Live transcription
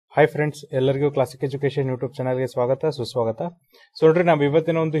Hi friends, ಎಲ್ಲರಿಗೂ classic education YouTube ಚಾನಲ್ಗೆ ಸ್ವಾಗತ ಸುಸ್ವಾಗತ. ಸೊ ನೋಡ್ರಿ, ನಾವು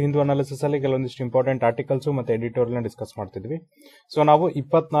ಇವತ್ತಿನ ಒಂದು ಹಿಂದೂ ಅನಾಲಿಸಿಸ್ ಅಲ್ಲಿ ಕೆಲವೊಂದಿಷ್ಟು ಇಂಪಾರ್ಟೆಂಟ್ ಆರ್ಟಿಕಲ್ಸ್ ಮತ್ತೆ ಎಡಿಟೋರಿಯಲ್ ಡಿಸ್ಕಸ್ ಮಾಡ್ತಿದ್ವಿ. ಸೊ ನಾವು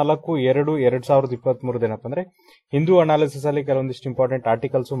 24/2/2023 ಏನಪ್ಪ ಅಂದ್ರೆ ಹಿಂದೂ ಅನಾಲಿಸಿಸ್ ಅಲ್ಲಿ ಕೆಲವೊಂದಿಷ್ಟು ಇಂಪಾರ್ಟೆಂಟ್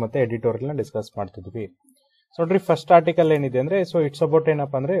ಆರ್ಟಿಕಲ್ಸ್ ಮತ್ತೆ ಎಡಿಟೋರಿಯಲ್ ಡಿಸ್ಕಸ್ ಮಾಡ್ತಿದ್ವಿ. ಸೊ ನೋಡ್ರಿ, ಫಸ್ಟ್ ಆರ್ಟಿಕಲ್ ಏನಿದೆ ಅಂದ್ರೆ ಇಟ್ಸ್ ಅಬೌಟ್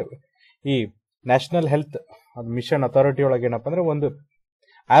ಏನಪ್ಪ ಅಂದ್ರೆ ಈ ನ್ಯಾಷನಲ್ ಹೆಲ್ತ್ ಮಿಷನ್ ಅಥಾರಿಟಿ ಒಳಗೆ ಏನಪ್ಪ ಅಂದ್ರೆ ಒಂದು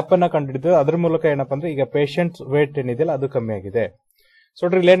ಆಪ್ ಅನ್ನ ಕಂಡುಹಿಡಿದು ಅದ್ರ ಮೂಲಕ ಏನಪ್ಪ ಅಂದ್ರೆ ಈಗ ಪೇಷಂಟ್ಸ್ ವೇಟ್ ಏನಿದೆಯಲ್ಲ ಅದು ಕಮ್ಮಿ ಆಗಿದೆ. ಸೊ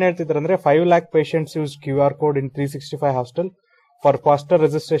ನೋಡ್ರಿ, ಇಲ್ಲಿ ಏನ್ ಹೇಳ್ತಿದ್ದಾರೆ ಅಂದ್ರೆ 5 lakh patients use QR code in 365 hostel for faster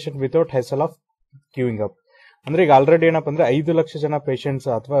registration without hassle of queuing up. ಅಂದ್ರೆ ಈಗ ಆಲ್ರೆಡಿ ಏನಪ್ಪ ಅಂದ್ರೆ 5 ಲಕ್ಷ ಜನ ಪೇಷಂಟ್ಸ್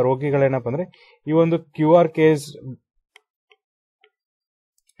ಅಥವಾ ರೋಗಿಗಳೇನಪ್ಪ ಅಂದ್ರೆ ಈ ಒಂದು QR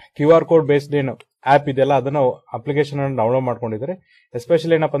ಕೋಡ್ ಬೇಸ್ಡ್ ಏನು ಆಪ್ ಇದೆಯಲ್ಲ ಅದನ್ನ ಅಪ್ಲಿಕೇಶನ್ ಅನ್ನು ಡೌನ್ಲೋಡ್ ಮಾಡ್ಕೊಂಡಿದ್ದಾರೆ.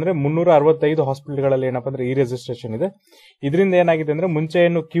 ಎಸ್ಪೆಷಲಿ ಏನಪ್ಪ ಅಂದ್ರೆ 365 ಹಾಸ್ಪಿಟಲ್ಗಳಲ್ಲಿ ಏನಪ್ಪ ಅಂದ್ರೆ ಈ ರಿಜಿಸ್ಟ್ರೇಷನ್ ಇದೆ. ಇದರಿಂದ ಏನಾಗಿದೆ ಅಂದ್ರೆ ಮುಂಚೆ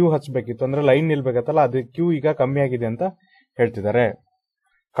ಏನು ಕ್ಯೂ ಹಚ್ಚಬೇಕಿತ್ತು ಅಂದ್ರೆ ಲೈನ್ ನಿಲ್ಬೇಕತ್ತಲ್ಲ, ಅದು ಕ್ಯೂ ಈಗ ಕಮ್ಮಿ ಆಗಿದೆ ಅಂತ ಹೇಳ್ತಿದ್ದಾರೆ.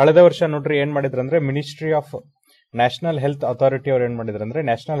 ಕಳೆದ ವರ್ಷ ನೋಡ್ರಿ ಏನ್ ಮಾಡಿದ್ರು ಅಂದ್ರೆ ministry of national health authority ಅವರು ಏನ್ ಮಾಡಿದ್ರು ಅಂದ್ರೆ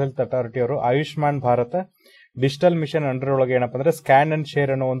ನ್ಯಾಷನಲ್ ಹೆಲ್ತ್ ಅಥಾರಿಟಿ ಅವರು Ayushman Bharat digital mission under ಒಳಗೆ ಏನಪ್ಪ ಅಂದ್ರೆ ಸ್ಕ್ಯಾನ್ ಅಂಡ್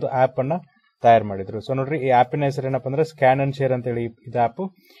ಶೇರ್ ಅನ್ನೋ ಒಂದು ಆಪ್ ಅನ್ನ ತಯಾರು ಮಾಡಿದ್ರು. ಸೊ ನೋಡ್ರಿ, ಈ ಆಪಿನ ಹೆಸರು ಏನಪ್ಪ ಅಂದ್ರೆ ಸ್ಕ್ಯಾನ್ ಅಂಡ್ ಶೇರ್ ಅಂತ ಹೇಳಿ ಇದು ಆಪ್.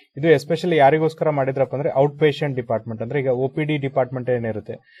 ಇದು ಎಸ್ಪೆಷಲಿ ಯಾರಿಗೋಸ್ಕರ ಮಾಡಿದ್ರಪ್ಪ ಅಂದ್ರೆ ಔಟ್ ಪೇಷಂಟ್ ಡಿಪಾರ್ಟ್ಮೆಂಟ್ ಅಂದ್ರೆ ಈಗ OPD ಡಿಪಾರ್ಟ್ಮೆಂಟ್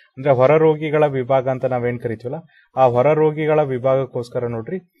ಏನಿರುತ್ತೆ ಅಂದ್ರೆ ಹೊರ ರೋಗಿಗಳ ವಿಭಾಗ ಅಂತ ನಾವೇನ್ ಕರಿತೀವಲ್ಲ ಆ ಹೊರ ರೋಗಿಗಳ ವಿಭಾಗಕ್ಕೋಸ್ಕರ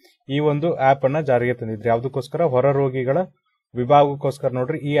ನೋಡ್ರಿ ಈ ಒಂದು ಆಪ್ ಅನ್ನ ಜಾರಿಗೆ ತಂದಿದ್ರು. ಯಾವ್ದಕ್ಕೋಸ್ಕರ? ಹೊರ ರೋಗಿಗಳ ವಿಭಾಗಕ್ಕೋಸ್ಕರ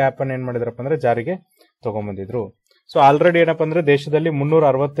ನೋಡ್ರಿ ಈ ಆಪ್ ಅನ್ನ ಏನ್ ಮಾಡಿದ್ರಪ್ಪ ಅಂದ್ರೆ ಜಾರಿಗೆ ತಗೊಂಡ್ಬಂದಿದ್ರು. ಸೊ ಆಲ್ರೆಡಿ ಏನಪ್ಪ ಅಂದ್ರೆ ದೇಶದಲ್ಲಿ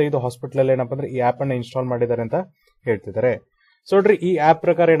 365 ಹಾಸ್ಪಿಟಲ್ ಏನಪ್ಪ ಅಂದ್ರೆ ಈ ಆಪ್ ಅನ್ನ ಇನ್ಸ್ಟಾಲ್ ಮಾಡಿದ್ದಾರೆ ಅಂತ ಹೇಳ್ತಿದ್ದಾರೆ. ಸೊ ನೋಡ್ರಿ, ಈ ಆಪ್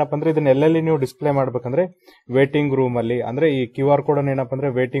ಪ್ರಕಾರ ಏನಪ್ಪ ಅಂದ್ರೆ ಇದನ್ನ ಎಲ್ಲೆಲ್ಲಿ ನೀವು ಡಿಸ್ಪ್ಲೇ ಮಾಡ್ಬೇಕಂದ್ರೆ ವೇಟಿಂಗ್ ರೂಮ್ ಅಲ್ಲಿ, ಅಂದ್ರೆ ಈ QR ಕೋಡ್ ಅನ್ನ ಏನಪ್ಪ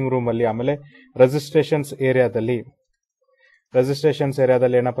ಅಂದ್ರೆ ವೇಟಿಂಗ್ ರೂಮ್ ಅಲ್ಲಿ, ಆಮೇಲೆ ರಿಜಿಸ್ಟ್ರೇಷನ್ಸ್ ಏರಿಯಾದಲ್ಲಿ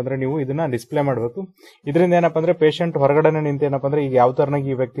ಏನಪ್ಪ ಅಂದ್ರೆ ನೀವು ಇದನ್ನ ಡಿಸ್ಪ್ಲೇ ಮಾಡಬೇಕು. ಇದರಿಂದ ಏನಪ್ಪ ಅಂದ್ರೆ ಪೇಷಂಟ್ ಹೊರಗಡೆ ನಿಂತು ಏನಪ್ಪ ಅಂದ್ರೆ ಈಗ ಯಾವ ತರನಾಗಿ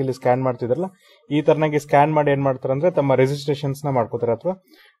ಈ ವ್ಯಕ್ತಿಯಲ್ಲಿ ಸ್ಕ್ಯಾನ್ ಮಾಡ್ತಿದ್ರಲ್ಲ ಈ ತರನಾಗಿ ಸ್ಕ್ಯಾನ್ ಮಾಡಿ ಏನ್ ಮಾಡ್ತಾರೆ ಅಂದ್ರೆ ತಮ್ಮ ರಿಜಿಸ್ಟ್ರೇಷನ್ಸ್ ನ ಮಾಡ್ಕೋತಾರೆ, ಅಥವಾ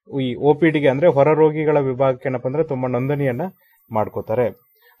ಈ OPD ಗೆ ಅಂದ್ರೆ ಹೊರ ರೋಗಿಗಳ ವಿಭಾಗಕ್ಕೆ ಏನಪ್ಪ ಅಂದ್ರೆ ತುಂಬಾ ನೋಂದಣಿಯನ್ನ ಮಾಡ್ಕೋತಾರೆ.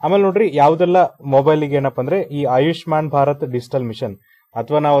 ಆಮೇಲೆ ನೋಡ್ರಿ, ಯಾವ್ದೆಲ್ಲ ಮೊಬೈಲ್ಗೆ ಏನಪ್ಪ ಅಂದ್ರೆ ಈ ಆಯುಷ್ಮಾನ್ ಭಾರತ್ ಡಿಜಿಟಲ್ ಮಿಷನ್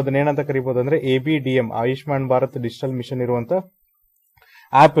ಅಥವಾ ನಾವು ಅದನ್ನ ಏನಂತ ಕರಿಬಹುದು ಅಂದ್ರೆ ABDM Ayushman Bharat digital mission ಇರುವಂತ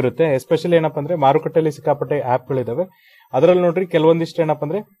ಆಪ್ ಇರುತ್ತೆ. ಎಸ್ಪೆಷಲಿ ಏನಪ್ಪ ಅಂದ್ರೆ ಮಾರುಕಟ್ಟೆಯಲ್ಲಿ ಸಿಕ್ಕಾಪಟ್ಟೆ ಆಪ್ಗಳಿದಾವೆ. ಅದರಲ್ಲಿ ನೋಡ್ರಿ ಕೆಲವೊಂದಿಷ್ಟು ಏನಪ್ಪ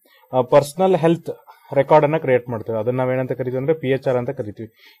ಅಂದ್ರೆ ಪರ್ಸನಲ್ ಹೆಲ್ತ್ ರೆಕಾರ್ಡ್ ಅನ್ನ ಕ್ರಿಯೇಟ್ ಮಾಡ್ತೇವೆ. ಅದನ್ನ ನಾವೇನಂತ ಕರಿತೀವಿ ಅಂದ್ರೆ PHR ಅಂತ ಕರಿತೀವಿ.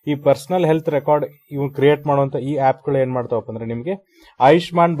 ಈ ಪರ್ಸನಲ್ ಹೆಲ್ತ್ ರೆಕಾರ್ಡ್ ಇವು ಕ್ರಿಯೇಟ್ ಮಾಡುವಂತ ಈ ಆಪ್ಗಳು ಏನ್ ಮಾಡ್ತಾವಪ್ಪ ಅಂದ್ರೆ ನಿಮಗೆ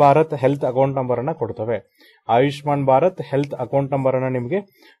Ayushman Bharat health account number ಅನ್ನ ಕೊಡ್ತವೆ. Ayushman Bharat health account number ಅನ್ನ ನಿಮಗೆ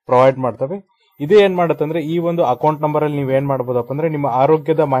ಪ್ರೊವೈಡ್ ಮಾಡ್ತವೆ. ಇದೇ ಏನ್ ಮಾಡುತ್ತೆ ಅಂದ್ರೆ ಈ ಒಂದು ಅಕೌಂಟ್ ನಂಬರ್ ಅಲ್ಲಿ ನೀವು ಏನ್ ಮಾಡಬಹುದಪ್ಪ ಅಂದ್ರೆ ನಿಮ್ಮ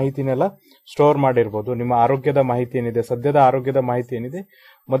ಆರೋಗ್ಯದ ಮಾಹಿತಿನೆಲ್ಲ ಸ್ಟೋರ್ ಮಾಡಿರ್ಬೋದು. ನಿಮ್ಮ ಆರೋಗ್ಯದ ಮಾಹಿತಿ ಏನಿದೆ, ಸದ್ಯದ ಆರೋಗ್ಯದ ಮಾಹಿತಿ ಏನಿದೆ,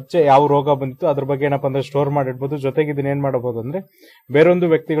 ಮತ್ತೆ ಯಾವ ರೋಗ ಬಂದಿತ್ತು ಅದ್ರ ಬಗ್ಗೆ ಏನಪ್ಪ ಅಂದ್ರೆ ಸ್ಟೋರ್ ಮಾಡಿರ್ಬೋದು. ಜೊತೆಗೆ ಇದನ್ನ ಏನ್ ಮಾಡಬಹುದು ಅಂದ್ರೆ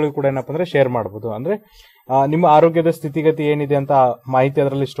ಬೇರೊಂದು ವ್ಯಕ್ತಿಗಳಿಗೂ ಕೂಡ ಏನಪ್ಪ ಅಂದ್ರೆ ಶೇರ್ ಮಾಡಬಹುದು. ಅಂದ್ರೆ ನಿಮ್ಮ ಆರೋಗ್ಯದ ಸ್ಥಿತಿಗತಿ ಏನಿದೆ ಅಂತ ಮಾಹಿತಿ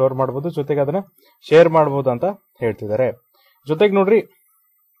ಅದರಲ್ಲಿ ಸ್ಟೋರ್ ಮಾಡಬಹುದು, ಜೊತೆಗೆ ಅದನ್ನ ಶೇರ್ ಮಾಡಬಹುದು ಅಂತ ಹೇಳ್ತಿದ್ದಾರೆ. ಜೊತೆಗೆ ನೋಡ್ರಿ,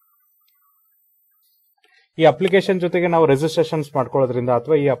 ಈ ಅಪ್ಲಿಕೇಶನ್ ಜೊತೆಗೆ ನಾವು ರಿಜಿಸ್ಟ್ರೇಷನ್ಸ್ ಮಾಡ್ಕೊಳ್ಳೋದ್ರಿಂದ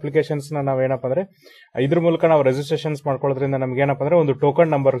ಅಥವಾ ಈ ಅಪ್ಲಿಕೇಶನ್ಸ್ ನಾವೇನಪ್ಪ ಅಂದ್ರೆ ಇದ್ರ ಮೂಲಕ ನಾವು ರಿಜಿಸ್ಟ್ರೇಷನ್ಸ್ ಮಾಡ್ಕೊಳ್ಳೋದ್ರಿಂದ ನಮ್ಗೆ ಏನಪ್ಪ ಅಂದ್ರೆ ಒಂದು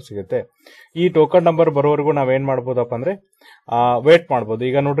ಟೋಕನ್ ನಂಬರ್ ಸಿಗುತ್ತೆ. ಈ ಟೋಕನ್ ನಂಬರ್ ಬರೋವರೆಗೂ ನಾವೇನ್ ಮಾಡ್ಬೋದಪ್ಪ ಅಂದ್ರೆ ವೇಟ್ ಮಾಡ್ಬೋದು.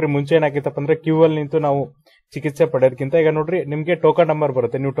 ಈಗ ನೋಡ್ರಿ, ಮುಂಚೆ ಏನಾಗಿತ್ತಪ್ಪ ಅಂದ್ರೆ ಕ್ಯೂ ಅಲ್ಲಿ ನಿಂತು ನಾವು ಚಿಕಿತ್ಸೆ ಪಡೆಯೋದಕ್ಕಿಂತ ಈಗ ನೋಡ್ರಿ ನಿಮ್ಗೆ ಟೋಕನ್ ನಂಬರ್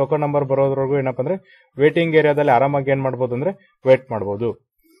ಬರುತ್ತೆ. ನೀವು ಟೋಕನ್ ನಂಬರ್ ಬರೋದ್ರವರೆಗೂ ಏನಪ್ಪ ಅಂದ್ರೆ ವೇಟಿಂಗ್ ಏರಿಯಾದಲ್ಲಿ ಆರಾಮಾಗಿ ಏನ್ ಮಾಡ್ಬೋದು ಅಂದ್ರೆ ವೇಟ್ ಮಾಡ್ಬೋದು.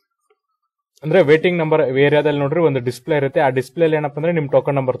 ಅಂದ್ರೆ ವೇಟಿಂಗ್ ನಂಬರ್ ಏರಿಯಾದಲ್ಲಿ ನೋಡ್ರಿ ಒಂದು ಡಿಸ್ಪ್ಲೇ ಇರುತ್ತೆ. ಆ ಡಿಸ್ಪ್ಲೇ ಏನಪ್ಪ ಅಂದ್ರೆ ನಿಮ್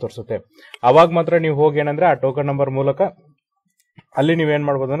ಟೋಕನ್ ನಂಬರ್ ತೋರಿಸುತ್ತೆ. ಅವಾಗ ಮಾತ್ರ ನೀವು ಹೋಗಿ ಏನಂದ್ರೆ ಆ ಟೋಕನ್ ನಂಬರ್ ಮೂಲಕ ಅಲ್ಲಿ ನೀವೇನ್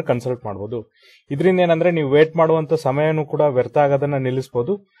ಮಾಡ್ಬೋದು ಅಂದ್ರೆ ಕನ್ಸಲ್ಟ್ ಮಾಡ್ಬೋದು. ಇದರಿಂದ ಏನಂದ್ರೆ ನೀವು ವೇಟ್ ಮಾಡುವಂತ ಸಮಯನೂ ಕೂಡ ವ್ಯರ್ಥ ಆಗೋದನ್ನ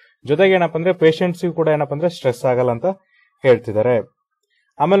ನಿಲ್ಲಿಸಬಹುದು. ಜೊತೆಗೆ ಏನಪ್ಪ ಅಂದ್ರೆ ಪೇಷಂಟ್ಸ್ಗೂ ಕೂಡ ಏನಪ್ಪ ಅಂದ್ರೆ ಸ್ಟ್ರೆಸ್ ಆಗಲ್ಲ ಅಂತ ಹೇಳ್ತಿದ್ದಾರೆ.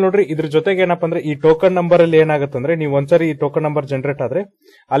 ಆಮೇಲೆ ನೋಡ್ರಿ, ಇದ್ರ ಜೊತೆಗೆ ಏನಪ್ಪ ಅಂದ್ರೆ ಈ ಟೋಕನ್ ನಂಬರ್ ಅಲ್ಲಿ ಏನಾಗುತ್ತೆ ಅಂದ್ರೆ ನೀವು ಒಂದ್ಸರಿ ಈ ಟೋಕನ್ ನಂಬರ್ ಜನರೇಟ್ ಆದ್ರೆ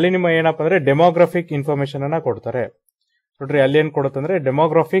ಅಲ್ಲಿ ನಿಮ್ಮ ಏನಪ್ಪ ಅಂದ್ರೆ ಡೆಮೋಗ್ರಾಫಿಕ್ ಇನ್ಫಾರ್ಮೇಶನ್ ಅನ್ನ ಕೊಡ್ತಾರೆ. ನೋಡ್ರಿ, ಅಲ್ಲಿ ಏನ್ ಕೊಡುತ್ತಂದ್ರೆ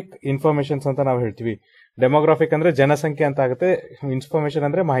ಡೆಮೋಗ್ರಾಫಿಕ್ ಇನ್ಫಾರ್ಮೇಶನ್ಸ್ ಅಂತ ನಾವು ಹೇಳ್ತೀವಿ. ಡೆಮೋಗ್ರಾಫಿಕ್ ಅಂದ್ರೆ ಜನಸಂಖ್ಯೆ ಅಂತ ಆಗುತ್ತೆ, ಇನ್ಫಾರ್ಮೇಶನ್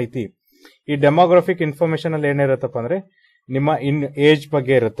ಅಂದ್ರೆ ಮಾಹಿತಿ. ಈ ಡೆಮೋಗ್ರಾಫಿಕ್ ಇನ್ಫಾರ್ಮೇಶನ್ ಅಲ್ಲಿ ಏನಿರುತ್ತಪ್ಪ ಅಂದ್ರೆ ನಿಮ್ಮ ಏಜ್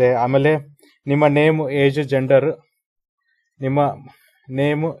ಬಗ್ಗೆ ಇರುತ್ತೆ. ಆಮೇಲೆ ನಿಮ್ಮ ನೇಮ್, ಏಜ್,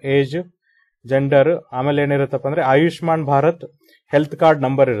 ಜೆಂಡರ್, ಆಮೇಲೆ ಏನಿರುತ್ತಪ್ಪ ಅಂದ್ರೆ Ayushman Bharat health card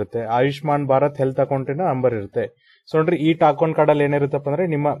number ಇರುತ್ತೆ. ಆಯುಷ್ಮಾನ್ ಭಾರತ್ ಹೆಲ್ತ್ ಅಕೌಂಟಿನ ನಂಬರ್ ಇರುತ್ತೆ. ಸೊ ನೋಡ್ರಿ, ಈ ಅಕೌಂಟ್ ಕಾರ್ಡ್ ಅಲ್ಲಿ ಏನಿರುತ್ತಪ್ಪ ಅಂದ್ರೆ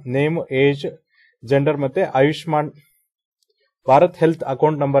ನಿಮ್ಮ ನೇಮ್, ಏಜ್, ಜೆಂಡರ್ ಮತ್ತೆ Ayushman Bharat health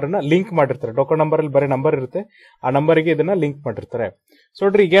account number ಅನ್ನ ಲಿಂಕ್ ಮಾಡಿರ್ತಾರೆ. ಟೋಕನ್ ನಂಬರ್ ಅಲ್ಲಿ ಬರೀ ನಂಬರ್ ಇರುತ್ತೆ, ಆ ನಂಬರ್ಗೆ ಇದನ್ನ ಲಿಂಕ್ ಮಾಡಿರ್ತಾರೆ. ಸೊ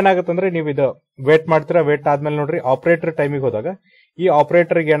ನೋಡ್ರಿ, ಈಗ ಏನಾಗುತ್ತೆ ಅಂದ್ರೆ ನೀವು ಇದು ವೇಟ್ ಮಾಡ್ತೀರಾ. ವೇಟ್ ಆದ್ಮೇಲೆ ನೋಡ್ರಿ ಆಪರೇಟರ್ ಟೈಮಿಗೆ ಹೋದಾಗ ಈ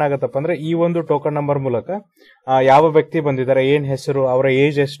ಆಪರೇಟರ್ಗೆ ಏನಾಗತ್ತಪ್ಪ ಅಂದ್ರೆ ಈ ಒಂದು ಟೋಕನ್ ನಂಬರ್ ಮೂಲಕ ಯಾವ ವ್ಯಕ್ತಿ ಬಂದಿದ್ದಾರೆ, ಏನ್ ಹೆಸರು, ಅವರ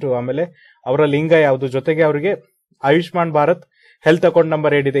ಏಜ್ ಎಷ್ಟು, ಆಮೇಲೆ ಅವರ ಲಿಂಗ ಯಾವುದು, ಜೊತೆಗೆ ಅವರಿಗೆ Ayushman Bharat health account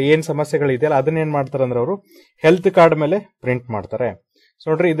number ಏನಿದೆ, ಏನ್ ಸಮಸ್ಯೆಗಳಿದೆಯಲ್ಲ ಅದನ್ನ ಏನ್ ಮಾಡ್ತಾರೆ ಅಂದ್ರೆ ಅವರು ಹೆಲ್ತ್ ಕಾರ್ಡ್ ಮೇಲೆ ಪ್ರಿಂಟ್ ಮಾಡ್ತಾರೆ. ಸೊ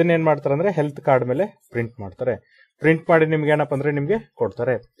ನೋಡ್ರಿ, ಇದನ್ನ ಏನ್ ಮಾಡ್ತಾರೆ ಅಂದ್ರೆ ಹೆಲ್ತ್ ಕಾರ್ಡ್ ಮೇಲೆ ಪ್ರಿಂಟ್ ಮಾಡ್ತಾರೆ. ಪ್ರಿಂಟ್ ಮಾಡಿ ನಿಮ್ಗೆ ಏನಪ್ಪ ಅಂದ್ರೆ ನಿಮ್ಗೆ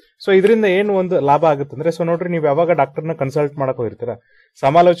ಕೊಡ್ತಾರೆ. ಸೊ ಇದರಿಂದ ಏನು ಒಂದು ಲಾಭ ಆಗುತ್ತೆ ಅಂದ್ರೆ, ಸೊ ನೋಡ್ರಿ, ನೀವು ಯಾವಾಗ ಡಾಕ್ಟರ್ನ ಕನ್ಸಲ್ಟ್ ಮಾಡಕ್ ಹೋಗಿರ್ತೀರಾ,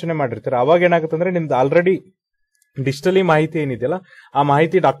 ಸಮಾಲೋಚನೆ ಮಾಡಿರ್ತೀರ, ಅವಾಗ ಏನಾಗುತ್ತೆ ಅಂದ್ರೆ ನಿಮ್ದು ಆಲ್ರೆಡಿ ಡಿಜಿಟಲಿ ಮಾಹಿತಿ ಏನಿದೆಯಲ್ಲ ಆ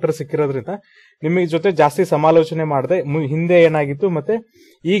ಮಾಹಿತಿ ಡಾಕ್ಟರ್ ಸಿಕ್ಕಿರೋದ್ರಿಂದ ನಿಮಗೆ ಜೊತೆ ಜಾಸ್ತಿ ಸಮಾಲೋಚನೆ ಮಾಡದೆ ಹಿಂದೆ ಏನಾಗಿತ್ತು ಮತ್ತೆ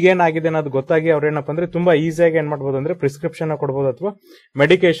ಈಗ ಏನಾಗಿದೆ ಅನ್ನೋದು ಗೊತ್ತಾಗಿ ಅವ್ರೇನಪ್ಪ ಅಂದ್ರೆ ತುಂಬಾ ಈಸಿಯಾಗಿ ಏನ್ ಮಾಡ್ಬೋದು ಅಂದ್ರೆ ಪ್ರಿಸ್ಕ್ರಿಪ್ಷನ್ ಕೊಡ್ಬೋದು ಅಥವಾ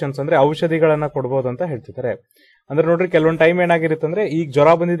ಮೆಡಿಕೇಶನ್ಸ್ ಅಂದ್ರೆ ಔಷಧಿಗಳನ್ನ ಕೊಡ್ಬೋದು ಅಂತ ಹೇಳ್ತಿದ್ದಾರೆ. ಅಂದ್ರೆ ನೋಡ್ರಿ, ಕೆಲವೊಂದು ಟೈಮ್ ಏನಾಗಿರುತ್ತೆ ಅಂದ್ರೆ ಈಗ ಜ್ವರ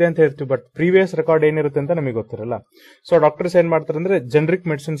ಬಂದಿದೆ ಅಂತ ಹೇಳ್ತೀವಿ, ಬಟ್ ಪ್ರೀವಿಯಸ್ ರೆಕಾರ್ಡ್ ಏನಿರುತ್ತೆ ಅಂತ ನಮಗೆ ಗೊತ್ತಿರಲ್ಲ. ಸೊ ಡಾಕ್ಟರ್ಸ್ ಏನ್ ಮಾಡ್ತಾರೆ ಅಂದ್ರೆ ಜನರಿಕ್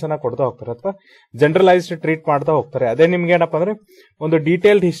ಮೆಡಿಸಿನ್ಸ್ ಅನ್ನ ಕೊಡ್ತಾ ಹೋಗ್ತಾರೆ ಅಥವಾ ಜನರಲೈಸ್ಡ್ ಟ್ರೀಟ್ ಮಾಡ್ತಾ ಹೋಗ್ತಾರೆ. ಅದೇ ನಿಮ್ಗೆ ಏನಪ್ಪ ಅಂದ್ರೆ ಒಂದು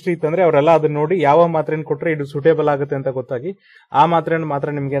ಡೀಟೇಲ್ಡ್ ಹಿಸ್ಟ್ರಿ ಇತ್ತಂದ್ರೆ ಅವರೆಲ್ಲ ಅದನ್ನ ನೋಡಿ ಯಾವ ಮಾತ್ರೆಯನ್ನು ಕೊಟ್ರೆ ಇದು ಸೂಟೇಬಲ್ ಆಗುತ್ತೆ ಅಂತ ಗೊತ್ತಾಗಿ ಆ ಮಾತ್ರೆಯನ್ನು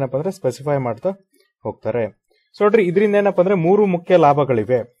ಮಾತ್ರ ನಿಮ್ಗೆ ಏನಪ್ಪ ಅಂದ್ರೆ ಸ್ಪೆಸಿಫೈ ಮಾಡ್ತಾ ಹೋಗ್ತಾರೆ. ಸೊ ನೋಡ್ರಿ, ಇದರಿಂದ ಏನಪ್ಪ ಅಂದ್ರೆ 3 ಮುಖ್ಯ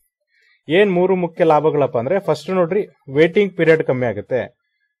ಲಾಭಗಳಿವೆ. ಏನ್ 3 ಮುಖ್ಯ ಲಾಭಗಳಪ್ಪ ಅಂದ್ರೆ, ಫಸ್ಟ್ ನೋಡ್ರಿ, ವೇಟಿಂಗ್ ಪೀರಿಯಡ್ ಕಮ್ಮಿ ಆಗುತ್ತೆ.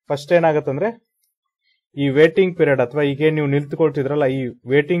 ಫಸ್ಟ್ ಏನಾಗುತ್ತೆ ಈ ವೇಟಿಂಗ್ ಪೀರಿಯಡ್ ಅಥವಾ ಈಗ ನೀವು ನಿಂತ್ಕೊಳ್ತಿದ್ರಲ್ಲ ಈ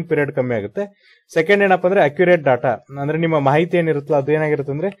ವೇಟಿಂಗ್ ಪೀರಿಯಡ್ ಕಮ್ಮಿ ಆಗುತ್ತೆ. ಸೆಕೆಂಡ್ ಏನಪ್ಪ ಅಂದ್ರೆ ಅಕ್ಯುರೇಟ್ ಡಾಟಾ, ಅಂದ್ರೆ ನಿಮ್ಮ ಮಾಹಿತಿ ಏನಿರುತ್ತಲ್ಲ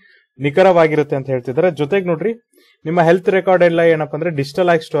ಅದೇನಾಗಿರುತ್ತೆ ಅಂದ್ರೆ ನಿಖರವಾಗಿರುತ್ತೆ ಅಂತ ಹೇಳ್ತಿದ್ದಾರೆ. ಜೊತೆಗೆ ನೋಡ್ರಿ, ನಿಮ್ಮ ಹೆಲ್ತ್ ರೆಕಾರ್ಡ್ ಎಲ್ಲ ಏನಪ್ಪ ಅಂದ್ರೆ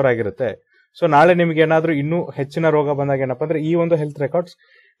ಡಿಜಿಟಲ್ ಆಗಿ ಸ್ಟೋರ್ ಆಗಿರುತ್ತೆ. ಸೊ ನಾಳೆ ನಿಮ್ಗೆ ಏನಾದ್ರೂ ಇನ್ನೂ ಹೆಚ್ಚಿನ ರೋಗ ಬಂದಾಗ ಏನಪ್ಪ ಅಂದ್ರೆ ಈ ಒಂದು ಹೆಲ್ತ್ ರೆಕಾರ್ಡ್ಸ್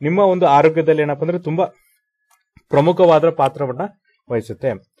ನಿಮ್ಮ ಒಂದು ಆರೋಗ್ಯದಲ್ಲಿ ಏನಪ್ಪ ಅಂದ್ರೆ ತುಂಬಾ ಪ್ರಮುಖವಾದ ಪಾತ್ರವನ್ನ ವಹಿಸುತ್ತೆ.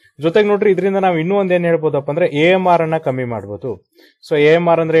 ಜೊತೆಗೆ ನೋಡ್ರಿ, ಇದರಿಂದ ನಾವು ಇನ್ನೂ ಒಂದೇನ್ ಹೇಳ್ಬೋದಪ್ಪ ಅಂದ್ರೆ AMR ಅನ್ನ ಕಮ್ಮಿ ಮಾಡಬಹುದು. ಸೊ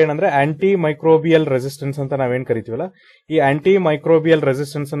AMR ಅಂದ್ರೆ ಏನಂದ್ರೆ ಆಂಟಿ ಮೈಕ್ರೋಬಿಯಲ್ ರೆಸಿಸ್ಟೆನ್ಸ್ ಅಂತ ನಾವೇನ್ ಕರಿತೀವಲ್ಲ, ಈ ಆಂಟಿ ಮೈಕ್ರೋಬಿಯಲ್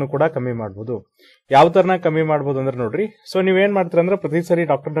ರೆಸಿಸ್ಟೆನ್ಸ್ ಅನ್ನು ಕೂಡ ಕಮ್ಮಿ ಮಾಡಬಹುದು. ಯಾವ ತರನ ಕಮ್ಮಿ ಮಾಡಬಹುದು ಅಂದ್ರೆ ನೋಡ್ರಿ, ಸೊ ನೀವೇನ್ ಮಾಡ್ತೀರ ಅಂದ್ರೆ ಪ್ರತಿ ಸರಿ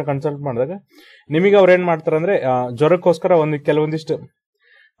ಡಾಕ್ಟರ್ನ ಕನ್ಸಲ್ಟ್ ಮಾಡಿದಾಗ ನಿಮಗೆ ಅವ್ರು ಏನ್ ಮಾಡ್ತಾರೆ ಅಂದ್ರೆ ಜ್ವರಕ್ಕೋಸ್ಕರ ಕೆಲವೊಂದಿಷ್ಟು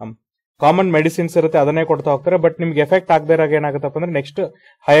ಕಾಮನ್ ಮೆಡಿಸಿನ್ಸ್ ಇರುತ್ತೆ, ಅದನ್ನೇ ಕೊಡ್ತಾ ಹೋಗ್ತಾರೆ. ಬಟ್ ನಿಮ್ಗೆ ಎಫೆಕ್ಟ್ ಆಗದೇ ಇರಾಗ ಏನಾಗುತ್ತಪ್ಪ ಅಂದ್ರೆ ನೆಕ್ಸ್ಟ್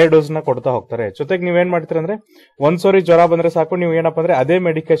ಹೈಯರ್ ಡೋಸ್ ನ ಕೊಡ್ತಾ ಹೋಗ್ತಾರೆ. ಜೊತೆಗೆ ನೀವೇನ್ ಮಾಡ್ತೀರ ಅಂದ್ರೆ ಒಂದ್ಸರಿ ಜ್ವರ ಬಂದ್ರೆ ಸಾಕು, ನೀವು ಏನಪ್ಪ ಅಂದ್ರೆ ಅದೇ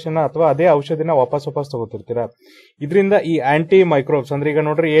ಮೆಡಿಕೇಶನ್ ಅಥವಾ ಅದೇ ಔಷಧಿನ ವಾಪಸ್ ತಗೋತಿರ್ತೀರಾ. ಇದರಿಂದ ಈ ಆಂಟಿ ಮೈಕ್ರೋಬ್ಸ್ ಅಂದ್ರೆ ಈಗ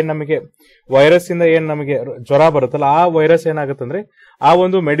ನೋಡ್ರಿ, ಏನ್ ನಮಗೆ ವೈರಸ್ ಇಂದ ಏನ್ ನಮಗೆ ಜ್ವರ ಬರುತ್ತಲ್ಲ ಆ ವೈರಸ್ ಏನಾಗುತ್ತೆ ಅಂದ್ರೆ ಆ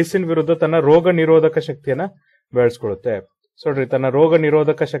ಒಂದು ಮೆಡಿಸಿನ್ ವಿರುದ್ಧ ತನ್ನ ರೋಗ ನಿರೋಧಕ ಶಕ್ತಿಯನ್ನ ಬೆಳೆಸ್ಕೊಳ್ಳುತ್ತೆ. ಸೊ ನೋಡ್ರಿ, ತನ್ನ ರೋಗ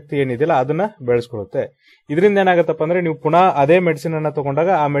ನಿರೋಧಕ ಶಕ್ತಿ ಏನಿದೆಯಲ್ಲ ಅದನ್ನ ಬೆಳೆಸ್ಕೊಳ್ಳುತ್ತೆ. ಇದರಿಂದ ಏನಾಗತ್ತಪ್ಪ ಅಂದ್ರೆ ನೀವು ಪುನಃ ಅದೇ ಮೆಡಿಸಿನ್ ಅನ್ನ ತಗೊಂಡಾಗ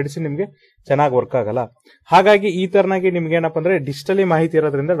ಆ ಮೆಡಿಸಿನ್ ನಿಮ್ಗೆ ಚೆನ್ನಾಗಿ ವರ್ಕ್ ಆಗಲ್ಲ. ಹಾಗಾಗಿ ಈ ತರನಾಗಿ ನಿಮ್ಗೆ ಏನಪ್ಪ ಅಂದ್ರೆ ಡಿಜಿಟಲಿ ಮಾಹಿತಿ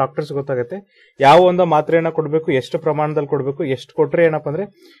ಇರೋದ್ರಿಂದ ಡಾಕ್ಟರ್ಸ್ ಗೊತ್ತಾಗುತ್ತೆ ಯಾವ ಒಂದು ಮಾತ್ರೆಯನ್ನ ಕೊಡಬೇಕು, ಎಷ್ಟು ಪ್ರಮಾಣದಲ್ಲಿ ಕೊಡಬೇಕು, ಎಷ್ಟು ಕೊಟ್ರೆ ಏನಪ್ಪ ಅಂದ್ರೆ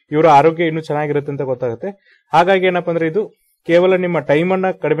ಇವರ ಆರೋಗ್ಯ ಇನ್ನೂ ಚೆನ್ನಾಗಿರುತ್ತೆ ಅಂತ ಗೊತ್ತಾಗುತ್ತೆ. ಹಾಗಾಗಿ ಏನಪ್ಪ ಅಂದ್ರೆ ಇದು ಕೇವಲ ನಿಮ್ಮ ಟೈಮ್ ಅನ್ನ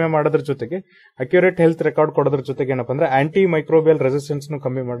ಕಡಿಮೆ ಮಾಡೋದ್ರ ಜೊತೆಗೆ ಅಕ್ಯುರೇಟ್ ಹೆಲ್ತ್ ರೆಕಾರ್ಡ್ ಕೊಡೋದ್ರ ಜೊತೆಗೆ ಏನಪ್ಪ ಅಂದ್ರೆ ಆಂಟಿ ಮೈಕ್ರೋಬಿಯಲ್ ರೆಸಿಸ್ಟೆನ್ಸ್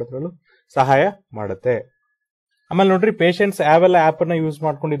ಕಮ್ಮಿ ಮಾಡೋದ್ರಲ್ಲೂ ಸಹಾಯ ಮಾಡುತ್ತೆ. ಆಮೇಲೆ ನೋಡ್ರಿ, ಪೇಷಂಟ್ಸ್ ಯಾವೆಲ್ಲ ಆಪ್ ಅನ್ನ ಯೂಸ್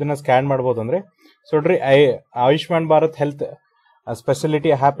ಮಾಡ್ಕೊಂಡು ಇದನ್ನ ಸ್ಕ್ಯಾನ್ ಮಾಡಬಹುದು ಅಂದ್ರೆ, ಸೊ ನೋಡ್ರಿ, Ayushman Bharat health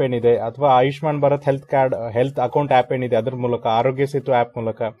speciality app ಏನಿದೆ ಅಥವಾ Ayushman Bharat health card health account app ಏನಿದೆ ಅದ್ರ ಮೂಲಕ, ಆರೋಗ್ಯ ಸೇತು ಆಪ್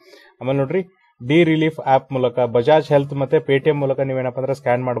ಮೂಲಕ, ಆಮೇಲೆ ನೋಡ್ರಿ ಡಿ ರಿಲೀಫ್ ಆಪ್ ಮೂಲಕ, ಬಜಾಜ್ ಹೆಲ್ತ್ ಮತ್ತೆ ಪೇಟಿಎಂ ಮೂಲಕ ನೀವೇನಪ್ಪ ಅಂದ್ರೆ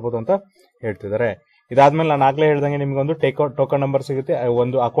ಸ್ಕ್ಯಾನ್ ಮಾಡಬಹುದು ಅಂತ ಹೇಳ್ತಿದ್ದಾರೆ. ಇದಾದ್ಮೇಲೆ ನಾನು ಆಗ್ಲೇ ಹೇಳ್ದಂಗೆ ನಿಮ್ಗೆ ಒಂದು ಟೋಕನ್ ನಂಬರ್ ಸಿಗುತ್ತೆ,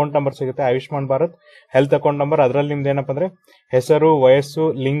 ಒಂದು ಅಕೌಂಟ್ ನಂಬರ್ ಸಿಗುತ್ತೆ, Ayushman Bharat health account number. ಅದರಲ್ಲಿ ನಿಮ್ದು ಏನಪ್ಪ ಅಂದ್ರೆ ಹೆಸರು, ವಯಸ್ಸು,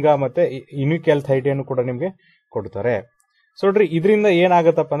 ಲಿಂಗ ಮತ್ತೆ ಯುನಿಕ್ ಹೆಲ್ತ್ ಐಡಿಯನ್ನು ಕೂಡ ನಿಮ್ಗೆ ಕೊಡ್ತಾರೆ. ಸೊ ನೋಡ್ರಿ, ಇದರಿಂದ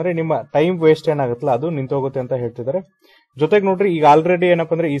ಏನಾಗತ್ತಪ್ಪ ಅಂದ್ರೆ ನಿಮ್ಮ ಟೈಮ್ ವೇಸ್ಟ್ ಏನಾಗುತ್ತಲ್ಲ ಅದು ನಿಂತೋಗುತ್ತೆ ಅಂತ ಹೇಳ್ತಿದ್ದಾರೆ. ಜೊತೆಗೆ ನೋಡ್ರಿ, ಈಗ ಆಲ್ರೆಡಿ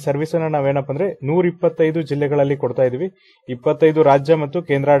ಏನಪ್ಪ ಅಂದ್ರೆ ಈ ಸರ್ವಿಸ್ ಅನ್ನ ನಾವೇನಪ್ಪ ಅಂದ್ರೆ 125 ಜಿಲ್ಲೆಗಳಲ್ಲಿ ಕೊಡ್ತಾ ಇದೀವಿ, 25 ರಾಜ್ಯ ಮತ್ತು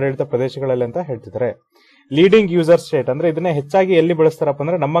ಕೇಂದ್ರಾಡಳಿತ ಪ್ರದೇಶಗಳಲ್ಲಿ ಅಂತ ಹೇಳ್ತಿದ್ದಾರೆ. ಲೀಡಿಂಗ್ ಯೂಸರ್ ಸ್ಟೇಟ್ ಅಂದ್ರೆ ಇದನ್ನ ಹೆಚ್ಚಾಗಿ ಎಲ್ಲಿ ಬಳಸ್ತಾರಪ್ಪ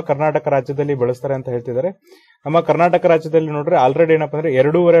ಅಂದ್ರೆ ನಮ್ಮ ಕರ್ನಾಟಕ ರಾಜ್ಯದಲ್ಲಿ ಬಳಸ್ತಾರೆ ಅಂತ ಹೇಳ್ತಿದ್ದಾರೆ. ನಮ್ಮ ಕರ್ನಾಟಕ ರಾಜ್ಯದಲ್ಲಿ ನೋಡ್ರಿ ಆಲ್ರೆಡಿ ಏನಪ್ಪ ಅಂದ್ರೆ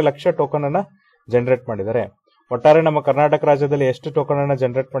 2.5 ಲಕ್ಷ ಟೋಕನ್ ಅನ್ನ ಜನರೇಟ್ ಮಾಡಿದ್ದಾರೆ. ಒಟ್ಟಾರೆ ನಮ್ಮ ಕರ್ನಾಟಕ ರಾಜ್ಯದಲ್ಲಿ ಎಷ್ಟು ಟೋಕನ್ ಅನ್ನ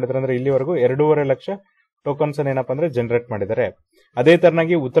ಜನರೇಟ್ ಮಾಡಿದ್ದಾರೆ ಅಂದ್ರೆ ಇಲ್ಲಿವರೆಗೂ 2.5 ಲಕ್ಷ ಟೋಕನ್ಸ್ ಏನಪ್ಪ ಅಂದ್ರೆ ಜನರೇಟ್ ಮಾಡಿದ್ದಾರೆ. ಅದೇ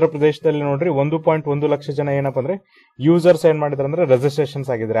ತರನಾಗಿ ಉತ್ತರ ಪ್ರದೇಶದಲ್ಲಿ ನೋಡ್ರಿ 1.1 ಲಕ್ಷ ಜನ ಏನಪ್ಪ ಅಂದ್ರೆ ಯೂಸರ್ಸ್ ಏನ್ ಮಾಡಿದಾರೆ ಅಂದ್ರೆ ರೆಜಿಸ್ಟ್ರೇಷನ್ಸ್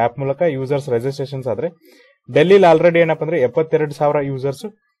ಆಗಿದ್ದಾರೆ, ಆಪ್ ಮೂಲಕ ಯೂಸರ್ಸ್ ರೆಜಿಸ್ಟ್ರೇಷನ್ಸ್ ಆದ್ರೆ. ಡೆಲ್ಲಿಲಿ ಆಲ್ರೆಡಿ ಏನಪ್ಪ ಅಂದ್ರೆ 72,000 ಯೂಸರ್ಸ್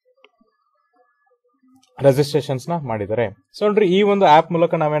ರೆಜಿಸ್ಟ್ರೇಷನ್ಸ್ ನ ಮಾಡಿದ್ದಾರೆ. ಸೊ ನೋಡ್ರಿ, ಈ ಒಂದು ಆಪ್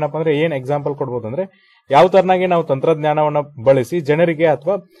ಮೂಲಕ ನಾವೇನಪ್ಪ ಅಂದ್ರೆ ಏನ್ ಎಕ್ಸಾಂಪಲ್ ಕೊಡ್ಬೋದು ಅಂದ್ರೆ ಯಾವ ತರನಾಗಿ ನಾವು ತಂತ್ರಜ್ಞಾನವನ್ನ ಬಳಸಿ ಜನರಿಗೆ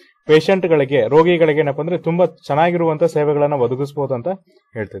ಅಥವಾ ಪೇಷಂಟ್ ಗಳಿಗೆ, ರೋಗಿಗಳಿಗೆ ಏನಪ್ಪ ಅಂದ್ರೆ ತುಂಬಾ ಚೆನ್ನಾಗಿರುವಂತ ಸೇವೆಗಳನ್ನ ಒದಗಿಸಬಹುದು ಅಂತ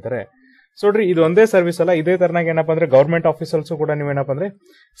ಹೇಳ್ತಿದ್ದಾರೆ. ಸೊ ನೋಡ್ರಿ, ಇದು ಒಂದೇ ಸರ್ವಿಸ್ ಅಲ್ಲ, ಇದೇ ತರನಾಗಿ ಏನಪ್ಪ ಅಂದ್ರೆ ಗವರ್ಮೆಂಟ್ ಆಫೀಸಲ್ಸ್ ಕೂಡ ನೀವೇನಪ್ಪ ಅಂದ್ರೆ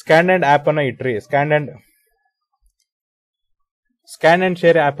ಸ್ಕ್ಯಾನ್ ಅಂಡ್ ಆಪ್ ಅನ್ನ ಇಟ್ರಿ, ಸ್ಕ್ಯಾನ್ ಅಂಡ್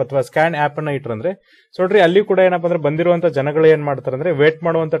ಶೇರ್ ಆಪ್ ಅಥವಾ ಸ್ಕ್ಯಾನ್ ಆಪ್ ಅನ್ನ ಇಟ್ರಂದ್ರೆ, ಸೊ ನೋಡ್ರಿ ಅಲ್ಲಿ ಕೂಡ ಏನಪ್ಪ ಅಂದ್ರೆ ಬಂದಿರುವಂತ ಜನಗಳು ಏನ್ ಮಾಡ್ತಾರೆ ಅಂದ್ರೆ ವೇಟ್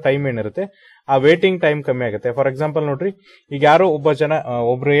ಮಾಡುವಂತ ಟೈಮ್ ಏನಿರುತ್ತೆ ಆ ವೇಟಿಂಗ್ ಟೈಮ್ ಕಮ್ಮಿ ಆಗುತ್ತೆ. ಫಾರ್ ಎಕ್ಸಾಂಪಲ್ ನೋಡ್ರಿ, ಈಗ ಯಾರೋ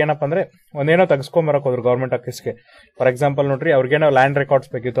ಒಬ್ರು ಏನಪ್ಪ ಅಂದ್ರೆ ಒಂದೇನೋ ತೆಗೆಸ್ಕೊಂಬರಕ್ ಹೋದ್ರು ಗವರ್ಮೆಂಟ್ ಆಫೀಸ್ಗೆ. ಫಾರ್ ಎಕ್ಸಾಂಪಲ್ ನೋಡ್ರಿ, ಅವ್ರಿಗೇನೋ ಲ್ಯಾಂಡ್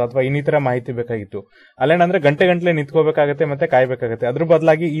ರೆಕಾರ್ಡ್ಸ್ ಬೇಕಿತ್ತು ಅಥವಾ ಇನ್ನಿತರ ಮಾಹಿತಿ ಬೇಕಾಗಿತ್ತು, ಅಲ್ಲೇನಂದ್ರೆ ಗಂಟೆ ನಿಂತ್ಕೋಬೇಕಾಗುತ್ತೆ ಮತ್ತೆ ಕಾಯ್ಬೇಕಾಗುತ್ತೆ. ಅದ್ರ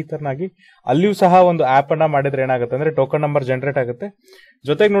ಬದಲಾಗಿ ಈ ತರನಾಗಿ ಅಲ್ಲಿಯೂ ಸಹ ಒಂದು ಆಪ್ ಅನ್ನ ಮಾಡಿದ್ರೆ ಏನಾಗುತ್ತೆ ಅಂದ್ರೆ ಟೋಕನ್ ನಂಬರ್ ಜನರೇಟ್ ಆಗುತ್ತೆ.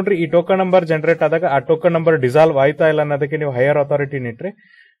 ಜೊತೆಗೆ ನೋಡ್ರಿ, ಈ ಟೋಕನ್ ನಂಬರ್ ಜನರೇಟ್ ಆದಾಗ ಆ ಟೋಕನ್ ನಂಬರ್ ಡಿಸಾಲ್ವ್ ಆಯ್ತಾ ಇಲ್ಲ ಅನ್ನೋದಕ್ಕೆ ನೀವು ಹೈಯರ್ ಅಥಾರಿಟಿ ಇಟ್ರೆ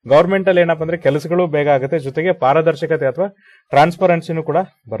ಗವರ್ಮೆಂಟ್ ಅಲ್ಲಿ ಏನಪ್ಪ ಅಂದ್ರೆ ಕೆಲಸಗಳು ಬೇಗ ಆಗುತ್ತೆ, ಜೊತೆಗೆ ಪಾರದರ್ಶಕತೆ ಅಥವಾ ಟ್ರಾನ್ಸ್ಪರೆನ್ಸಿನೂ ಕೂಡ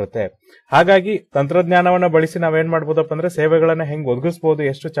ಬರುತ್ತೆ. ಹಾಗಾಗಿ ತಂತ್ರಜ್ಞಾನವನ್ನ ಬಳಸಿ ನಾವೇನ್ ಮಾಡ್ಬೋದಪ್ಪ ಅಂದ್ರೆ ಸೇವೆಗಳನ್ನ ಹೆಂಗ್ ಒದಗಿಸಬಹುದು,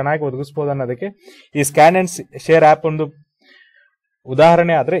 ಎಷ್ಟು ಚೆನ್ನಾಗಿ ಒದಗಿಸಬಹುದು ಅನ್ನೋದಕ್ಕೆ ಈ ಸ್ಕ್ಯಾನ್ ಅಂಡ್ ಶೇರ್ ಆಪ್ ಒಂದು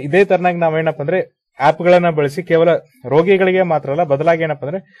ಉದಾಹರಣೆ ಆದ್ರೆ, ಇದೇ ತರನಾಗಿ ನಾವೇನಪ್ಪ ಅಂದ್ರೆ ಆಪ್ಗಳನ್ನ ಬಳಸಿ ಕೇವಲ ರೋಗಿಗಳಿಗೆ ಮಾತ್ರ ಅಲ್ಲ, ಬದಲಾಗಿ ಏನಪ್ಪಾ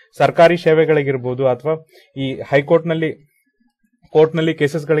ಅಂದ್ರೆ ಸರ್ಕಾರಿ ಸೇವೆಗಳಿಗಿರ್ಬೋದು ಅಥವಾ ಈ ಕೋರ್ಟ್ನಲ್ಲಿ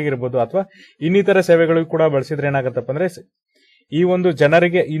ಕೇಸಸ್ಗಳಿಗಿರ್ಬೋದು ಅಥವಾ ಇನ್ನಿತರ ಸೇವೆಗಳಿಗೂ ಕೂಡ ಬಳಸಿದ್ರೆ ಏನಾಗತ್ತಪ್ಪ ಅಂದ್ರೆ ಈ ಒಂದು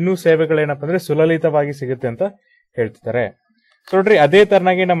ಜನರಿಗೆ ಇನ್ನೂ ಸೇವೆಗಳೇನಪ್ಪ ಅಂದ್ರೆ ಸುಲಲಿತವಾಗಿ ಸಿಗುತ್ತೆ ಅಂತ ಹೇಳ್ತಿದ್ದಾರೆ. ಸೊ ನೋಡ್ರಿ, ಅದೇ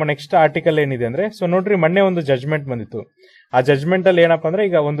ತರನಾಗಿ ನಮ್ಮ ನೆಕ್ಸ್ಟ್ ಆರ್ಟಿಕಲ್ ಏನಿದೆ ಅಂದ್ರೆ, ಸೊ ನೋಡ್ರಿ ಮೊನ್ನೆ ಒಂದು ಜಜ್ಮೆಂಟ್ ಬಂದಿತ್ತು. ಆ ಜಜ್ಮೆಂಟ್ ಅಲ್ಲಿ ಏನಪ್ಪಾ ಅಂದ್ರೆ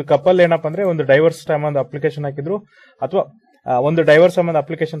ಈಗ ಒಂದು ಕಪಲ್ ಏನಪ್ಪಾ ಅಂದ್ರೆ ಒಂದು ಡೈವರ್ಸ್ ಸಂಬಂಧ ಅಪ್ಲಿಕೇಶನ್ ಹಾಕಿದ್ರು ಅಥವಾ ಒಂದು ಡೈವರ್ಸ್ ಸಂಬಂಧ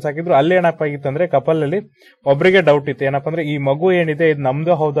ಅಪ್ಲಿಕೇಶನ್ಸ್ ಹಾಕಿದ್ರು. ಅಲ್ಲಿ ಏನಪ್ಪ ಆಗಿತ್ತು ಅಂದ್ರೆ ಕಪಲ್ ಅಲ್ಲಿ ಒಬ್ಬರಿಗೆ ಡೌಟ್ ಇತ್ತು, ಏನಪ್ಪಾ ಅಂದ್ರೆ ಈ ಮಗು ಏನಿದೆ ಇದು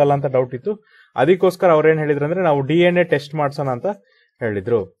ನಮ್ದು ಹೌದಲ್ಲ ಅಂತ ಡೌಟ್ ಇತ್ತು. ಅದಕ್ಕೋಸ್ಕರ ಅವ್ರೇನ್ ಹೇಳಿದ್ರು ಅಂದ್ರೆ ನಾವು DNA ಟೆಸ್ಟ್ ಮಾಡ್ಸೋಣ ಅಂತ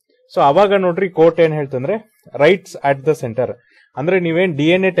ಹೇಳಿದ್ರು. ಸೊ ಅವಾಗ ನೋಡ್ರಿ ಕೋರ್ಟ್ ಏನ್ ಹೇಳ್ತಂದ್ರೆ ರೈಟ್ಸ್ ಅಟ್ ದ ಸೆಂಟರ್, ಅಂದ್ರೆ ನೀವೇನ್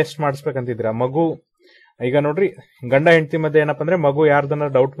DNA ಟೆಸ್ಟ್ ಮಾಡಿಸ್ಬೇಕಂತಿದ್ರ ಮಗು, ಈಗ ನೋಡ್ರಿ ಗಂಡ ಹೆಂಡತಿ ಮಧ್ಯೆ ಏನಪ್ಪಾ ಅಂದ್ರೆ ಮಗು ಯಾರ್ದನ್ನ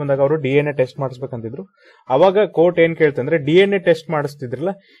ಡೌಟ್ ಬಂದಾಗ ಅವರು DNA ಟೆಸ್ಟ್ ಮಾಡಿಸ್ಬೇಕಂತಿದ್ರು. ಅವಾಗ ಕೋರ್ಟ್ ಏನ್ ಕೇಳ್ತಂದ್ರೆ DNA ಟೆಸ್ಟ್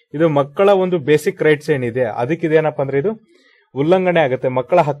ಮಾಡಿಸ್ತಿದ್ರಲ್ಲ, ಇದು ಮಕ್ಕಳ ಒಂದು ಬೇಸಿಕ್ ರೈಟ್ಸ್ ಏನಿದೆ ಅದಕ್ಕೆ ಇದೇನಪ್ಪ ಅಂದ್ರೆ ಇದು ಉಲ್ಲಂಘನೆ ಆಗುತ್ತೆ,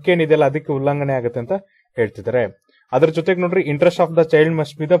 ಮಕ್ಕಳ ಹಕ್ಕೇನಿದೆಯಲ್ಲ ಅದಕ್ಕೆ ಉಲ್ಲಂಘನೆ ಆಗುತ್ತೆ ಅಂತ ಹೇಳ್ತಿದ್ದಾರೆ. ಅದ್ರ ಜೊತೆಗೆ ನೋಡ್ರಿ interest of the child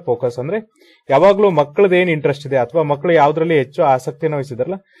must be the focus, ಅಂದ್ರೆ ಯಾವಾಗ್ಲೂ ಮಕ್ಕಳದ ಏನ್ ಇಂಟ್ರೆಸ್ಟ್ ಇದೆ ಅಥವಾ ಮಕ್ಕಳು ಯಾವ್ದ್ರಲ್ಲಿ ಹೆಚ್ಚು ಆಸಕ್ತಿಯನ್ನು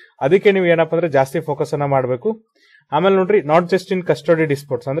ವಹಿಸಿದಾರಲ್ಲ ಅದಕ್ಕೆ ನೀವು ಏನಪ್ಪಾ ಅಂದ್ರೆ ಜಾಸ್ತಿ ಫೋಕಸ್ ಅನ್ನ ಮಾಡಬೇಕು. ಆಮೇಲೆ ನೋಡ್ರಿ not just in custody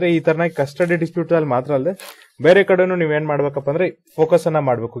disputes, ಅಂದ್ರೆ ಈ ತರನ ಕಸ್ಟಡಿ ಡಿಸ್ಪ್ಯೂಟ್ ಅಲ್ಲಿ ಮಾತ್ರ ಅಲ್ಲದೆ ಬೇರೆ ಕಡೆನೂ ನೀವೇನ್ ಮಾಡ್ಬೇಕಪ್ಪ ಅಂದ್ರೆ ಫೋಕಸ್ ಅನ್ನ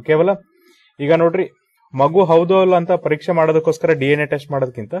ಮಾಡಬೇಕು. ಕೇವಲ ಈಗ ನೋಡ್ರಿ ಮಗು ಹೌದು ಅಲ್ಲ ಅಂತ ಪರೀಕ್ಷೆ ಮಾಡೋದಕ್ಕೋಸ್ಕರ DNA ಟೆಸ್ಟ್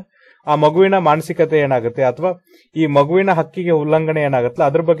ಮಾಡೋದಕ್ಕಿಂತ ಆ ಮಗುವಿನ ಮಾನಸಿಕತೆ ಏನಾಗುತ್ತೆ ಅಥವಾ ಈ ಮಗುವಿನ ಹಕ್ಕಿಗೆ ಉಲ್ಲಂಘನೆ ಏನಾಗುತ್ತೆ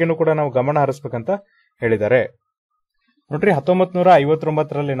ಅದ್ರ ಬಗ್ಗೆನೂ ಕೂಡ ನಾವು ಗಮನ ಹರಿಸಬೇಕಂತ ಹೇಳಿದ್ದಾರೆ. ನೋಡ್ರಿ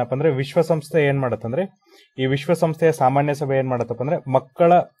 1959 ಏನಪ್ಪಾ ಅಂದ್ರೆ ವಿಶ್ವಸಂಸ್ಥೆ ಏನ್ ಮಾಡತ್ತಂದ್ರೆ ಈ ವಿಶ್ವಸಂಸ್ಥೆಯ ಸಾಮಾನ್ಯ ಸಭೆ ಏನ್ ಮಾಡತ್ತಪ್ಪ ಅಂದ್ರೆ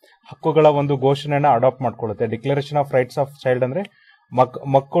ಮಕ್ಕಳ ಹಕ್ಕುಗಳ ಒಂದು ಘೋಷಣೆಯನ್ನ adapt ಮಾಡ್ಕೊಳ್ಳುತ್ತೆ. Declaration of rights of child ಅಂದ್ರೆ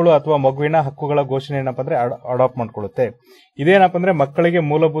ಮಕ್ಕಳು ಅಥವಾ ಮಗುವಿನ ಹಕ್ಕುಗಳ ಘೋಷಣೆ ಏನಪ್ಪಾ ಅಂದ್ರೆ ಅಡಾಪ್ಟ್ ಮಾಡ್ಕೊಳ್ಳುತ್ತೆ. ಇದೇನಪ್ಪ ಅಂದ್ರೆ ಮಕ್ಕಳಿಗೆ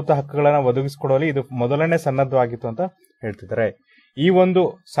ಮೂಲಭೂತ ಹಕ್ಕುಗಳನ್ನ ಒದಗಿಸಿಕೊಡುವಲ್ಲಿ ಇದು ಮೊದಲನೇ ಸನ್ನದ್ಧವಾಗಿತ್ತು ಅಂತ ಹೇಳ್ತಿದ್ದಾರೆ. ಈ ಒಂದು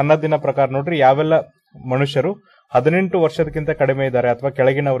ಸನ್ನದ್ದಿನ ಪ್ರಕಾರ ನೋಡ್ರಿ ಯಾವೆಲ್ಲ ಮನುಷ್ಯರು 18 ವರ್ಷದಕ್ಕಿಂತ ಕಡಿಮೆ ಇದ್ದಾರೆ ಅಥವಾ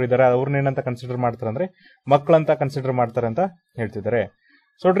ಕೆಳಗಿನವರು ಇದ್ದಾರೆ ಅವ್ರನ್ನೇನಂತ ಕನ್ಸಿಡರ್ ಮಾಡ್ತಾರೆ ಅಂದ್ರೆ ಮಕ್ಕಳಂತ ಕನ್ಸಿಡರ್ ಮಾಡ್ತಾರೆ ಅಂತ ಹೇಳ್ತಿದ್ದಾರೆ.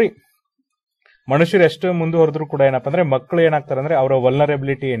 ಸೊ ನೋಡ್ರಿ ಮನುಷ್ಯರು ಎಷ್ಟು ಮುಂದುವರೆದ್ರು ಕೂಡ ಏನಪ್ಪಾ ಅಂದ್ರೆ ಮಕ್ಕಳು ಏನಾಗ್ತಾರೆ ಅಂದ್ರೆ ಅವರ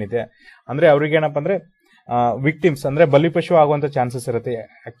ವಲ್ನರಬಿಲಿಟಿ ಏನಿದೆ ಅಂದ್ರೆ ಅವ್ರಿಗೆ ಏನಪ್ಪಾ ಅಂದ್ರೆ ವಿಕ್ಟಿಮ್ಸ್ ಅಂದ್ರೆ ಬಲಿಪಶು ಆಗುವಂತ ಚಾನ್ಸಸ್ ಇರುತ್ತೆ.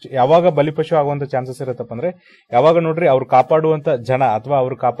 ಯಾವಾಗ ಬಲಿಪಶು ಆಗುವಂತ ಚಾನ್ಸಸ್ ಇರುತ್ತಪ್ಪ ಅಂದ್ರೆ ಯಾವಾಗ ನೋಡ್ರಿ ಅವ್ರು ಕಾಪಾಡುವಂತ ಜನ ಅಥವಾ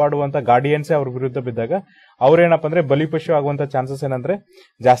ಅವ್ರು ಕಾಪಾಡುವಂತ ಗಾರ್ಡಿಯನ್ಸೇ ಅವ್ರ ವಿರುದ್ಧ ಬಿದ್ದಾಗ ಅವ್ರೇನಪ್ಪ ಅಂದ್ರೆ ಬಲಿಪಶು ಆಗುವಂತ ಚಾನ್ಸಸ್ ಏನಂದ್ರೆ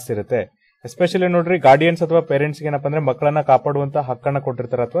ಜಾಸ್ತಿ ಇರುತ್ತೆ. ಎಸ್ಪೆಷಲಿ ನೋಡ್ರಿ ಗಾರ್ಡಿಯನ್ಸ್ ಅಥವಾ ಪೇರೆಂಟ್ಸ್ ಏನಪ್ಪಾ ಅಂದ್ರೆ ಮಕ್ಕಳನ್ನ ಕಾಪಾಡುವಂತ ಹಕ್ಕನ್ನ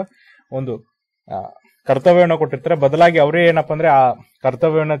ಕೊಟ್ಟಿರ್ತಾರೆ ಅಥವಾ ಒಂದು ಕರ್ತವ್ಯವನ್ನ ಕೊಟ್ಟಿರ್ತಾರೆ. ಬದಲಾಗಿ ಅವರೇ ಏನಪ್ಪಾ ಅಂದ್ರೆ ಆ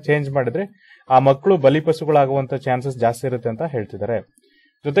ಕರ್ತವ್ಯವನ್ನ ಚೇಂಜ್ ಮಾಡಿದ್ರೆ ಆ ಮಕ್ಕಳು ಬಲಿಪಶುಗಳಾಗುವಂತ ಚಾನ್ಸಸ್ ಜಾಸ್ತಿ ಇರುತ್ತೆ ಅಂತ ಹೇಳ್ತಿದ್ದಾರೆ.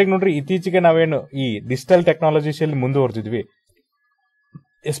 ಜೊತೆಗೆ ನೋಡ್ರಿ ಇತ್ತೀಚೆಗೆ ನಾವೇನು ಈ ಡಿಜಿಟಲ್ ಟೆಕ್ನಾಲಜೀಸ್ ಅಲ್ಲಿ ಮುಂದುವರೆದಿದ್ವಿ,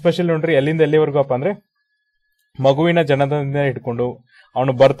 ಎಸ್ಪೆಷಲಿ ನೋಡ್ರಿ ಎಲ್ಲಿಂದ ಎಲ್ಲಿವರೆಗೂ ಅಪ್ಪ ಅಂದ್ರೆ ಮಗುವಿನ ಜನನದಿಂದ ಹಿಡ್ಕೊಂಡು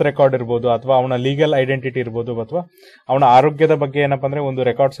ಅವನ ಬರ್ತ್ ರೆಕಾರ್ಡ್ ಇರ್ಬೋದು ಅಥವಾ ಅವನ ಲೀಗಲ್ ಐಡೆಂಟಿಟಿ ಇರ್ಬೋದು ಅಥವಾ ಅವನ ಆರೋಗ್ಯದ ಬಗ್ಗೆ ಏನಪ್ಪಾ ಅಂದ್ರೆ ಒಂದು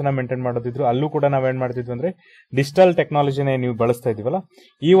ರೆಕಾರ್ಡ್ಸ್ ಅನ್ನ ಮೇಂಟೈನ್ ಮಾಡೋದಿದ್ರು ಅಲ್ಲೂ ಕೂಡ ನಾವೇನ್ ಮಾಡ್ತಿದ್ವಿ ಅಂದ್ರೆ ಡಿಜಿಟಲ್ ಟೆಕ್ನಾಲಜಿನ ನೀವು ಬಳಸ್ತಾ ಇದೀವಲ್ಲ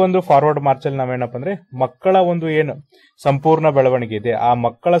ಈ ಒಂದು ಫಾರ್ವರ್ಡ್ ಮಾರ್ಚ್ ಅಲ್ಲಿ ನಾವೇನಪ್ಪ ಅಂದ್ರೆ ಮಕ್ಕಳ ಒಂದು ಏನು ಸಂಪೂರ್ಣ ಬೆಳವಣಿಗೆ ಇದೆ ಆ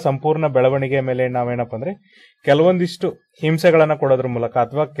ಮಕ್ಕಳ ಸಂಪೂರ್ಣ ಬೆಳವಣಿಗೆ ಮೇಲೆ ನಾವೇನಪ್ಪ ಅಂದ್ರೆ ಕೆಲವೊಂದಿಷ್ಟು ಹಿಂಸೆಗಳನ್ನ ಕೊಡೋದ್ರ ಮೂಲಕ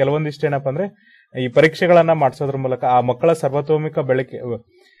ಅಥವಾ ಕೆಲವೊಂದಿಷ್ಟು ಏನಪ್ಪಾ ಅಂದ್ರೆ ಈ ಪರೀಕ್ಷೆಗಳನ್ನ ಮಾಡಿಸೋದ್ರ ಮೂಲಕ ಆ ಮಕ್ಕಳ ಸರ್ವತೋಮುಖ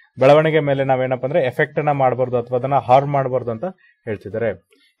ಬೆಳವಣಿಗೆ ಮೇಲೆ ನಾವೇನಪ್ಪ ಅಂದ್ರೆ ಎಫೆಕ್ಟ್ ಅನ್ನ ಮಾಡಬಾರ್ದು ಅಥವಾ ಅದನ್ನ ಹಾರ್ಮ್ ಮಾಡಬಾರ್ದು ಅಂತ ಹೇಳ್ತಿದ್ದಾರೆ.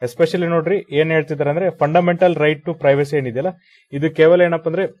 ಎಸ್ಪೆಷಲಿ ನೋಡ್ರಿ ಏನ್ ಹೇಳ್ತಿದ್ದಾರೆ ಅಂದ್ರೆ ಫಂಡಮೆಂಟಲ್ ರೈಟ್ ಟು ಪ್ರೈವಸಿ ಏನಿದೆಯಲ್ಲ ಇದು ಕೇವಲ ಏನಪ್ಪಾ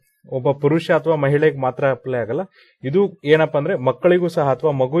ಅಂದ್ರೆ ಒಬ್ಬ ಪುರುಷ ಅಥವಾ ಮಹಿಳೆಗೆ ಮಾತ್ರ ಅಪ್ಲೈ ಆಗಲ್ಲ, ಇದು ಏನಪ್ಪಾ ಅಂದ್ರೆ ಮಕ್ಕಳಿಗೂ ಸಹ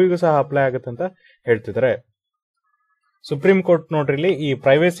ಅಥವಾ ಮಗುವಿಗೂ ಸಹ ಅಪ್ಲೈ ಆಗುತ್ತೆ ಅಂತ ಹೇಳ್ತಿದ್ದಾರೆ. ಸುಪ್ರೀಂ ಕೋರ್ಟ್ ನೋಡ್ರಿ ಈ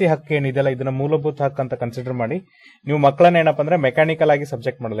ಪ್ರೈವೇಸಿ ಹಕ್ಕು ಏನಿದೆಯಲ್ಲ ಇದನ್ನ ಮೂಲಭೂತ ಹಕ್ಕು ಅಂತ ಕನ್ಸಿಡರ್ ಮಾಡಿ ನೀವು ಮಕ್ಕಳನ್ನ ಏನಪ್ಪಾ ಅಂದ್ರೆ ಮೆಕ್ಯಾನಿಕಲ್ ಆಗಿ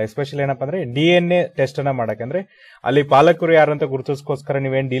ಸಬ್ಜೆಕ್ಟ್ ಮಾಡಲ್ಲ. ಎಸ್ಪೆಷಲಿ ಏನಪ್ಪಾ ಅಂದ್ರೆ DNA ಟೆಸ್ಟ್ ಅನ್ನ ಮಾಡಕ್ಕೆ ಅಂದ್ರೆ ಅಲ್ಲಿ ಪಾಲಕರು ಯಾರು ಅಂತ ಗುರುತಿಸ್ಕೋಸ್ಕರ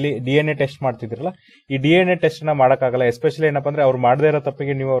ನೀವೇನ್ DNA ಟೆಸ್ಟ್ ಮಾಡ್ತಿದ್ರಲ್ಲ ಈ DNA ಟೆಸ್ಟ್ ನ ಮಾಡಕ್ಕಾಗಲ್ಲ. ಎಸ್ಪೆಷಲಿ ಏನಪ್ಪಾ ಅಂದ್ರೆ ಅವ್ರು ಮಾಡದೇ ಇರೋ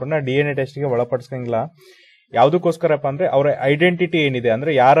ತಪ್ಪಿಗೆ ನೀವು ಅವ್ರನ್ನ DNA ಟೆಸ್ಟ್ ಗೆ ಒಳಪಡಿಸಂಗಿಲ್ಲ. ಯಾವ್ದಕ್ಕೋಸ್ಕರಪ್ಪ ಅಂದ್ರೆ ಅವರ ಐಡೆಂಟಿಟಿ ಏನಿದೆ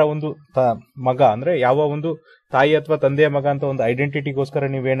ಅಂದ್ರೆ ಯಾರ ಒಂದು ಮಗ ಅಂದ್ರೆ ಯಾವ ಒಂದು ತಾಯಿ ಅಥವಾ ತಂದೆಯ ಮಗ ಅಂತ ಒಂದು ಐಡೆಂಟಿಟಿಗೋಸ್ಕರ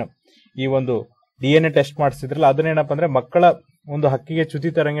ನೀವೇನು ಈ ಒಂದು DNA ಟೆಸ್ಟ್ ಮಾಡಿಸಿದ್ರಲ್ಲ ಅದನ್ನೇನಪ್ಪ ಅಂದ್ರೆ ಮಕ್ಕಳ ಒಂದು ಹಕ್ಕಿಗೆ ಚ್ಯುತಿ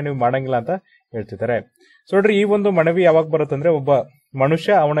ತರಂಗೆ ನೀವು ಮಾಡಂಗಿಲ್ಲ ಅಂತ ಹೇಳ್ತಿದ್ದಾರೆ. ಸೊ ನೋಡ್ರಿ ಈ ಒಂದು ಮನವಿ ಯಾವಾಗ ಬರುತ್ತಂದ್ರೆ ಒಬ್ಬ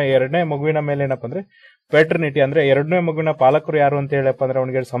ಮನುಷ್ಯ ಅವನ ಎರಡನೇ ಮಗುವಿನ ಮೇಲೆ ಏನಪ್ಪ ಅಂದ್ರೆ ಪ್ಯಾಟರ್ನಿಟಿ ಅಂದ್ರೆ ಎರಡನೇ ಮಗುವಿನ ಪಾಲಕರು ಯಾರು ಅಂತ ಹೇಳಪ್ಪ ಅಂದ್ರೆ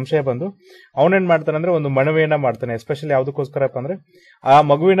ಅವನಿಗೆ ಸಂಶಯ ಬಂದು ಅವನೇನ್ ಮಾಡ್ತಾನೆ ಅಂದ್ರೆ ಒಂದು ಮನವಿಯನ್ನ ಮಾಡ್ತಾನೆ. ಎಸ್ಪೆಷಲಿ ಯಾವ್ದಕ್ಕೋಸ್ಕರಪ್ಪ ಅಂದ್ರೆ ಆ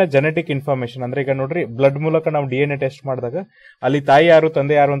ಮಗುವಿನ ಜೆನೆಟಿಕ್ ಇನ್ಫಾರ್ಮೇಶನ್ ಅಂದ್ರೆ ಈಗ ನೋಡ್ರಿ ಬ್ಲಡ್ ಮೂಲಕ ನಾವು DNA ಟೆಸ್ಟ್ ಮಾಡಿದಾಗ ಅಲ್ಲಿ ತಾಯಿ ಯಾರು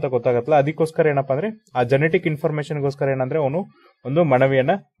ತಂದೆ ಯಾರು ಅಂತ ಗೊತ್ತಾಗತ್ತಲ್ಲ ಅದಕ್ಕೋಸ್ಕರ ಏನಪ್ಪಾ ಅಂದ್ರೆ ಆ ಜೆನೆಟಿಕ್ ಇನ್ಫಾರ್ಮೇಶನ್ಗೋಸ್ಕರ ಏನಂದ್ರೆ ಅವನು ಒಂದು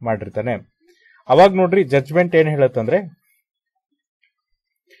ಮನವಿಯನ್ನ ಮಾಡಿರ್ತಾನೆ. ಅವಾಗ ನೋಡ್ರಿ ಜಡ್ಜ್ಮೆಂಟ್ ಏನ್ ಹೇಳುತ್ತಂದ್ರೆ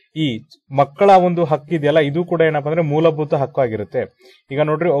ಈ ಮಕ್ಕಳ ಒಂದು ಹಕ್ಕಿದೆಯಲ್ಲ ಇದು ಕೂಡ ಏನಪ್ಪಾ ಅಂದ್ರೆ ಮೂಲಭೂತ ಹಕ್ಕು ಆಗಿರುತ್ತೆ. ಈಗ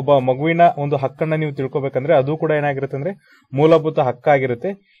ನೋಡ್ರಿ ಒಬ್ಬ ಮಗುವಿನ ಒಂದು ಹಕ್ಕನ್ನ ನೀವು ತಿಳ್ಕೊಬೇಕಂದ್ರೆ ಅದು ಕೂಡ ಏನಾಗಿರುತ್ತೆ ಅಂದ್ರೆ ಮೂಲಭೂತ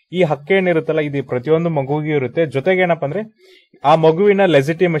ಹಕ್ಕಾಗಿರುತ್ತೆ. ಈ ಹಕ್ಕೇನಿರುತ್ತಲ್ಲ ಇದು ಪ್ರತಿಯೊಂದು ಮಗುವಿಗೂ ಇರುತ್ತೆ. ಜೊತೆಗೆ ಏನಪ್ಪಾ ಅಂದ್ರೆ ಆ ಮಗುವಿನ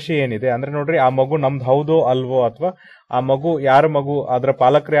ಲೆಜಿಟಿಮಸಿ ಏನಿದೆ ಅಂದ್ರೆ ನೋಡ್ರಿ ಆ ಮಗು ನಮ್ದು ಹೌದೋ ಅಲ್ವೋ ಅಥವಾ ಆ ಮಗು ಯಾರ ಮಗು, ಅದರ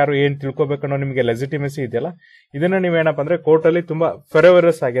ಪಾಲಕರು ಯಾರು, ಏನ್ ತಿಳ್ಕೊಬೇಕನ್ನೋ ನಿಮಗೆ ಲೆಜಿಟಿಮೆಸಿ ಇದೆಯಲ್ಲ, ಇದನ್ನ ನೀವೇನಪ್ಪ ಅಂದ್ರೆ ಕೋರ್ಟ್ ಅಲ್ಲಿ ತುಂಬಾ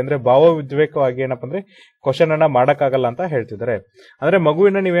ಫೆರೋವರಸ್ ಆಗಿ ಅಂದ್ರೆ ಭಾವೋದ್ವೇಗವಾಗಿ ಏನಪ್ಪ ಅಂದ್ರೆ ಕ್ವಶನ್ ಅನ್ನ ಮಾಡಕ್ಕಾಗಲ್ಲ ಅಂತ ಹೇಳ್ತಿದ್ದಾರೆ. ಅಂದ್ರೆ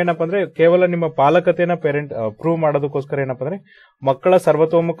ಮಗುವಿನ ನೀವೇನಪ್ಪ ಅಂದ್ರೆ ಕೇವಲ ನಿಮ್ಮ ಪಾಲಕತೆನ ಪೇರೆಂಟ್ ಪ್ರೂವ್ ಮಾಡೋದಕ್ಕೋಸ್ಕರ ಏನಪ್ಪ ಅಂದ್ರೆ ಮಕ್ಕಳ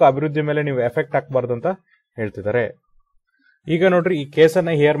ಸರ್ವತೋಮುಖ ಅಭಿವೃದ್ಧಿ ಮೇಲೆ ನೀವು ಎಫೆಕ್ಟ್ ಹಾಕಬಾರ್ದು ಅಂತ ಹೇಳ್ತಿದ್ದಾರೆ. ಈಗ ನೋಡ್ರಿ, ಈ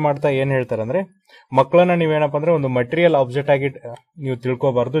ಕೇಸನ್ನ ಹಿಯರ್ ಮಾಡ್ತಾ ಏನ್ ಹೇಳ್ತಾರೆ ಅಂದ್ರೆ ಮಕ್ಕಳನ್ನ ನೀವೇನಪ್ಪ ಅಂದ್ರೆ ಒಂದು ಮಟೀರಿಯಲ್ ಆಬ್ಜೆಕ್ಟ್ ಆಗಿ ನೀವು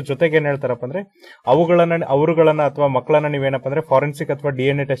ತಿಳ್ಕೋಬಾರ್ದು. ಜೊತೆಗೆ ಏನ್ ಹೇಳ್ತಾರಪ್ಪ ಅಂದ್ರೆ ಅವರುಗಳನ್ನ ಅಥವಾ ಮಕ್ಕಳನ್ನ ನೀವೇನಪ್ಪ ಅಂದ್ರೆ ಫಾರೆನ್ಸಿಕ್ ಅಥವಾ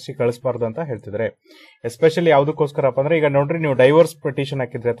DNA ಟೆಸ್ಟ್ ಕಳಿಸಬಾರ್ದು ಅಂತ ಹೇಳ್ತಿದ್ದಾರೆ. ಎಸ್ಪೆಷಲಿ ಯಾವ್ದಕ್ಕೋಸ್ಕರಪ್ಪ ಅಂದ್ರೆ ಈಗ ನೋಡ್ರಿ, ನೀವು ಡೈವರ್ಸ್ ಪಿಟಿಷನ್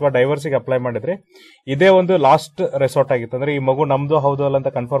ಹಾಕಿದ್ರೆ ಅಥವಾ ಡೈವರ್ಸ್ಗೆ ಅಪ್ಲೈ ಮಾಡಿದ್ರೆ ಇದೇ ಒಂದು ಲಾಸ್ಟ್ ರೆಸಾರ್ಟ್ ಆಗಿತ್ತು ಅಂದ್ರೆ ಈ ಮಗು ನಮ್ದು ಹೌದು ಅಲ್ಲ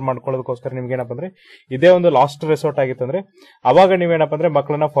ಅಂತ ಕನ್ಫರ್ಮ್ ಮಾಡ್ಕೊಳ್ಳೋದಕ್ಕೋಸ್ಕರ ನಿಮ್ಗೆ ಏನಪ್ಪ ಅಂದ್ರೆ ಇದೇ ಒಂದು ಲಾಸ್ಟ್ ರೆಸಾರ್ಟ್ ಆಗಿತ್ತು ಅಂದ್ರೆ ಅವಾಗ ನೀವೇನಪ್ಪ ಅಂದ್ರೆ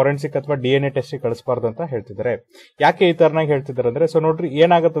ಮಕ್ಕಳನ್ನ ಫಾರೆನ್ಸಿಕ್ ಅಥವಾ DNA ಟೆಸ್ಟ್ ಕಳಿಸಬಾರ್ದು ಅಂತ ಹೇಳ್ತಿದ್ದಾರೆ. ಯಾಕೆ ಈ ತರನಾಗಿ ಹೇಳ್ತಿದ್ದಾರೆ ಅಂದ್ರೆ, ಸೊ ನೋಡ್ರಿ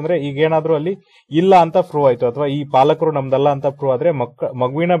ಏನಾಗುತ್ತಂದ್ರೆ ಈಗ ಏನಾದ್ರೂ ಅಲ್ಲಿ ಇಲ್ಲ ಅಂತ ಪ್ರೂವ್ ಆಯ್ತು ಅಥವಾ ಈ ಪಾಲಕರು ನಮ್ದಲ್ಲ ಅಂತ ಪ್ರೂವ್ ಆದ್ರೆ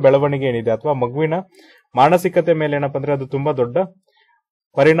ಮಗುವಿನ ಬೆಳವಣಿಗೆ ಏನಿದೆ ಅಥವಾ ಮಗುವಿನ ಮಾನಸಿಕತೆ ಮೇಲೆ ಏನಪ್ಪ ಅಂದ್ರೆ ಅದು ತುಂಬಾ ದೊಡ್ಡ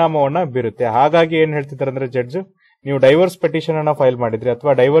ಪರಿಣಾಮವನ್ನ ಬೀರುತ್ತೆ. ಹಾಗಾಗಿ ಏನ್ ಹೇಳ್ತಿದ್ದಾರೆ ಅಂದ್ರೆ ಜಡ್ಜ್, ನೀವು ಡೈವರ್ಸ್ ಪಿಟಿಷನ್ ಅನ್ನ ಫೈಲ್ ಮಾಡಿದ್ರಿ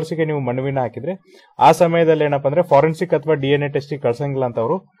ಅಥವಾ ಡೈವರ್ಸ್ಗೆ ನೀವು ಮನವಿನ ಹಾಕಿದ್ರೆ ಆ ಸಮಯದಲ್ಲಿ ಏನಪ್ಪ ಅಂದ್ರೆ ಫಾರೆನ್ಸಿಕ್ ಅಥವಾ DNA ಟೆಸ್ಟ್ ಕಳ್ಸಂಗಿಲ್ಲ ಅಂತ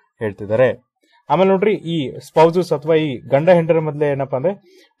ಅವರು ಹೇಳ್ತಿದ್ದಾರೆ. ಆಮೇಲೆ ನೋಡ್ರಿ, ಈ ಸ್ಪೌಸಸ್ ಅಥವಾ ಈ ಗಂಡ ಹೆಂಡರ ಮೊದಲೇ ಏನಪ್ಪಾ ಅಂದ್ರೆ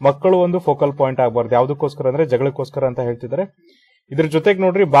ಮಕ್ಕಳು ಒಂದು ಫೋಕಲ್ ಪಾಯಿಂಟ್ ಆಗಬಾರ್ದು. ಯಾವ್ದಕ್ಕೋಸ್ಕರ ಅಂದ್ರೆ ಜಗಳಕ್ಕೋಸ್ಕರ ಅಂತ ಹೇಳ್ತಿದ್ದಾರೆ. ಇದ್ರ ಜೊತೆಗೆ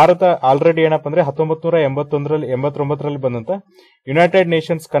ನೋಡ್ರಿ, ಭಾರತ ಆಲ್ರೆಡಿ ಏನಪ್ಪ ಅಂದ್ರೆ 1989ರಲ್ಲಿ ಬಂದಂತ United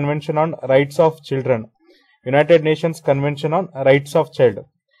Nations convention on rights of children, United Nations convention on rights of child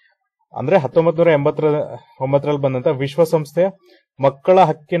ಅಂದ್ರೆ 1989ರಲ್ಲಿ ಬಂದಂತ ವಿಶ್ವಸಂಸ್ಥೆಯ ಮಕ್ಕಳ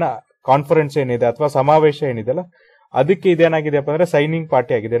ಹಕ್ಕಿನ ಕಾನ್ಫರೆನ್ಸ್ ಏನಿದೆ ಅಥವಾ ಸಮಾವೇಶ ಏನಿದೆಲ್ಲ ಅದಕ್ಕೆ ಇದೇನಾಗಿದೆಯಪ್ಪ ಅಂದ್ರೆ ಸೈನಿಂಗ್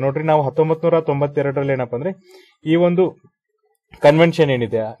ಪಾರ್ಟಿ ಆಗಿದೆ. ನೋಡ್ರಿ, ನಾವು 1992ರಲ್ಲಿ ಏನಪ್ಪ ಅಂದ್ರೆ ಈ ಒಂದು ಕನ್ವೆನ್ಷನ್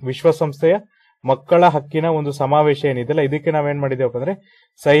ಏನಿದೆ ವಿಶ್ವಸಂಸ್ಥೆಯ ಮಕ್ಕಳ ಹಕ್ಕಿನ ಒಂದು ಸಮಾವೇಶ ಏನಿದೆಲ್ಲ ಇದಕ್ಕೆ ನಾವೇನ್ ಮಾಡಿದೇವಪ್ಪ ಅಂದ್ರೆ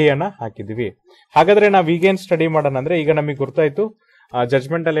ಸಹಿಯನ್ನ ಹಾಕಿದ್ವಿ. ಹಾಗಾದ್ರೆ ನಾವ್ ಈಗೇನ್ ಸ್ಟಡಿ ಮಾಡೋಣ ಅಂದ್ರೆ, ಈಗ ನಮಗೆ ಗೊತ್ತಾಯ್ತು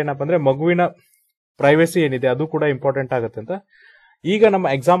ಜಜ್ಮೆಂಟ್ ಅಲ್ಲಿ ಏನಪ್ಪ ಅಂದ್ರೆ ಮಗುವಿನ ಪ್ರೈವೇಸಿ ಏನಿದೆ ಅದು ಕೂಡ ಇಂಪಾರ್ಟೆಂಟ್ ಆಗುತ್ತೆ ಅಂತ. ಈಗ ನಮ್ಮ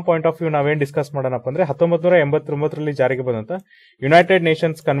ಎಕ್ಸಾಮ್ ಪಾಯಿಂಟ್ ಆಫ್ ವ್ಯೂ ನಾವೇನ್ ಡಿಸ್ಕಸ್ ಮಾಡೋಣಪ್ಪ ಅಂದ್ರೆ 1989ರಲ್ಲಿ ಜಾರಿಗೆ ಬಂದಂತ United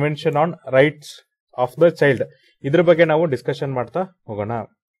Nations convention on rights of the child ಇದ್ರ ಬಗ್ಗೆ ನಾವು ಡಿಸ್ಕಷನ್ ಮಾಡ್ತಾ ಹೋಗೋಣ.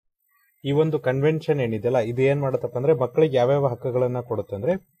 ಈ ಒಂದು ಕನ್ವೆನ್ಷನ್ ಏನಿದೆಯಲ್ಲ ಇದು ಏನ್ ಮಾಡತ್ತಪ್ಪ ಅಂದ್ರೆ ಮಕ್ಕಳಿಗೆ ಯಾವ್ಯಾವ ಹಕ್ಕುಗಳನ್ನ ಕೊಡುತ್ತೆ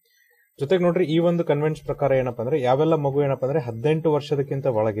ಅಂದ್ರೆ, ಜೊತೆಗೆ ನೋಡ್ರಿ ಈ ಒಂದು ಕನ್ವೆನ್ಷನ್ ಪ್ರಕಾರ ಏನಪ್ಪಾ ಅಂದ್ರೆ ಯಾವೆಲ್ಲ ಮಗು ಏನಪ್ಪಾ ಅಂದ್ರೆ 18 ವರ್ಷದಕ್ಕಿಂತ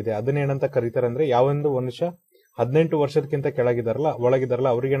ಒಳಗಿದೆ ಅದನ್ನೇನಂತ ಕರೀತಾರೆ ಅಂದ್ರೆ, ಯಾವೊಂದು ಮನುಷ್ಯ 18 ವರ್ಷದಕ್ಕಿಂತ ಒಳಗಿದಾರಲ್ಲ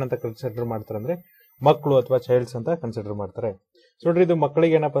ಅವ್ರಿಗೆ ಏನಂತ ಕನ್ಸಿಡರ್ ಮಾಡ್ತಾರೆ ಅಂದ್ರೆ ಮಕ್ಕಳು ಅಥವಾ ಚೈಲ್ಡ್ಸ್ ಅಂತ ಕನ್ಸಿಡರ್ ಮಾಡ್ತಾರೆ. ಸೊ ನೋಡ್ರಿ, ಇದು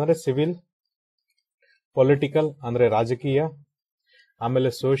ಮಕ್ಕಳಿಗೆ ಏನಪ್ಪಾ ಅಂದ್ರೆ ಸಿವಿಲ್, ಪೊಲಿಟಿಕಲ್ ಅಂದ್ರೆ ರಾಜಕೀಯ,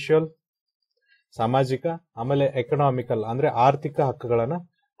 ಆಮೇಲೆ ಸೋಷಿಯಲ್ ಸಾಮಾಜಿಕ, ಆಮೇಲೆ ಎಕನಾಮಿಕಲ್ ಅಂದ್ರೆ ಆರ್ಥಿಕ ಹಕ್ಕುಗಳನ್ನ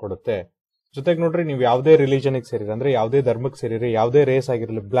ಕೊಡುತ್ತೆ. ಜೊತೆಗೆ ನೋಡ್ರಿ, ನೀವು ಯಾವುದೇ ರಿಲಿಜನ್ಗೆ ಸೇರಿರಿ ಅಂದ್ರೆ ಯಾವುದೇ ಧರ್ಮಕ್ಕೆ ಸೇರಿರಿ, ಯಾವುದೇ ರೇಸ್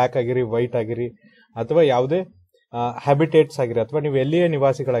ಆಗಿರಲಿ, ಬ್ಲಾಕ್ ಆಗಿರಿ, ವೈಟ್ ಆಗಿರಿ, ಅಥವಾ ಯಾವುದೇ ಹ್ಯಾಬಿಟೇಟ್ಸ್ ಆಗಿರಿ, ಅಥವಾ ನೀವು ಎಲ್ಲಿಯೇ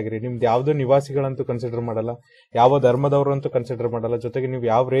ನಿವಾಸಿಗಳಾಗಿರಿ, ನಿಮ್ದು ಯಾವ್ದು ನಿವಾಸಿಗಳಂತೂ ಕನ್ಸಿಡರ್ ಮಾಡಲ್ಲ, ಯಾವ ಧರ್ಮದವರು ಅಂತೂ ಕನ್ಸಿಡರ್ ಮಾಡಲ್ಲ, ಜೊತೆಗೆ ನೀವು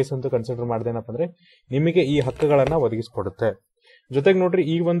ಯಾವ ರೇಸ್ ಅಂತೂ ಕನ್ಸಿಡರ್ ಮಾಡ್ದೇನಪ್ಪ ಅಂದ್ರೆ ನಿಮಗೆ ಈ ಹಕ್ಕುಗಳನ್ನ ಒದಗಿಸ್ಕೊಡುತ್ತೆ. ಜೊತೆಗೆ ನೋಡ್ರಿ,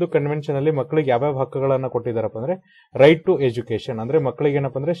 ಈ ಒಂದು ಕನ್ವೆನ್ಷನ್ ಅಲ್ಲಿ ಮಕ್ಕಳಿಗೆ ಯಾವ್ಯಾವ ಹಕ್ಕುಗಳನ್ನ ಕೊಟ್ಟಿದಾರಪ್ಪ ಅಂದ್ರೆ ರೈಟ್ ಟು ಎಜುಕೇಶನ್ ಅಂದ್ರೆ ಮಕ್ಕಳಿಗೆ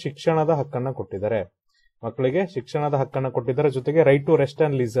ಏನಪ್ಪ ಅಂದ್ರೆ ಶಿಕ್ಷಣದ ಹಕ್ಕನ್ನ ಕೊಟ್ಟಿದ್ದಾರೆ. ಜೊತೆಗೆ right to rest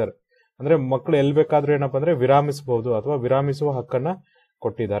and laser ಅಂದ್ರೆ ಮಕ್ಕಳು ಎಲ್ಲಿ ಬೇಕಾದ್ರೂ ಏನಪ್ಪಾ ಅಂದ್ರೆ ವಿರಾಮಿಸಬಹುದು ಅಥವಾ ವಿರಾಮಿಸುವ ಹಕ್ಕನ್ನ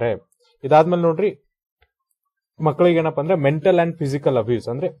ಕೊಟ್ಟಿದ್ದಾರೆ. ಇದಾದ್ಮೇಲೆ ನೋಡ್ರಿ, ಮಕ್ಕಳಿಗೆ ಏನಪ್ಪಾ ಅಂದ್ರೆ ಮೆಂಟಲ್ ಅಂಡ್ ಫಿಸಿಕಲ್ ಅಬ್ಯೂಸ್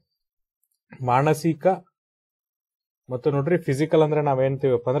ಅಂದ್ರೆ ಮಾನಸಿಕ ಮತ್ತು ನೋಡ್ರಿ ಫಿಸಿಕಲ್ ಅಂದ್ರೆ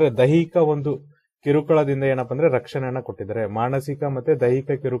ನಾವೇನ್ತೀವಪ್ಪ ಅಂದ್ರೆ ದೈಹಿಕ ಒಂದು ಕಿರುಕುಳದಿಂದ ಏನಪ್ಪಾ ಅಂದ್ರೆ ರಕ್ಷಣೆಯನ್ನ ಕೊಟ್ಟಿದ್ದಾರೆ. ಮಾನಸಿಕ ಮತ್ತೆ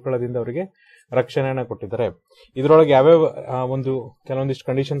ದೈಹಿಕ ಕಿರುಕುಳದಿಂದ ಅವರಿಗೆ ರಕ್ಷಣೆಯನ್ನ ಕೊಟ್ಟಿದ್ದಾರೆ. ಇದ್ರೊಳಗೆ ಯಾವ್ಯಾವ ಒಂದು ಕೆಲವೊಂದಿಷ್ಟು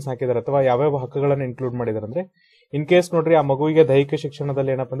ಕಂಡೀಷನ್ಸ್ ಹಾಕಿದ್ದಾರೆ ಅಥವಾ ಯಾವ್ಯಾವ ಹಕ್ಕುಗಳನ್ನ ಇನ್ಕ್ಲೂಡ್ ಮಾಡಿದ್ದಾರೆ ಅಂದ್ರೆ, ಇನ್ ಕೇಸ್ ನೋಡ್ರಿ ಆ ಮಗುವಿಗೆ ದೈಹಿಕ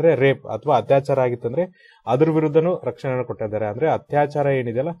ಶಿಕ್ಷಣದಲ್ಲಿ ಏನಪ್ಪಾ ಅಂದ್ರೆ ರೇಪ್ ಅಥವಾ ಅತ್ಯಾಚಾರ ಆಗಿತ್ತಂದ್ರೆ ಅದ್ರ ವಿರುದ್ಧನೂ ರಕ್ಷಣೆಯನ್ನ ಕೊಟ್ಟಿದ್ದಾರೆ. ಅಂದ್ರೆ ಅತ್ಯಾಚಾರ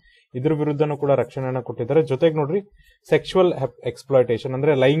ಏನಿದೆಯಲ್ಲ ಇದ್ರ ವಿರುದ್ಧನೂ ಕೂಡ ರಕ್ಷಣೆಯನ್ನ ಕೊಟ್ಟಿದ್ದಾರೆ. ಜೊತೆಗೆ ನೋಡ್ರಿ ಸೆಕ್ಸುವಲ್ ಎಕ್ಸ್ಪ್ಲಾಯ್ಟೇಷನ್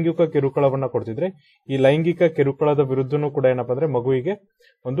ಅಂದ್ರೆ ಲೈಂಗಿಕ ಕಿರುಕುಳವನ್ನ ಕೊಡ್ತಿದ್ರೆ ಈ ಲೈಂಗಿಕ ಕಿರುಕುಳದ ವಿರುದ್ಧನೂ ಕೂಡ ಏನಪ್ಪಾ ಅಂದ್ರೆ ಮಗುವಿಗೆ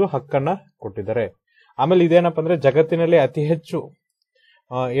ಒಂದು ಹಕ್ಕನ್ನ ಕೊಟ್ಟಿದ್ದಾರೆ. ಆಮೇಲೆ ಇದೇನಪ್ಪಾ ಅಂದ್ರೆ ಜಗತ್ತಿನಲ್ಲಿ ಅತಿ ಹೆಚ್ಚು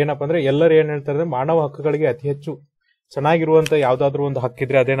ಏನಪ್ಪಾ ಅಂದ್ರೆ ಎಲ್ಲರೂ ಏನ್ ಹೇಳ್ತಾರೆ ಅಂದ್ರೆ ಮಾನವ ಹಕ್ಕುಗಳಿಗೆ ಅತಿ ಹೆಚ್ಚು ಚೆನ್ನಾಗಿರುವಂತ ಯಾವ್ದಾದ್ರು ಒಂದು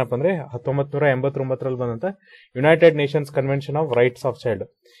ಹಕ್ಕಿದ್ರೆ ಅದೇನಪ್ಪ ಅಂದ್ರೆ 1989ರಲ್ಲಿ ಬಂದಂತ United Nations convention of rights of child.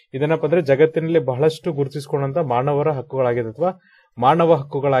 ಇದೇನಪ್ಪ ಅಂದ್ರೆ ಜಗತ್ತಿನಲ್ಲಿ ಬಹಳಷ್ಟು ಗುರುತಿಸಿಕೊಂಡಂತ ಮಾನವರ ಹಕ್ಕುಗಳಾಗಿದೆ ಅಥವಾ ಮಾನವ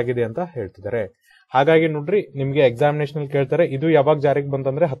ಹಕ್ಕುಗಳಾಗಿದೆ ಅಂತ ಹೇಳ್ತಿದ್ದಾರೆ. ಹಾಗಾಗಿ ನೋಡ್ರಿ, ನಿಮ್ಗೆ ಎಕ್ಸಾಮಿನೇಷನ್ ಕೇಳ್ತಾರೆ ಇದು ಯಾವಾಗ ಜಾರಿಗೆ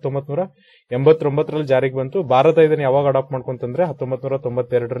ಬಂತಂದ್ರೆ 1989ರಲ್ಲಿ ಜಾರಿಗೆ ಬಂತು. ಭಾರತ ಇದನ್ನ ಯಾವಾಗ ಅಡಾಪ್ಟ್ ಮಾಡ್ಕೊಂತಂದ್ರೆ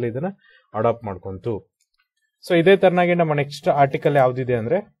 1992ರಲ್ಲಿ ಇದನ್ನ ಅಡಾಪ್ಟ್ ಮಾಡ್ಕೊಂತು. ಸೊ ಇದೇ ತರನಾಗಿ ನಮ್ಮ ನೆಕ್ಸ್ಟ್ ಆರ್ಟಿಕಲ್ ಯಾವ್ದಿದೆ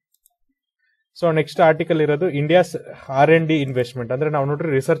ಅಂದ್ರೆ, ಸೊ ನೆಕ್ಸ್ಟ್ ಆರ್ಟಿಕಲ್ ಇರೋದು ಇಂಡಿಯಾಸ್ R&D ಇನ್ವೆಸ್ಟ್ಮೆಂಟ್ ಅಂದ್ರೆ ನಾವು ನೋಡ್ರಿ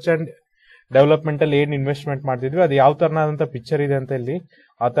ರಿಸರ್ಚ್ ಅಂಡ್ ಡೆವಲಪ್ಮೆಂಟ್ ಅಲ್ಲಿ ಏನ್ ಇನ್ವೆಸ್ಟ್ಮೆಂಟ್ ಮಾಡ್ತಿದ್ವಿ ಅದು ಯಾವ ತರನಾದಂತ ಪಿಕ್ಚರ್ ಇದೆ ಅಂತ ಇಲ್ಲಿ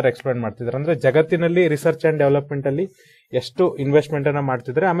ಆತರ ಎಕ್ಸ್ಪ್ಲೈನ್ ಮಾಡ್ತಿದ್ದಾರೆ. ಅಂದ್ರೆ ಜಗತ್ತಿನಲ್ಲಿ ರಿಸರ್ಚ್ ಅಂಡ್ ಡೆವಲಪ್ಮೆಂಟ್ ಅಲ್ಲಿ ಎಷ್ಟು ಇನ್ವೆಸ್ಟ್ಮೆಂಟ್ ಅನ್ನ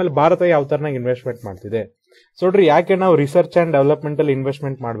ಮಾಡ್ತಿದ್ದಾರೆ, ಆಮೇಲೆ ಭಾರತ ಯಾವ ತರನಾಗಿ ಇನ್ವೆಸ್ಟ್ಮೆಂಟ್ ಮಾಡ್ತಿದೆ. ಸೊ ನೋಡ್ರಿ, ಯಾಕೆ ನಾವು ರಿಸರ್ಚ್ ಅಂಡ್ ಡೆವಲಪ್ಮೆಂಟ್ ಅಲ್ಲಿ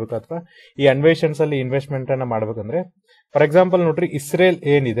ಇನ್ವೆಸ್ಟ್ಮೆಂಟ್ ಮಾಡ್ಬೇಕು ಅಥವಾ ಈ ಅನ್ವೇಷನ್ಸ್ ಅಲ್ಲಿ ಇನ್ವೆಸ್ಟ್ಮೆಂಟ್ ಅನ್ನ ಮಾಡ್ಬೇಕಂದ್ರೆ, ಫಾರ್ ಎಕ್ಸಾಂಪಲ್ ನೋಡ್ರಿ ಇಸ್ರೇಲ್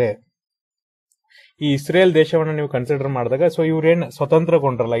ಏನಿದೆ, ಈ ಇಸ್ರೇಲ್ ದೇಶವನ್ನ ನೀವು ಕನ್ಸಿಡರ್ ಮಾಡಿದಾಗ, ಸೊ ಇವ್ರೇನ್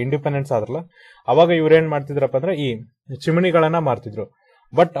ಸ್ವತಂತ್ರಗೊಂಡ್ರಲ್ಲ, ಇಂಡಿಪೆಂಡೆನ್ಸ್ ಆದ್ರಲ್ಲ, ಅವಾಗ ಇವ್ರೇನ್ ಮಾಡ್ತಿದ್ರಪ್ಪ ಅಂದ್ರೆ ಈ ಚಿಮಣಿಗಳನ್ನ ಮಾರ್ತಿದ್ರು.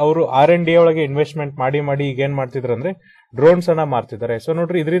 ಬಟ್ ಅವರು R&D ಒಳಗೆ ಇನ್ವೆಸ್ಟ್ಮೆಂಟ್ ಮಾಡಿ ಈಗ ಏನ್ ಮಾಡ್ತಿದ್ರು ಅಂದ್ರೆ ಡ್ರೋನ್ಸ್ ಅನ್ನ ಮಾರ್ತಿದ್ದಾರೆ. ಸೊ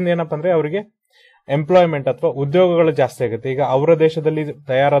ನೋಡ್ರಿ, ಇದರಿಂದ ಏನಪ್ಪ ಅಂದ್ರೆ ಅವರಿಗೆ ಎಂಪ್ಲಾಯ್ಮೆಂಟ್ ಅಥವಾ ಉದ್ಯೋಗಗಳು ಜಾಸ್ತಿ ಆಗುತ್ತೆ. ಈಗ ಅವರ ದೇಶದಲ್ಲಿ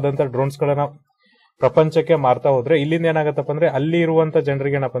ತಯಾರಾದಂತ ಡ್ರೋನ್ಸ್ ಗಳನ್ನ ಪ್ರಪಂಚಕ್ಕೆ ಮಾರ್ತಾ ಹೋದ್ರೆ ಇಲ್ಲಿಂದ ಏನಾಗತ್ತಪ್ಪ ಅಂದ್ರೆ ಅಲ್ಲಿ ಇರುವಂತ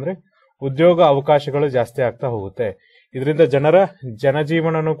ಜನರಿಗೆ ಏನಪ್ಪ ಅಂದ್ರೆ ಉದ್ಯೋಗ ಅವಕಾಶಗಳು ಜಾಸ್ತಿ ಆಗ್ತಾ ಹೋಗುತ್ತೆ. ಇದರಿಂದ ಜನರ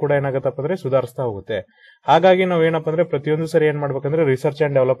ಜನಜೀವನನೂ ಕೂಡ ಏನಾಗತ್ತಪ್ಪ ಅಂದ್ರೆ ಸುಧಾರಿಸ್ತಾ ಹೋಗುತ್ತೆ. ಹಾಗಾಗಿ ನಾವು ಏನಪ್ಪ ಅಂದ್ರೆ ಪ್ರತಿಯೊಂದು ಸರಿ ಏನ್ ಮಾಡ್ಬೇಕಂದ್ರೆ ರಿಸರ್ಚ್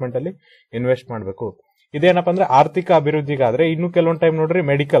ಅಂಡ್ ಡೆವಲಪ್ಮೆಂಟ್ ಅಲ್ಲಿ ಇನ್ವೆಸ್ಟ್ ಮಾಡಬೇಕು. ಇದೇನಪ್ಪ ಅಂದ್ರೆ ಆರ್ಥಿಕ ಅಭಿವೃದ್ಧಿಗಾದ್ರೆ ಇನ್ನು ಕೆಲವೊಂದು ಟೈಮ್ ನೋಡ್ರಿ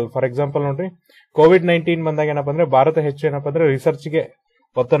ಮೆಡಿಕಲ್, ಫಾರ್ ಎಕ್ಸಾಂಪಲ್ ನೋಡ್ರಿ COVID-19 ಬಂದಾಗ ಏನಪ್ಪ ಅಂದ್ರೆ ಭಾರತ ಹೆಚ್ಚು ಏನಪ್ಪ ಅಂದ್ರೆ ರಿಸರ್ಚ್ಗೆ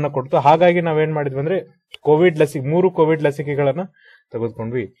ಒತ್ತನ್ನು ಕೊಡ್ತು. ಹಾಗಾಗಿ ನಾವೇನ್ ಮಾಡಿದ್ವಿ ಅಂದ್ರೆ 3 ಕೋವಿಡ್ ಲಸಿಕೆಗಳನ್ನ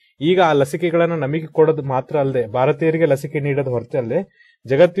ತೆಗೆದುಕೊಂಡ್ವಿ. ಈಗ ಆ ಲಸಿಕೆಗಳನ್ನ ನಮಗೆ ಕೊಡೋದು ಮಾತ್ರ ಅಲ್ಲದೆ, ಭಾರತೀಯರಿಗೆ ಲಸಿಕೆ ನೀಡೋದು ಹೊರತು ಅಲ್ಲದೆ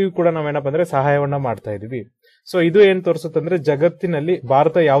ಜಗತ್ತಿಗೂ ಕೂಡ ನಾವೇನಪ್ಪ ಅಂದ್ರೆ ಸಹಾಯವನ್ನ ಮಾಡ್ತಾ ಇದೀವಿ. ಸೊ ಇದು ಏನ್ ತೋರಿಸುತ್ತಂದ್ರೆ ಜಗತ್ತಿನಲ್ಲಿ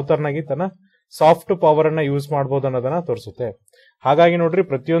ಭಾರತ ಯಾವ ತರನಾಗಿ ತನ್ನ ಸಾಫ್ಟ್ ಪವರ್ ಅನ್ನ ಯೂಸ್ ಮಾಡಬಹುದು ಅನ್ನೋದನ್ನ ತೋರಿಸುತ್ತೆ. ಹಾಗಾಗಿ ನೋಡ್ರಿ,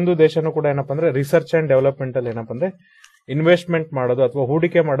 ಪ್ರತಿಯೊಂದು ದೇಶನೂ ಕೂಡ ಏನಪ್ಪ ಅಂದ್ರೆ ರಿಸರ್ಚ್ ಅಂಡ್ ಡೆವಲಪ್ಮೆಂಟ್ ಅಲ್ಲಿ ಏನಪ್ಪ ಅಂದ್ರೆ ಇನ್ವೆಸ್ಟ್ಮೆಂಟ್ ಮಾಡೋದು ಅಥವಾ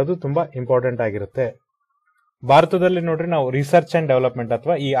ಹೂಡಿಕೆ ಮಾಡೋದು ತುಂಬಾ ಇಂಪಾರ್ಟೆಂಟ್ ಆಗಿರುತ್ತೆ. ಭಾರತದಲ್ಲಿ ನೋಡ್ರಿ, ನಾವು ರಿಸರ್ಚ್ ಅಂಡ್ ಡೆವಲಪ್ಮೆಂಟ್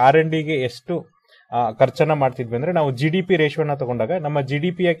ಅಥವಾ ಈ R&D ಗೆ ಎಷ್ಟು ಖರ್ಚನ್ನ ಮಾಡ್ತಿದ್ವಿ ಅಂದ್ರೆ, ನಾವು GDP ರೇಷಿಯೋನ ತಗೊಂಡಾಗ ನಮ್ಮ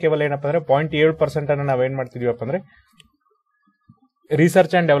GDP ಯ ಕೇವಲ ಏನಪ್ಪ ಅಂದ್ರೆ 0.7% ಅನ್ನ ನಾವೇನ್ ಮಾಡ್ತಿದ್ವಿಪ್ಪ ಅಂದ್ರೆ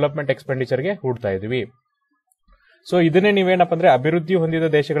ರಿಸರ್ಚ್ ಅಂಡ್ ಡೆವಲಪ್ಮೆಂಟ್ ಎಕ್ಸ್ಪೆಂಡಿಚರ್ ಗೆ ಹೂಡ್ತಾ ಇದೀವಿ. ಸೊ ಇದನ್ನೇ ನೀವೇನಪ್ಪ ಅಂದ್ರೆ ಅಭಿವೃದ್ಧಿ ಹೊಂದಿದ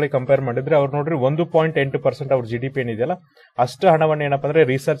ದೇಶಗಳಿಗೆ ಕಂಪೇರ್ ಮಾಡಿದ್ರೆ ಅವ್ರು ನೋಡ್ರಿ 1.8% ಅವ್ರ GDP ಏನಿದೆಯಲ್ಲ ಅಷ್ಟು ಹಣವನ್ನು ಏನಪ್ಪ ಅಂದ್ರೆ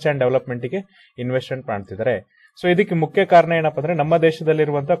ರಿಸರ್ಚ್ ಅಂಡ್ ಡೆವಲಪ್ಮೆಂಟ್ ಗೆ ಇನ್ವೆಸ್ಟ್ಮೆಂಟ್ ಮಾಡ್ತಿದ್ದಾರೆ. ಸೊ ಇದಕ್ಕೆ ಮುಖ್ಯ ಕಾರಣ ಏನಪ್ಪ ಅಂದ್ರೆ ನಮ್ಮ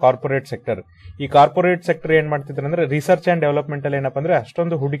ದೇಶದಲ್ಲಿರುವಂತಹ ಕಾರ್ಪೊರೇಟ್ ಸೆಕ್ಟರ್. ಈ ಕಾರ್ಪೊರೇಟ್ ಸೆಕ್ಟರ್ ಏನ್ ಮಾಡ್ತಿದ್ದಾರೆ ಅಂದ್ರೆ ರಿಸರ್ಚ್ ಅಂಡ್ ಡೆವಲಪ್ಮೆಂಟ್ ಅಲ್ಲಿ ಏನಪ್ಪ ಅಂದ್ರೆ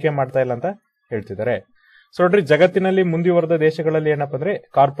ಅಷ್ಟೊಂದು ಹೂಡಿಕೆ ಮಾಡ್ತಾ ಇಲ್ಲ ಅಂತ ಹೇಳ್ತಿದ್ದಾರೆ. ಸೊ ನೋಡ್ರಿ, ಜಗತ್ತಿನಲ್ಲಿ ಮುಂದುವರೆದ ದೇಶಗಳಲ್ಲಿ ಏನಪ್ಪ ಅಂದ್ರೆ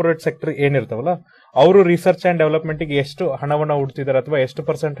ಕಾರ್ಪೊರೇಟ್ ಸೆಕ್ಟರ್ ಏನಿರ್ತಾವಲ್ಲ ಅವರು ರಿಸರ್ಚ್ ಅಂಡ್ ಡೆವಲಪ್ಮೆಂಟ್ ಗೆ ಎಷ್ಟು ಹಣವನ್ನು ಹೂಡ್ತಿದ್ದಾರೆ ಅಥವಾ ಎಷ್ಟು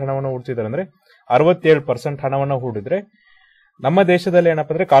 % ಹಣವನ್ನು ಹೂಡ್ತಿದ್ದಾರೆ ಅಂದ್ರೆ 67% ಹಣವನ್ನು ಹೂಡಿದ್ರೆ, ನಮ್ಮ ದೇಶದಲ್ಲಿ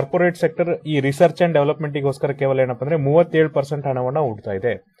ಏನಪ್ಪ ಅಂದ್ರೆ ಕಾರ್ಪೊರೇಟ್ ಸೆಕ್ಟರ್ ಈ ರಿಸರ್ಚ್ ಅಂಡ್ ಡೆವಲಪ್ಮೆಂಟ್ ಗೋಸ್ಕರ ಕೇವಲ ಏನಪ್ಪ ಅಂದ್ರೆ 37% ಹಣವನ್ನ ಹೂಡ್ತಾ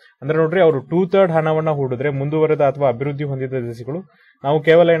ಇದೆ. ಅಂದ್ರೆ ನೋಡ್ರಿ, ಅವರು 2/3 ಹಣವನ್ನ ಹೂಡಿದ್ರೆ ಮುಂದುವರೆದ ಅಥವಾ ಅಭಿವೃದ್ಧಿ ಹೊಂದಿದ ದೇಶಗಳು ನಾವು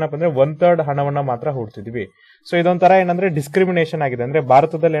ಕೇವಲ ಏನಪ್ಪ ಅಂದ್ರೆ 1/3 ಹಣವನ್ನ ಮಾತ್ರ ಹೂಡ್ತಿದ್ವಿ. ಸೊ ಇದೊಂಥರ ಏನಂದ್ರೆ ಡಿಸ್ಕ್ರಿಮಿನೇಷನ್ ಆಗಿದೆ. ಅಂದ್ರೆ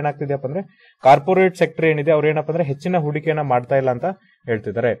ಭಾರತದಲ್ಲಿ ಏನಾಗ್ತಿದೆಯಪ್ಪ ಅಂದ್ರೆ ಕಾರ್ಪೊರೇಟ್ ಸೆಕ್ಟರ್ ಏನಿದೆ ಅವ್ರು ಏನಪ್ಪ ಅಂದ್ರೆ ಹೆಚ್ಚಿನ ಹೂಡಿಕೆಯನ್ನ ಮಾಡ್ತಾ ಇಲ್ಲ ಅಂತ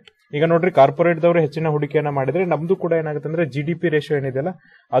ಹೇಳ್ತಿದ್ದಾರೆ. ಈಗ ನೋಡ್ರಿ, ಕಾರ್ಪೊರೇಟ್ ದವರು ಹೆಚ್ಚಿನ ಹೂಡಿಕೆಯನ್ನ ಮಾಡಿದ್ರೆ ನಮ್ದು ಕೂಡ ಏನಾಗುತ್ತೆ ಅಂದ್ರೆ GDP ರೇಷಿಯೋ ಏನಿದೆಯಲ್ಲ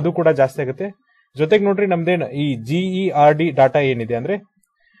ಅದು ಕೂಡ ಜಾಸ್ತಿ ಆಗುತ್ತೆ. ಜೊತೆಗೆ ನೋಡ್ರಿ, ನಮ್ದೇನು ಈ GERD ಡಾಟಾ ಏನಿದೆ ಅಂದ್ರೆ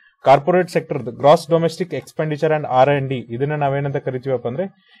corporate sector gross domestic expenditure and R&D, ಇದನ್ನ ನಾವೇನಂತ ಕರಿತೀವಪ್ಪ ಅಂದ್ರೆ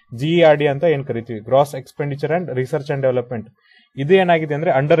GERD ಅಂತ ಏನ್ ಕರಿತೀವಿ, gross expenditure and research and development. ಇದು ಏನಾಗಿದೆ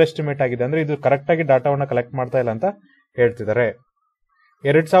ಅಂದ್ರೆ ಅಂಡರ್ ಎಸ್ಟಿಮೇಟ್ ಆಗಿದೆ. ಅಂದ್ರೆ ಇದು ಕರೆಕ್ಟ್ ಆಗಿ ಡಾಟಾವನ್ನ ಕಲೆಕ್ಟ್ ಮಾಡ್ತಾ ಇಲ್ಲ ಅಂತ ಹೇಳ್ತಿದ್ದಾರೆ.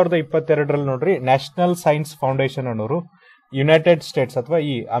 2022 ನೋಡ್ರಿ, ನ್ಯಾಷನಲ್ ಸೈನ್ಸ್ ಫೌಂಡೇಶನ್ ಅನ್ನೋರು ಯುನೈಟೆಡ್ ಸ್ಟೇಟ್ಸ್ ಅಥವಾ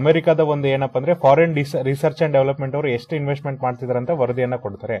ಈ ಅಮೆರಿಕದ ಒಂದು ಏನಪ್ಪ ಅಂದ್ರೆ ಫಾರಿನ್ ರಿಸರ್ಚ್ ಅಂಡ್ ಡೆವಲಪ್ಮೆಂಟ್ ಅವರು ಎಷ್ಟು ಇನ್ವೆಸ್ಟ್ಮೆಂಟ್ ಮಾಡ್ತಿದ್ದಾರೆ ಅಂತ ವರದಿಯನ್ನ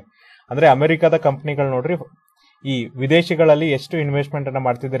ಕೊಡ್ತಾರೆ. ಅಂದ್ರೆ ಅಮೆರಿಕದ ಕಂಪನಿಗಳು ನೋಡ್ರಿ ಈ ವಿದೇಶಗಳಲ್ಲಿ ಎಷ್ಟು ಇನ್ವೆಸ್ಟ್ಮೆಂಟ್ ಅನ್ನ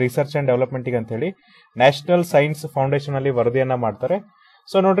ಮಾಡ್ತಿದ್ದಾರೆ ರಿಸರ್ಚ್ ಅಂಡ್ ಡೆವಲಪ್ಮೆಂಟ್ ಅಂತ ಹೇಳಿ ನ್ಯಾಷನಲ್ ಸೈನ್ಸ್ ಫೌಂಡೇಶನ್ ಅಲ್ಲಿ ವರದಿಯನ್ನ ಮಾಡ್ತಾರೆ.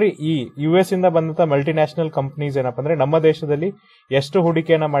 ಸೊ ನೋಡ್ರಿ, ಈ US ಇಂದ ಬಂದಂತ ಮಲ್ಟಿನ್ಯಾಷನಲ್ ಕಂಪನೀಸ್ ಏನಪ್ಪ ಅಂದ್ರೆ ನಮ್ಮ ದೇಶದಲ್ಲಿ ಎಷ್ಟು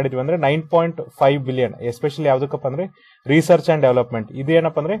ಹೂಡಿಕೆಯನ್ನ ಮಾಡಿದ್ವಿ ಅಂದ್ರೆ 9.5 ಬಿಲಿಯನ್, ಎಸ್ಪೆಷಲಿ ಯಾವ್ದಕ್ಕಪ್ಪ ಅಂದ್ರೆ ರಿಸರ್ಚ್ ಅಂಡ್ ಡೆವಲಪ್ಮೆಂಟ್.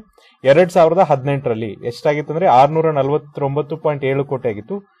 ಇದೇನಪ್ಪ ಅಂದ್ರೆ 2018ರಲ್ಲಿ ಎಷ್ಟಾಗಿತ್ತು ಅಂದ್ರೆ 649.7 ಕೋಟಿ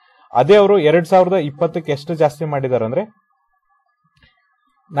ಆಗಿತ್ತು. ಅದೇ ಅವರು 2020ಕ್ಕೆ ಎಷ್ಟು ಜಾಸ್ತಿ ಮಾಡಿದಾರೆ ಅಂದ್ರೆ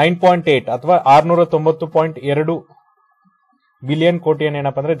 9.8 ಅಥವಾ 690.2 ಬಿಲಿಯನ್ ಕೋಟಿಯನ್ನು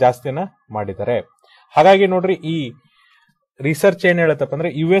ಏನಪ್ಪ ಅಂದ್ರೆ ಜಾಸ್ತಿಯನ್ನ ಮಾಡಿದ್ದಾರೆ. ಹಾಗಾಗಿ ನೋಡ್ರಿ, ಈ ರಿಸರ್ಚ್ ಏನ್ ಹೇಳತ್ತಪ್ಪ ಅಂದ್ರೆ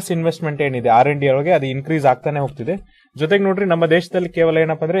US ಇನ್ವೆಸ್ಟ್ಮೆಂಟ್ ಏನಿದೆ R&D ಒಳಗೆ ಅದು ಇನ್ಕ್ರೀಸ್ ಆಗ್ತಾನೆ ಹೋಗ್ತಿದೆ. ಜೊತೆಗೆ ನೋಡ್ರಿ, ನಮ್ಮ ದೇಶದಲ್ಲಿ ಕೇವಲ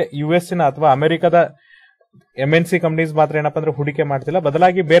ಏನಪ್ಪ ಅಂದ್ರೆ US ಅಥವಾ ಅಮೆರಿಕದ MNC ಕಂಪನೀಸ್ ಮಾತ್ರ ಏನಪ್ಪ ಅಂದ್ರೆ ಹೂಡಿಕೆ ಮಾಡ್ತಿಲ್ಲ,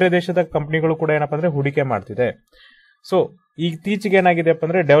 ಬದಲಾಗಿ ಬೇರೆ ದೇಶದ ಕಂಪನಿಗಳು ಕೂಡ ಏನಪ್ಪ ಅಂದ್ರೆ ಹೂಡಿಕೆ ಮಾಡ್ತಿದೆ. ಸೊ ಇತ್ತೀಚೆಗೆ ಏನಾಗಿದೆಪ್ಪ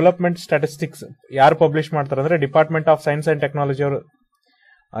ಅಂದ್ರೆ ಡೆವಲಪ್ಮೆಂಟ್ ಸ್ಟಾಟಿಸ್ಟಿಕ್ಸ್ ಯಾರು ಪಬ್ಲಿಷ್ ಮಾಡ್ತಾರೆ ಅಂದ್ರೆ department of science and technology ಅವರು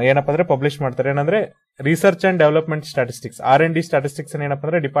ಏನಪ್ಪ ಅಂದ್ರೆ ಪಬ್ಲಿಷ್ ಮಾಡ್ತಾರೆ. ಏನಂದ್ರೆ research and development statistics R&D statistics ಏನಪ್ಪ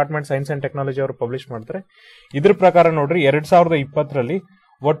ಅಂದ್ರೆ ಡಿಪಾರ್ಟ್ಮೆಂಟ್ ಸೈನ್ಸ್ ಅಂಡ್ ಟೆಕ್ನಾಲಜಿ ಅವರು ಪಬ್ಲಿಷ್ ಮಾಡ್ತಾರೆ. ಇದ್ರ ಪ್ರಕಾರ ನೋಡ್ರಿ, 2020ರಲ್ಲಿ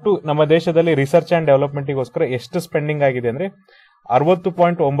ಒಟ್ಟು ನಮ್ಮ ದೇಶದಲ್ಲಿ ರಿಸರ್ಚ್ ಅಂಡ್ ಡೆವಲಪ್ಮೆಂಟ್ ಗೋಸ್ಕರ ಎಷ್ಟು ಸ್ಪೆಂಡಿಂಗ್ ಆಗಿದೆ ಅಂದ್ರೆ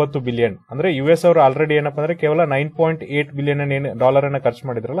 60.9 ಬಿಲಿಯನ್. ಅಂದ್ರೆ US ಅವರು ಆಲ್ರೆಡಿ ಏನಪ್ಪ ಅಂದ್ರೆ ಕೇವಲ 9.8 ಬಿಲಿಯನ್ ಡಾಲರ್ ಅನ್ನ ಖರ್ಚು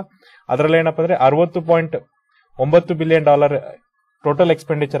ಮಾಡಿದ್ರಲ್ಲ, ಅದರಲ್ಲಿ ಏನಪ್ಪ ಅಂದ್ರೆ 60.9 ಬಿಲಿಯನ್ ಡಾಲರ್ ಟೋಟಲ್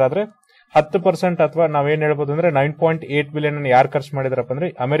ಎಕ್ಸ್ಪೆಂಡಿಚರ್ ಆದ್ರೆ 10% ಅಥವಾ ನಾವೇನ್ ಹೇಳ್ಬೋದು ಅಂದ್ರೆ 9.8 ಬಿಲಿಯನ್ ಅನ್ನು ಯಾರು ಖರ್ಚು ಮಾಡಿದಾರಪ್ಪ ಅಂದ್ರೆ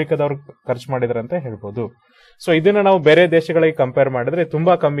ಅಮೆರಿಕದವ್ರು ಖರ್ಚು ಮಾಡಿದಾರೆ ಅಂತ ಹೇಳ್ಬೋದು. ಸೊ ಇದನ್ನ ನಾವು ಬೇರೆ ದೇಶಗಳಿಗೆ ಕಂಪೇರ್ ಮಾಡಿದ್ರೆ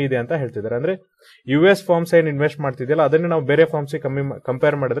ತುಂಬಾ ಕಮ್ಮಿ ಇದೆ ಅಂತ ಹೇಳ್ತಿದ್ದಾರೆ. ಅಂದ್ರೆ US ಫಾರ್ಮ್ಸ್ ಏನ್ ಇನ್ವೆಸ್ಟ್ ಮಾಡ್ತಿದೆಯಲ್ಲ ಅದನ್ನ ನಾವು ಬೇರೆ ಫಾರ್ಮ್ಸ್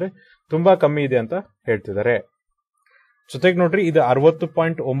ಕಂಪೇರ್ ಮಾಡಿದ್ರೆ ತುಂಬಾ ಕಮ್ಮಿ ಇದೆ ಅಂತ ಹೇಳ್ತಿದ್ದಾರೆ. ಜೊತೆಗೆ ನೋಡ್ರಿ, ಇದು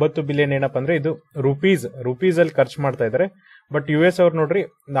 60.9 ಬಿಲಿಯನ್ ಏನಪ್ಪ ಅಂದ್ರೆ ಇದು ರುಪೀಸ್ ಅಲ್ಲಿ ಖರ್ಚು ಮಾಡ್ತಾ ಇದ್ದಾರೆ. ಬಟ್ US ಅವ್ರು ನೋಡ್ರಿ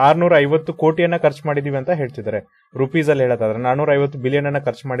 450 ಕೋಟಿಯನ್ನ ಖರ್ಚು ಮಾಡಿದೀವಿ ಅಂತ ಹೇಳ್ತಿದ್ದಾರೆ. ರುಪೀಸ್ ಅಲ್ಲಿ ಹೇಳೋದಾದ್ರೆ 450 ಬಿಲಿಯನ್ ಅನ್ನ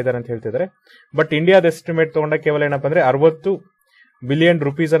ಖರ್ಚು ಮಾಡಿದ್ದಾರೆ ಅಂತ ಹೇಳ್ತಿದ್ದಾರೆ. ಬಟ್ ಇಂಡಿಯಾದ ಎಸ್ಟಿಮೇಟ್ ತಗೊಂಡ ಕೇವಲ ಏನಪ್ಪ ಅಂದ್ರೆ 60 ಬಿಲಿಯನ್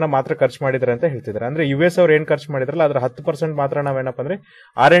ರುಪೀಸ್ ಅನ್ನ ಮಾತ್ರ ಖರ್ಚು ಮಾಡಿದ್ದಾರೆ ಅಂತ ಹೇಳ್ತಿದ್ದಾರೆ. ಅಂದ್ರೆ US ಅವ್ರು ಏನ್ ಖರ್ಚು ಮಾಡಿದ್ರಲ್ಲ ಅದ್ರ 10% ಮಾತ್ರ ನಾವೇನಪ್ಪ ಅಂದ್ರೆ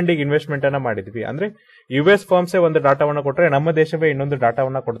R&D ಇನ್ವೆಸ್ಟ್ಮೆಂಟ್ ಅನ್ನ ಮಾಡಿದ್ವಿ. ಅಂದ್ರೆ US ಫರ್ಮ್ಸೇ ಒಂದು ಡಾಟಾವನ್ನ ಕೊಟ್ರೆ ನಮ್ಮ ದೇಶವೇ ಇನ್ನೊಂದು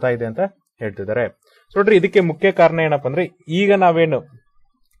ಡಾಟಾವನ್ನ ಕೊಡ್ತಾ ಇದೆ ಅಂತ ಹೇಳ್ತಿದ್ದಾರೆ. ಸೊ ನೋಡ್ರಿ ಇದಕ್ಕೆ ಮುಖ್ಯ ಕಾರಣ ಏನಪ್ಪ ಅಂದ್ರೆ ಈಗ ನಾವೇನು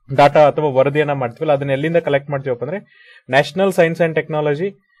ಡಾಟಾ ಅಥವಾ ವರದಿಯನ್ನ ಮಾಡ್ತೀವಲ್ಲ ಅದನ್ನ ಎಲ್ಲಿಂದ ಕಲೆಕ್ಟ್ ಮಾಡ್ತೀವಪ್ಪ ಅಂದ್ರೆ national science and technology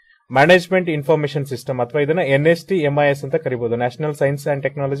management information system ಅಥವಾ ಇದನ್ನ NSTMIS ಅಂತ ಕರಿಬಹುದು. National science and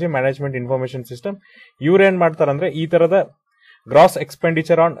technology management information system. ಇವ್ರು ಏನ್ ಮಾಡ್ತಾರಂದ್ರೆ ಈ ತರದ gross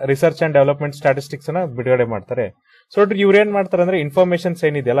expenditure on research and development statistics ಅನ್ನ ಬಿಡುಗಡೆ ಮಾಡ್ತಾರೆ. ಸೊ ಇವ್ರು ಏನ್ ಮಾಡ್ತಾರೆ ಅಂದ್ರೆ ಇನ್ಫಾರ್ಮೇಶನ್ಸ್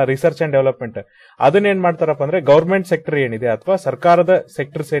ಏನಿದೆಯಲ್ಲ ರಿಸರ್ಚ್ ಅಂಡ್ ಡೆವಲಪ್ಮೆಂಟ್ ಅದನ್ನ ಏನ್ ಮಾಡ್ತಾರಪ್ಪ ಅಂದ್ರೆ ಗವರ್ಮೆಂಟ್ ಸೆಕ್ಟರ್ ಏನಿದೆ ಅಥವಾ ಸರ್ಕಾರದ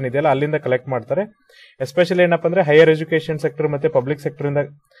ಸೆಕ್ಟರ್ಸ್ ಏನಿದೆಯಲ್ಲ ಅಲ್ಲಿಂದ ಕಲೆಕ್ಟ್ ಮಾಡ್ತಾರೆ. ಎಸ್ಪೆಷಲಿ ಏನಪ್ಪ ಅಂದ್ರೆ ಹೈಯರ್ ಎಜುಕೇಶನ್ ಸೆಕ್ಟರ್ ಮತ್ತೆ ಪಬ್ಲಿಕ್ ಸೆಕ್ಟರ್ ಇಂದ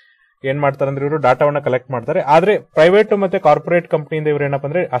ಏನ್ ಮಾಡ್ತಾರೆ ಅಂದ್ರೆ ಇವರು ಡಾಟಾವನ್ನ ಕಲೆಕ್ಟ್ ಮಾಡ್ತಾರೆ. ಆದ್ರೆ ಪ್ರೈವೇಟ್ ಮತ್ತೆ ಕಾರ್ಪೊರೇಟ್ ಕಂಪನಿಯಿಂದ ಇವ್ರು ಏನಪ್ಪ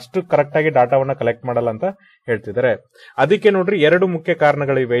ಅಂದ್ರೆ ಅಷ್ಟು ಕರೆಕ್ಟ್ ಆಗಿ ಡಾಟಾವನ್ನ ಕಲೆಕ್ಟ್ ಮಾಡಲ್ಲ ಅಂತ ಹೇಳ್ತಿದ್ದಾರೆ. ಅದಕ್ಕೆ ನೋಡ್ರಿ ಎರಡು ಮುಖ್ಯ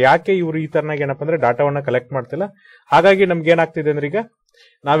ಕಾರಣಗಳಿವೆ ಯಾಕೆ ಇವರು ಈ ತರನಾಗಿ ಏನಪ್ಪ ಅಂದ್ರೆ ಡಾಟಾವನ್ನ ಕಲೆಕ್ಟ್ ಮಾಡ್ತಿಲ್ಲ. ಹಾಗಾಗಿ ನಮ್ಗೆ ಏನಾಗ್ತಿದೆ ಅಂದ್ರೆ ಈಗ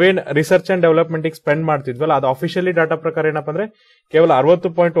ನಾವೇನ್ ರಿಸರ್ಚ್ ಅಂಡ್ ಡೆವಲಪ್ಮೆಂಟ್ ಸ್ಪೆಂಡ್ ಮಾಡ್ತಿದ್ವಲ್ಲ ಅದು ಅಫಿಷಿಯಲಿ ಡಾಟಾ ಪ್ರಕಾರ ಏನಪ್ಪ ಅಂದ್ರೆ ಕೇವಲ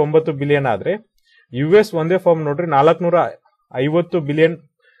 60.9 ಬಿಲಿಯನ್ ಆದ್ರೆ US ಒಂದೇ ಫಾರ್ಮ್ ನೋಡ್ರಿ 450 ಬಿಲಿಯನ್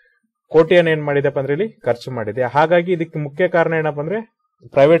ಕೋಟಿಯನ್ನು ಏನ್ ಮಾಡಿದೆಪ್ಪ ಅಂದ್ರೆ ಇಲ್ಲಿ ಖರ್ಚು ಮಾಡಿದೆ. ಹಾಗಾಗಿ ಇದಕ್ಕೆ ಮುಖ್ಯ ಕಾರಣ ಏನಪ್ಪ ಅಂದ್ರೆ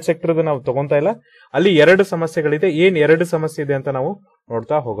ಪ್ರೈವೇಟ್ ಸೆಕ್ಟರ್ ನಾವು ತಗೊಂತಾ ಇಲ್ಲ. ಅಲ್ಲಿ ಎರಡು ಸಮಸ್ಯೆಗಳಿದೆ. ಏನ್ ಎರಡು ಸಮಸ್ಯೆ ಇದೆ ಅಂತ ನಾವು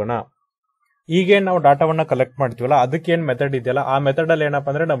ನೋಡ್ತಾ ಹೋಗೋಣ. ಈಗೇನ್ ನಾವು ಡಾಟಾವನ್ನ ಕಲೆಕ್ಟ್ ಮಾಡ್ತೀವಲ್ಲ ಅದಕ್ಕೆ ಏನ್ ಮೆಥಡ್ ಇದೆಯಲ್ಲ ಆ ಮೆಥಡ್ ಅಲ್ಲಿ ಏನಪ್ಪ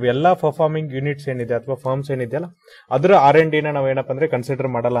ಅಂದ್ರೆ ನಾವು ಎಲ್ಲಾ ಪರ್ಫಾರ್ಮಿಂಗ್ ಯೂನಿಟ್ಸ್ ಏನಿದೆ ಅಥವಾ ಫರ್ಮ್ಸ್ ಏನಿದೆಯಲ್ಲ ಅದರ R&D ನ ನಾವು ಏನಪ್ಪ ಅಂದ್ರೆ ಕನ್ಸಿಡರ್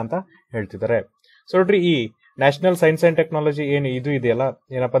ಮಾಡಲ್ಲ ಅಂತ ಹೇಳ್ತಿದ್ದಾರೆ. ಸೊ ನೋಡ್ರಿ ಈ ನ್ಯಾಷನಲ್ ಸೈನ್ಸ್ ಅಂಡ್ ಟೆಕ್ನಾಲಜಿ ಏನು ಇದು ಇದೆಯಲ್ಲ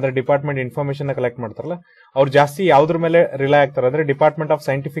ಏನಪ್ಪ ಅಂದ್ರೆ ಡಿಪಾರ್ಟ್ಮೆಂಟ್ ಇನ್ಫಾರ್ಮೇಶನ್ ಕಲೆಕ್ಟ್ ಮಾಡ್ತಾರಲ್ಲ ಅವ್ರು ಜಾಸ್ತಿ ಯಾವ್ದ್ರ ಮೇಲೆ ರಿಲೈ ಆಗ್ತಾರೆ ಅಂದ್ರೆ department of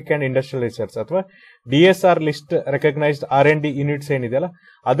scientific and industrial research ಅಥವಾ DSR list recognised R&D units ಏನಿದೆಯಲ್ಲ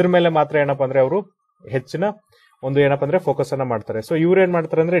ಅದ್ರ ಮೇಲೆ ಮಾತ್ರ ಏನಪ್ಪ ಅಂದ್ರೆ ಅವರು ಹೆಚ್ಚಿನ ಒಂದು ಏನಪ್ಪ ಅಂದ್ರೆ ಫೋಕಸ್ ಅನ್ನ ಮಾಡ್ತಾರೆ. ಸೊ ಇವ್ರು ಏನ್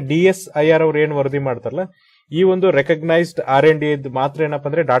ಮಾಡ್ತಾರೆ ಅಂದ್ರೆ DSIR ಅವ್ರು ಏನ್ ವರದಿ ಮಾಡ್ತಾರಲ್ಲ ಈ ಒಂದು ರೆಕಗ್ನೈಸ್ಡ್ R&D ಮಾತ್ರ ಏನಪ್ಪ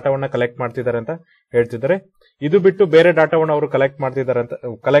ಅಂದ್ರೆ ಡಾಟಾವನ್ನ ಕಲೆಕ್ಟ್ ಮಾಡ್ತಿದ್ದಾರೆ ಅಂತ ಹೇಳ್ತಿದ್ದಾರೆ. ಇದು ಬಿಟ್ಟು ಬೇರೆ ಡಾಟಾವನ್ನ ಅವರು ಕಲೆಕ್ಟ್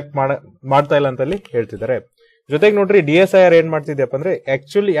ಮಾಡ್ತಾ ಇಲ್ಲ ಅಂತ ಅಲ್ಲಿ ಹೇಳ್ತಿದ್ದಾರೆ. ಜೊತೆಗೆ ನೋಡ್ರಿ DSIR ಏನ್ ಮಾಡ್ತಿದ್ಯಪ್ಪ ಅಂದ್ರೆ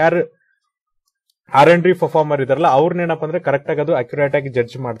ಆಕ್ಚುಲಿ ಯಾರು R&D ಪರ್ಫಾರ್ಮರ್ ಇದಾರಲ್ಲ ಅವ್ರನ್ನೇನಪ್ಪ ಅಂದ್ರೆ ಕರೆಕ್ಟ್ ಆಗಿ ಅದು ಅಕ್ಯುರೇಟ್ ಆಗಿ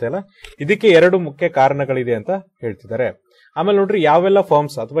ಜಡ್ಜ್ ಮಾಡ್ತಾ ಇಲ್ಲ. ಇದಕ್ಕೆ ಎರಡು ಮುಖ್ಯ ಕಾರಣಗಳಿದೆ ಅಂತ ಹೇಳ್ತಿದ್ದಾರೆ. ಆಮೇಲೆ ನೋಡ್ರಿ ಯಾವೆಲ್ಲ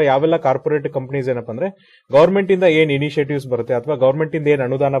ಫರ್ಮ್ಸ್ ಅಥವಾ ಯಾವೆಲ್ಲ ಕಾರ್ಪೊರೇಟ್ ಕಂಪನೀಸ್ ಏನಪ್ಪ ಅಂದ್ರೆ ಗವರ್ಮೆಂಟ್ ಇಂದ ಏನ್ ಇನಿಷಿಯೇಟಿವ್ಸ್ ಬರುತ್ತೆ ಅಥವಾ ಗವರ್ಮೆಂಟ್ ಇಂದ ಏನ್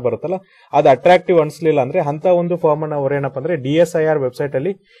ಅನುದಾನ ಬರುತ್ತಲ್ಲ ಅದು ಅಟ್ರಾಕ್ಟಿವ್ ಅನ್ಸ್ಲಿಲ್ಲ ಅಂದ್ರೆ ಅಂತ ಒಂದು ಫಾರ್ಮ್ ಅನ್ನ ಅವ್ರೇನಪ್ಪ ಅಂದ್ರೆ DSIR ವೆಬ್ಸೈಟ್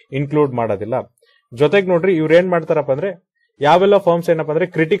ಅಲ್ಲಿ ಇನ್ಕ್ಲೂಡ್ ಮಾಡೋದಿಲ್ಲ. ಜೊತೆಗೆ ನೋಡ್ರಿ ಇವ್ರು ಏನ್ ಮಾಡ್ತಾರಪ್ಪ ಅಂದ್ರೆ ಯಾವೆಲ್ಲ ಫಾರ್ಮ್ಸ್ ಏನಪ್ಪ ಅಂದ್ರೆ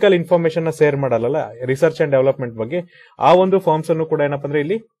ಕ್ರಿಟಿಕಲ್ ಇನ್ಫಾರ್ಮೇಶನ್ ನ ಶೇರ್ ಮಾಡಲ್ಲ ರಿಸರ್ಚ್ ಅಂಡ್ ಡೆವಲಪ್ಮೆಂಟ್ ಬಗ್ಗೆ ಆ ಒಂದು ಫಾರ್ಮ್ಸ್ ಅನ್ನು ಕೂಡ ಏನಪ್ಪ ಅಂದ್ರೆ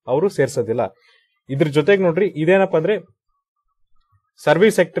ಇಲ್ಲಿ ಅವರು ಸೇರ್ಸೋದಿಲ್ಲ. ಇದ್ರ ಜೊತೆಗೆ ನೋಡ್ರಿ ಇದೇನಪ್ಪ ಅಂದ್ರೆ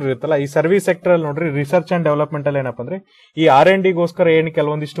ಸರ್ವಿಸ್ ಸೆಕ್ಟರ್ ಇರುತ್ತಲ್ಲ ಈ ಸರ್ವಿಸ್ ಸೆಕ್ಟರ್ ಅಲ್ಲಿ ನೋಡ್ರಿ ರಿಸರ್ಚ್ ಅಂಡ್ ಡೆವಲಪ್ಮೆಂಟ್ ಅಲ್ಲಿ ಏನಪ್ಪ ಅಂದ್ರೆ ಈ R&Dಗೋಸ್ಕರ ಏನ್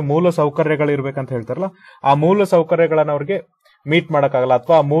ಕೆಲವೊಂದಿಷ್ಟು ಮೂಲ ಸೌಕರ್ಯಗಳು ಇರ್ಬೇಕಂತ ಹೇಳ್ತಾರಲ್ಲ ಆ ಮೂಲ ಸೌಕರ್ಯಗಳನ್ನ ಅವ್ರಿಗೆ ಮೀಟ್ ಮಾಡಕ್ಕಾಗಲ್ಲ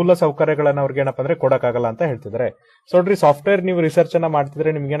ಅಥವಾ ಆ ಮೂಲ ಸೌಕರ್ಯಗಳನ್ನ ಅವ್ರಿಗೆ ಏನಪ್ಪ ಅಂದ್ರೆ ಕೊಡಕ್ಕಾಗಲ್ಲ ಅಂತ ಹೇಳ್ತಿದ್ದಾರೆ. ಸೊ ನೋಡ್ರಿ ಸಾಫ್ಟ್ವೇರ್ ನೀವು ರಿಸರ್ಚ್ ಅನ್ನ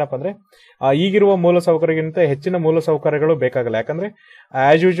ಮಾಡ್ತಿದ್ರೆ ನಿಮ್ಗೆ ಏನಪ್ಪ ಅಂದ್ರೆ ಈಗಿರುವ ಮೂಲ ಸೌಕರ್ಯಕ್ಕಿಂತ ಹೆಚ್ಚಿನ ಮೂಲ ಸೌಕರ್ಯಗಳು ಬೇಕಾಗಲ್ಲ. ಯಾಕಂದ್ರೆ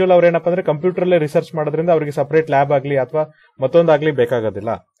ಆಸ್ ಯೂಶುವಲ್ ಅವ್ರ ಏನಪ್ಪ ಅಂದ್ರೆ ಕಂಪ್ಯೂಟರ್ ಅಲ್ಲೇ ರಿಸರ್ಚ್ ಮಾಡೋದ್ರಿಂದ ಅವ್ರಿಗೆ ಸಪರೇಟ್ ಲ್ಯಾಬ್ ಆಗ್ಲಿ ಅಥವಾ ಮತ್ತೊಂದಾಗ್ಲಿ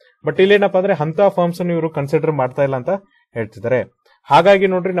ಬೇಕಾಗೋದಿಲ್ಲ. ಬಟ್ ಇಲ್ಲೇನಪ್ಪ ಅಂದ್ರೆ ಅಂತ ಫರ್ಮ್ಸ್ ಅನ್ನು ಇವರು ಕನ್ಸಿಡರ್ ಮಾಡ್ತಾ ಇಲ್ಲ ಅಂತ ಹೇಳ್ತಿದ್ದಾರೆ. ಹಾಗಾಗಿ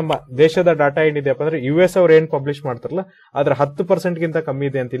ನೋಡ್ರಿ ನಮ್ಮ ದೇಶದ ಡಾಟಾ ಏನಿದೆಯಪ್ಪ ಅಂದ್ರೆ US ಅವ್ರು ಏನ್ ಪಬ್ಲಿಷ್ ಮಾಡ್ತಾರಲ್ಲ ಅದ್ರ 10% ಗಿಂತ ಕಮ್ಮಿ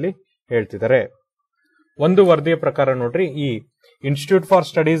ಇದೆ ಅಂತ ಇಲ್ಲಿ ಹೇಳ್ತಿದ್ದಾರೆ. ಒಂದು ವರದಿಯ ಪ್ರಕಾರ ನೋಡ್ರಿ ಈ institute for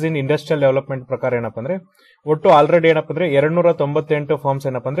studies in industrial development ಪ್ರಕಾರ ಏನಪ್ಪ ಅಂದ್ರೆ ಒಟ್ಟು ಆಲ್ರೆಡಿ ಏನಪ್ಪ ಅಂದ್ರೆ 298 ಫಾರ್ಮ್ಸ್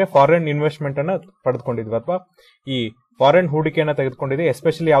ಏನಪ್ಪ ಅಂದ್ರೆ ಫಾರಿನ್ ಇನ್ವೆಸ್ಟ್ಮೆಂಟ್ ಅನ್ನ ಪಡೆದುಕೊಂಡಿದ್ವಿ ಅಥವಾ ಈ ಫಾರಿನ್ ಹೂಡಿಕೆಯನ್ನ ತೆಗೆದುಕೊಂಡಿದೆ.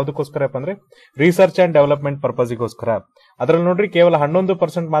 ಎಸ್ಪೆಷಲಿ ಯಾವ್ದಕ್ಕೋಸ್ಕರಪ್ಪ ಅಂದ್ರೆ ರಿಸರ್ಚ್ ಅಂಡ್ ಡೆವಲಪ್ಮೆಂಟ್ ಪರ್ಪಸ್ಗೋಸ್ಕರ. ಅದ್ರಲ್ಲಿ ನೋಡ್ರಿ ಕೇವಲ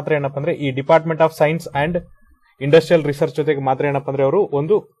 11% ಮಾತ್ರ ಏನಪ್ಪ ಅಂದ್ರೆ ಈ department of science and industrial research ಜೊತೆಗೆ ಮಾತ್ರ ಏನಪ್ಪ ಅಂದ್ರೆ ಅವರು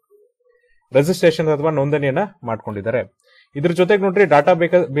ಒಂದು ರಿಜಿಸ್ಟ್ರೇಷನ್ ಅಥವಾ ನೋಂದಣಿಯನ್ನ ಮಾಡ್ಕೊಂಡಿದ್ದಾರೆ. ಇದ್ರ ಜೊತೆಗೆ ನೋಡ್ರಿ ಡಾಟಾ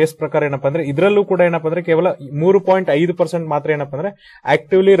ಬೇಸ್ ಪ್ರಕಾರ ಏನಪ್ಪ ಅಂದ್ರೆ ಇದರಲ್ಲೂ ಕೂಡ ಏನಪ್ಪ ಅಂದ್ರೆ ಕೇವಲ 3.5% ಮಾತ್ರ ಏನಪ್ಪ ಅಂದ್ರೆ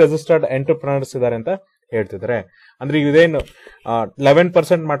ಆಕ್ಟಿವ್ಲಿ ರಿಜಿಸ್ಟರ್ಡ್ ಎಂಟರ್ಪ್ರನರ್ಸ್ ಇದಾರೆ ಅಂತ ಹೇಳ್ತಿದ್ದಾರೆ. ಅಂದ್ರೆ ಇದೇನು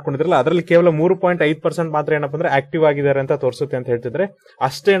 11% ಮಾಡ್ಕೊಂಡಿದ್ರಲ್ಲ ಅದರಲ್ಲಿ ಕೇವಲ 3.5% ಮಾತ್ರ ಏನಪ್ಪ ಅಂದ್ರೆ ಆಕ್ಟಿವ್ ಆಗಿದ್ದಾರೆ ಅಂತ ತೋರಿಸುತ್ತೆ ಅಂತ ಹೇಳ್ತಿದ್ದಾರೆ.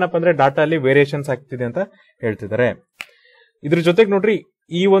 ಅಷ್ಟೇ ಏನಪ್ಪ ಅಂದ್ರೆ ಡಾಟಾ ಅಲ್ಲಿ ವೇರಿಯೇಷನ್ಸ್ ಆಗ್ತಿದೆ ಅಂತ ಹೇಳ್ತಿದ್ದಾರೆ. ಇದ್ರ ಜೊತೆಗೆ ನೋಡ್ರಿ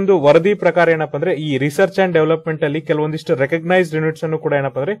ಈ ಒಂದು ವರದಿ ಪ್ರಕಾರ ಏನಪ್ಪ ಅಂದ್ರೆ ಈ ರಿಸರ್ಚ್ ಅಂಡ್ ಡೆವಲಪ್ಮೆಂಟ್ ಅಲ್ಲಿ ಕೆಲವೊಂದಿಷ್ಟು ರೆಕಗ್ನೈಸ್ಡ್ ಯೂನಿಟ್ಸ್ ಅನ್ನು ಕೂಡ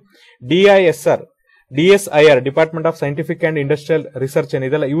ಏನಪ್ಪ ಅಂದ್ರೆ DSIR department of scientific and industrial research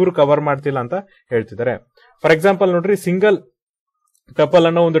ಏನಿದೆಲ್ಲ ಇವರು ಕವರ್ ಮಾಡ್ತಿಲ್ಲ ಅಂತ ಹೇಳ್ತಿದ್ದಾರೆ. ಫಾರ್ ಎಕ್ಸಾಂಪಲ್ ನೋಡ್ರಿ ಸಿಂಗಲ್ ಟಪಲ್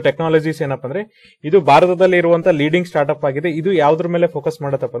ಅನ್ನೋ ಒಂದು ಟೆಕ್ನಾಲಜೀಸ್ ಏನಪ್ಪ ಅಂದ್ರೆ ಇದು ಭಾರತದಲ್ಲಿ ಇರುವಂತಹ ಲೀಡಿಂಗ್ ಸ್ಟಾರ್ಟ್ಅಪ್ ಆಗಿದೆ. ಇದು ಯಾವ್ದ್ರ ಮೇಲೆ ಫೋಕಸ್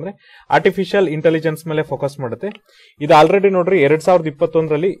ಮಾಡತ್ತಪ್ಪ ಅಂದ್ರೆ ಆರ್ಟಿಫಿಷಿಯಲ್ ಇಂಟೆಲಿಜೆನ್ಸ್ ಮೇಲೆ ಫೋಕಸ್ ಮಾಡುತ್ತೆ. ಇದು ಆಲ್ರೆಡಿ ನೋಡ್ರಿ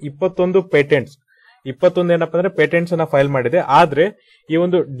 2021ರಲ್ಲಿ 21 ಪೇಟೆಂಟ್ಸ್ 21 ಏನಪ್ಪ ಅಂದ್ರೆ ಪೇಟೆಂಟ್ಸ್ ಅನ್ನ ಫೈಲ್ ಮಾಡಿದೆ. ಆದ್ರೆ ಈ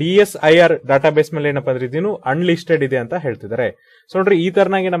ಒಂದು DSIR ಡಾಟಾಬೇಸ್ ಮೇಲೆ ಏನಪ್ಪ ಅಂದ್ರೆ ಇದನ್ನು ಅನ್ಲಿಸ್ಟೆಡ್ ಇದೆ ಅಂತ ಹೇಳ್ತಿದ್ದಾರೆ. ಸೊ ನೋಡ್ರಿ ಈ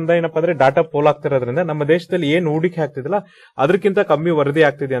ತರನಾಗಿ ನಮ್ದು ಏನಪ್ಪ ಅಂದ್ರೆ ಡಾಟಾ ಪೋಲ್ ಆಗ್ತಿರೋದ್ರಿಂದ ನಮ್ಮ ದೇಶದಲ್ಲಿ ಏನ್ ಹೂಡಿಕೆ ಆಗ್ತಿದಿಲ್ಲ ಅದಕ್ಕಿಂತ ಕಮ್ಮಿ ವರದಿ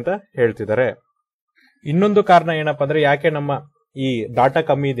ಆಗ್ತಿದೆ ಅಂತ ಹೇಳ್ತಿದ್ದಾರೆ. ಇನ್ನೊಂದು ಕಾರಣ ಏನಪ್ಪ ಅಂದ್ರೆ ಯಾಕೆ ನಮ್ಮ ಈ ಡಾಟಾ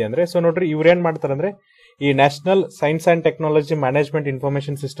ಕಮ್ಮಿ ಇದೆ ಅಂದ್ರೆ ಸೊ ನೋಡ್ರಿ ಇವ್ರೇನ್ ಮಾಡ್ತಾರೆ ಅಂದ್ರೆ ಈ national science and technology management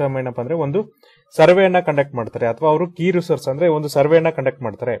information system ಏನಪ್ಪಾ ಅಂದ್ರೆ ಒಂದು ಸರ್ವೆಯನ್ನ ಕಂಡಕ್ಟ್ ಮಾಡ್ತಾರೆ, ಅಥವಾ ಅವರು ಕೀ ರಿಸೋರ್ಸ್ ಅಂದ್ರೆ ಒಂದು ಸರ್ವೆಯನ್ನ ಕಂಡಕ್ಟ್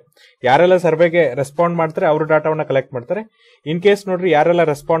ಮಾಡ್ತಾರೆ. ಯಾರೆಲ್ಲ ಸರ್ವೆಗೆ ರೆಸ್ಪಾಂಡ್ ಮಾಡ್ತಾರೆ ಅವರು ಡಾಟಾವನ್ನ ಕಲೆಕ್ಟ್ ಮಾಡ್ತಾರೆ. ಇನ್ ಕೇಸ್ ನೋಡ್ರಿ ಯಾರೆಲ್ಲ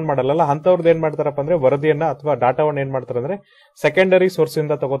ರೆಸ್ಪಾಂಡ್ ಮಾಡಲ್ಲ ಅಂತವ್ರದ್ದು ಏನ್ ಮಾಡ್ತಾರಪ್ಪ ಅಂದ್ರೆ ವರದಿಯನ್ನ ಅಥವಾ ಡಾಟಾವನ್ನ ಏನ್ ಮಾಡ್ತಾರೆ ಅಂದ್ರೆ ಸೆಕೆಂಡರಿ ಸೋರ್ಸ್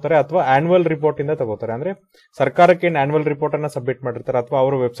ಇಂದ ತಗೋತಾರೆ ಅಥವಾ ಆನ್ಯುವಲ್ ರಿಪೋರ್ಟ್ ಇಂದ ತಗೋತಾರೆ. ಅಂದ್ರೆ ಸರ್ಕಾರಕ್ಕೆ ಏನ್ ಆನ್ಯುವಲ್ ರಿಪೋರ್ಟ್ ಅನ್ನ ಸಬ್ಮಿಟ್ ಮಾಡಿರ್ತಾರೆ ಅಥವಾ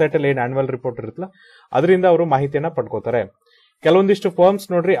ಅವರ ವೆಬ್ಸೈಟ್ ಅಲ್ಲಿ ಏನ್ ಆನ್ಯುವಲ್ ರಿಪೋರ್ಟ್ ಇರುತ್ತಲ್ಲ ಅದರಿಂದ ಅವರು ಮಾಹಿತಿಯನ್ನ ಪಡ್ಕೋತಾರೆ. ಕೆಲವೊಂದಿಷ್ಟು ಫರ್ಮ್ಸ್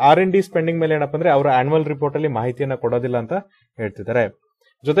ನೋಡ್ರಿ R&D ಸ್ಪೆಂಡಿಂಗ್ ಮೇಲೆ ಏನಪ್ಪ ಅಂದ್ರೆ ಅವರ ಆನ್ಯುವಲ್ ರಿಪೋರ್ಟ್ ಅಲ್ಲಿ ಮಾಹಿತಿಯನ್ನ ಕೊಡೋದಿಲ್ಲ ಅಂತ ಹೇಳ್ತಿದ್ದಾರೆ.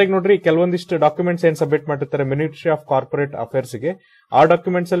 ಜೊತೆಗೆ ನೋಡ್ರಿ ಕೆಲವೊಂದಿಷ್ಟು ಡಾಕ್ಯುಮೆಂಟ್ಸ್ ಏನ್ ಸಬ್ಮಿಟ್ ಮಾಡಿರ್ತಾರೆ ಮಿನಿಸ್ಟ್ರಿ ಆಫ್ ಕಾರ್ಪೊರೇಟ್ ಅಫೇರ್ಸ್ ಗೆ, ಆ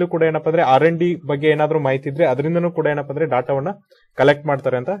ಡಾಕ್ಯುಮೆಂಟ್ಸ್ ಅಲ್ಲೂ ಕೂಡ ಏನಪ್ಪ ಅಂದ್ರೆ R&D ಬಗ್ಗೆ ಏನಾದ್ರೂ ಮಾಹಿತಿ ಇದ್ರೆ ಅದರಿಂದನೂ ಕೂಡ ಏನಪ್ಪ ಅಂದ್ರೆ ಡಾಟಾವನ್ನ ಕಲೆಕ್ಟ್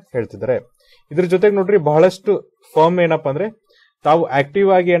ಮಾಡ್ತಾರೆ ಅಂತ ಹೇಳ್ತಿದ್ದಾರೆ. ಇದ್ರ ಜೊತೆಗೆ ನೋಡ್ರಿ ಬಹಳಷ್ಟು ಫರ್ಮ್ ಏನಪ್ಪ ಅಂದ್ರೆ ತಾವು ಆಕ್ಟಿವ್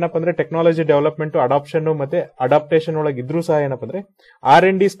ಆಗಿ ಏನಪ್ಪ ಅಂದ್ರೆ ಟೆಕ್ನಾಲಜಿ ಡೆವಲಪ್ಮೆಂಟ್ ಅಡಾಪ್ಷನ್ ಮತ್ತೆ ಅಡಾಪ್ಟೇಷನ್ ಒಳಗೆ ಇದ್ರೂ ಸಹ ಏನಪ್ಪ ಅಂದ್ರೆ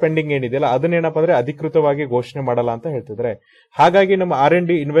R&D ಸ್ಪೆಂಡಿಂಗ್ ಏನಿದೆಯಲ್ಲ ಅದನ್ನೇನಪ್ಪ ಅಂದ್ರೆ ಅಧಿಕೃತವಾಗಿ ಘೋಷಣೆ ಮಾಡಲ್ಲ ಅಂತ ಹೇಳ್ತಿದ್ದಾರೆ. ಹಾಗಾಗಿ ನಮ್ಮ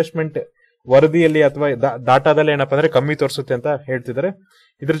R&D ಇನ್ವೆಸ್ಟ್ಮೆಂಟ್ ವರದಿಯಲ್ಲಿ ಅಥವಾ ಡಾಟಾದಲ್ಲಿ ಏನಪ್ಪ ಅಂದ್ರೆ ಕಮ್ಮಿ ತೋರಿಸುತ್ತೆ ಅಂತ ಹೇಳ್ತಿದ್ದಾರೆ.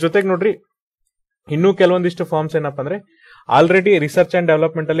 ಇದ್ರ ಜೊತೆಗೆ ನೋಡ್ರಿ ಇನ್ನೂ ಕೆಲವೊಂದಿಷ್ಟು ಫಾರ್ಮ್ಸ್ ಏನಪ್ಪ ಅಂದ್ರೆ ಆಲ್ರೆಡಿ ರಿಸರ್ಚ್ ಅಂಡ್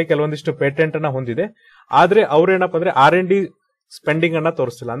ಡೆವಲಪ್ಮೆಂಟ್ ಅಲ್ಲಿ ಕೆಲವೊಂದಿಷ್ಟು ಪೇಟೆಂಟ್ ಅನ್ನ ಹೊಂದಿದೆ, ಆದ್ರೆ ಅವ್ರೇನಪ್ಪ ಅಂದ್ರೆ R&D ಸ್ಪೆಂಡಿಂಗ್ ಅನ್ನ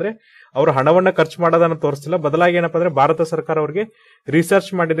ತೋರಿಸ್ತಿಲ್ಲ, ಅಂದ್ರೆ ಅವರು ಹಣವನ್ನ ಖರ್ಚು ಮಾಡೋದನ್ನ ತೋರಿಸ್ತಿಲ್ಲ. ಬದಲಾಗಿ ಏನಪ್ಪ ಅಂದ್ರೆ ಭಾರತ ಸರ್ಕಾರ ಅವರಿಗೆ ರಿಸರ್ಚ್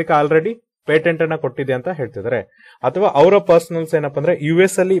ಮಾಡಿದಕ್ಕೆ ಆಲ್ರೆಡಿ ಪೇಟೆಂಟ್ ಅನ್ನ ಕೊಟ್ಟಿದೆ ಅಂತ ಹೇಳ್ತಿದ್ದಾರೆ. ಅಥವಾ ಅವರ ಪರ್ಸನಲ್ಸ್ ಏನಪ್ಪ ಅಂದ್ರೆ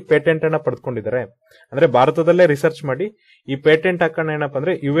US ಅಲ್ಲಿ ಪೇಟೆಂಟ್ ಅನ್ನ ಪಡೆದುಕೊಂಡಿದ್ದಾರೆ, ಅಂದ್ರೆ ಭಾರತದಲ್ಲೇ ರಿಸರ್ಚ್ ಮಾಡಿ ಈ ಪೇಟೆಂಟ್ ಹಾಕೋಣ ಏನಪ್ಪ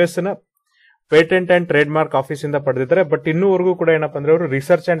ಅಂದ್ರೆ US ನ patent and trade mark office ಇಂದ ಪಡೆದಿದ್ದಾರೆ. ಬಟ್ ಇನ್ನೂವರೆಗೂ ಕೂಡ ಏನಪ್ಪ ಅಂದ್ರೆ ಅವರು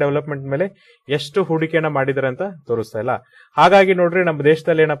ರಿಸರ್ಚ್ ಅಂಡ್ ಡೆವಲಪ್ಮೆಂಟ್ ಮೇಲೆ ಎಷ್ಟು ಹೂಡಿಕೆಯನ್ನ ಮಾಡಿದ್ದಾರೆ ಅಂತ ತೋರಿಸ್ತಾ ಇಲ್ಲ. ಹಾಗಾಗಿ ನೋಡ್ರಿ ನಮ್ಮ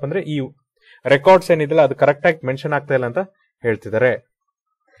ದೇಶದಲ್ಲಿ ಏನಪ್ಪ ಅಂದ್ರೆ ಈ ರೆಕಾರ್ಡ್ಸ್ ಏನಿದೆಯಲ್ಲ ಅದು ಕರೆಕ್ಟ್ ಆಗಿ ಮೆನ್ಷನ್ ಆಗ್ತಾ ಇಲ್ಲ ಅಂತ ಹೇಳ್ತಿದ್ದಾರೆ.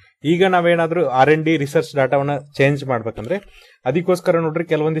 ಈಗ ನಾವೇನಾದ್ರೂ R&D ರಿಸರ್ಚ್ ಡಾಟಾವನ್ನ ಚೇಂಜ್ ಮಾಡ್ಬೇಕಂದ್ರೆ ಅದಕ್ಕೋಸ್ಕರ ನೋಡ್ರಿ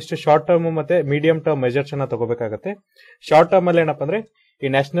ಕೆಲವೊಂದಿಷ್ಟು ಶಾರ್ಟ್ ಟರ್ಮ್ ಮತ್ತೆ ಮೀಡಿಯಂ ಟರ್ಮ್ ಮೆಜರ್ಸ್ ಅನ್ನ ತಗೋಬೇಕಾಗತ್ತೆ. ಶಾರ್ಟ್ ಟರ್ಮ್ ಅಲ್ಲಿ ಏನಪ್ಪ ಅಂದ್ರೆ ಈ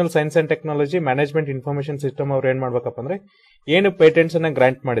national science and technology management information system ಅವ್ರು ಏನ್ ಮಾಡ್ಬೇಕಪ್ಪ ಅಂದ್ರೆ ಏನು ಪೇಟೆಂಟ್ಸ್ ಅನ್ನ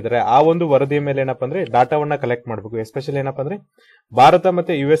ಗ್ರಾಂಟ್ ಮಾಡಿದ್ದಾರೆ ಆ ಒಂದು ವರದಿಯ ಮೇಲೆ ಏನಪ್ಪ ಅಂದ್ರೆ ಡಾಟಾವನ್ನ ಕಲೆಕ್ಟ್ ಮಾಡಬೇಕು. ಎಸ್ಪೆಷಲಿ ಏನಪ್ಪ ಅಂದ್ರೆ ಭಾರತ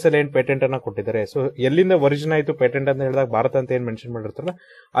ಮತ್ತೆ US ಅಲ್ಲಿ ಏನ್ ಪೇಟೆಂಟ್ ಅನ್ನ ಕೊಟ್ಟಿದ್ದಾರೆ, ಸೊ ಎಲ್ಲಿಂದ ಒರಿಜಿನ್ ಆಯ್ತು ಪೇಟೆಂಟ್ ಅಂತ ಹೇಳಿದಾಗ ಭಾರತ ಅಂತ ಏನ್ ಮೆನ್ಷನ್ ಮಾಡಿರ್ತಾರಲ್ಲ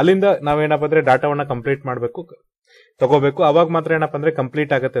ಅಲ್ಲಿಂದ ನಾವೇನಪ್ಪ ಅಂದ್ರೆ ಡಾಟಾವನ್ನ ಕಂಪ್ಲೀಟ್ ಮಾಡಬೇಕು, ತಗೋಬೇಕು. ಅವಾಗ ಮಾತ್ರ ಏನಪ್ಪ ಅಂದ್ರೆ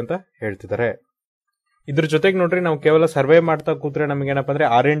ಕಂಪ್ಲೀಟ್ ಆಗತ್ತೆ ಅಂತ ಹೇಳ್ತಿದ್ದಾರೆ. ಇದ್ರ ಜೊತೆಗೆ ನೋಡ್ರಿ ನಾವು ಕೇವಲ ಸರ್ವೆ ಮಾಡ್ತಾ ಕೂತ್ರೆ ನಮ್ಗೆ ಏನಪ್ಪ ಅಂದ್ರೆ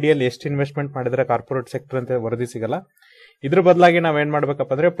R&D ಅಲ್ಲಿ ಎಷ್ಟು ಇನ್ವೆಸ್ಟ್ಮೆಂಟ್ ಮಾಡಿದ್ರೆ ಕಾರ್ಪೊರೇಟ್ ಸೆಕ್ಟರ್ ಅಂತ ವರದಿ ಸಿಗಲ್ಲ. ಇದ್ರ ಬದಲಾಗಿ ನಾವ್ ಏನ್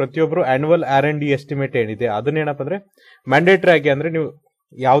ಮಾಡ್ಬೇಕಪ್ಪ ಅಂದ್ರೆ ಪ್ರತಿಯೊಬ್ರು ಆನ್ಯುವಲ್ R&D ಎಸ್ಟಿಮೇಟ್ ಏನಿದೆ ಅದನ್ನೇನಪ್ಪ ಅಂದ್ರೆ ಮ್ಯಾಂಡೇಟರಿ ಆಗಿ ಅಂದ್ರೆ ನೀವು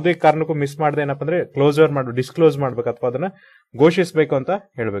ಯಾವುದೇ ಕಾರಣಕ್ಕೂ ಮಿಸ್ ಮಾಡದೆ ಏನಪ್ಪ ಅಂದ್ರೆ ಡಿಸ್ಕ್ಲೋಸ್ ಮಾಡ್ಬೇಕು ಅಥವಾ ಅದನ್ನ ಘೋಷಿಸಬೇಕು ಅಂತ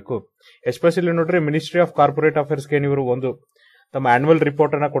ಹೇಳ್ಬೇಕು. ಎಸ್ಪೆಷಲಿ ನೋಡ್ರಿ ಮಿನಿಸ್ಟ್ರಿ ಆಫ್ ಕಾರ್ಪೊರೇಟ್ ಅಫೇರ್ಸ್ ಗೆ ನೀವು ಒಂದು ತಮ್ಮ ಆನ್ಯುವಲ್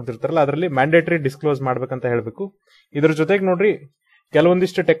ರಿಪೋರ್ಟ್ ಅನ್ನ ಕೊಡ್ತಿರ್ತಾರಲ್ಲ ಅದರಲ್ಲಿ ಮ್ಯಾಂಡೇಟರಿ ಡಿಸ್ಕ್ಲೋಸ್ ಮಾಡ್ಬೇಕಂತ ಹೇಳ್ಬೇಕು. ಇದ್ರ ಜೊತೆಗೆ ನೋಡ್ರಿ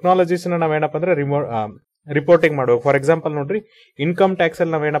ಕೆಲವೊಂದಿಷ್ಟು ಟೆಕ್ನಾಲಜೀಸ್ ನಾವೇನಪ್ಪ ಅಂದ್ರೆ ರಿಪೋರ್ಟಿಂಗ್ ಮಾಡ್ಬೇಕು. ಫಾರ್ ಎಕ್ಸಾಂಪಲ್ ನೋಡ್ರಿ ಇನ್ಕಮ್ ಟ್ಯಾಕ್ಸ್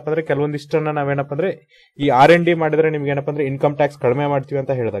ಅಲ್ಲಿ ನಾವೇನಪ್ಪ ಅಂದ್ರೆ ಕೆಲವೊಂದಿಷ್ಟನ್ನ ನಾವೇನಪ್ಪ ಅಂದ್ರೆ ಈ R&D ಮಾಡಿದ್ರೆ ನಿಮ್ಗೆ ಏನಪ್ಪ ಅಂದ್ರೆ ಇನ್ಕಮ್ ಟ್ಯಾಕ್ಸ್ ಕಡಿಮೆ ಮಾಡ್ತೀವಿ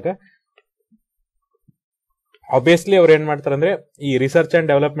ಅಂತ ಹೇಳಿದಾಗ ಆಬ್ವಿಯಸ್ಲಿ ಅವ್ರು ಏನ್ ಮಾಡ್ತಾರೆ ಅಂದ್ರೆ ಈ ರಿಸರ್ಚ್ ಅಂಡ್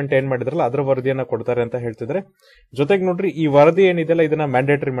ಡೆವಲಪ್ಮೆಂಟ್ ಏನ್ ಮಾಡಿದ್ರಲ್ಲ ಅದ್ರ ವರದಿಯನ್ನ ಕೊಡ್ತಾರೆ ಅಂತ ಹೇಳ್ತಿದ್ರೆ. ಜೊತೆಗೆ ನೋಡ್ರಿ ಈ ವರದಿ ಏನಿದೆಲ್ಲ ಇದನ್ನ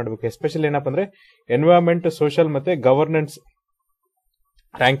ಮ್ಯಾಂಡೇಟರಿ ಮಾಡ್ಬೇಕು. ಎಸ್ಪೆಷಲಿ ಏನಪ್ಪ ಅಂದ್ರೆ ಎನ್ವೈರನ್ಮೆಂಟ್, ಸೋಷಿಯಲ್ ಮತ್ತೆ ಗವರ್ನೆನ್ಸ್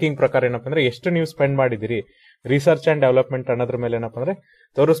ರ್ಯಾಂಕಿಂಗ್ ಪ್ರಕಾರ ಏನಪ್ಪ ಅಂದ್ರೆ ಎಷ್ಟು ನೀವು ಸ್ಪೆಂಡ್ ಮಾಡಿದಿರಿ ರಿಸರ್ಚ್ ಅಂಡ್ ಡೆವಲಪ್ಮೆಂಟ್ ಅನ್ನೋದ್ರ ಮೇಲೆ ಏನಪ್ಪ ಅಂದ್ರೆ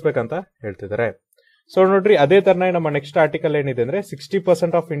ತೋರಿಸ್ಬೇಕಂತ ಹೇಳ್ತಿದ್ದಾರೆ. ಸೊ ನೋಡ್ರಿ ಅದೇ ತರನೇ ನಮ್ಮ ನೆಕ್ಸ್ಟ್ ಆರ್ಟಿಕಲ್ ಏನಿದೆ ಅಂದ್ರೆ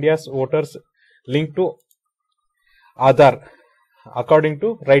 60% of India's voters link to Aadhaar according to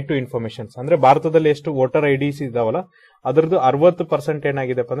right to informations. ಅಂದ್ರೆ ಭಾರತದಲ್ಲಿ ಎಷ್ಟು ವೋಟರ್ IDs ಇದಾವಲ್ಲ ಅದರದ್ದು 60%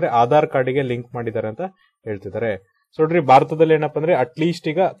 ಏನಾಗಿದೆಪ್ಪ ಅಂದ್ರೆ ಆಧಾರ್ ಕಾರ್ಡಿಗೆ ಲಿಂಕ್ ಮಾಡಿದ್ದಾರೆ ಅಂತ ಹೇಳ್ತಿದ್ದಾರೆ. ಸೊ ನೋಡ್ರಿ ಭಾರತದಲ್ಲಿ ಏನಪ್ಪ ಅಂದ್ರೆ ಅಟ್ಲೀಸ್ಟ್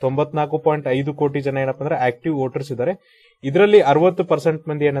ಈಗ 94.5 ಕೋಟಿ ಜನ ಏನಪ್ಪ ಅಂದ್ರೆ ಆಕ್ಟಿವ್ ವೋಟರ್ಸ್ ಇದ್ದಾರೆ. ಇದರಲ್ಲಿ 60%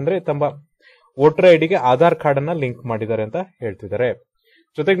 ಮಂದಿ ಏನಂದ್ರೆ ತಮ್ಮ ವೋಟರ್ ಐಡಿಗೆ ಆಧಾರ್ ಕಾರ್ಡ್ ಅನ್ನ ಲಿಂಕ್ ಮಾಡಿದ್ದಾರೆ ಅಂತ ಹೇಳ್ತಿದ್ದಾರೆ.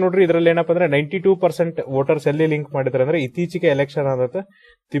 ಜೊತೆಗೆ ನೋಡ್ರಿ ಇದರಲ್ಲಿ ಏನಪ್ಪ ಅಂದ್ರೆ 92% ವೋಟರ್ಸ್ ಎಲ್ಲಿ ಲಿಂಕ್ ಮಾಡಿದ್ದಾರೆ ಅಂದ್ರೆ ಇತ್ತೀಚೆಗೆ ಎಲೆಕ್ಷನ್ ಆದಂತ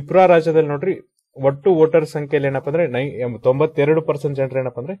ತ್ರಿಪುರಾ ರಾಜ್ಯದಲ್ಲಿ ನೋಡ್ರಿ ಒಟ್ಟು ವೋಟರ್ ಸಂಖ್ಯೆಯಲ್ಲಿ ಏನಪ್ಪ ಅಂದ್ರೆ 92% ಜನರು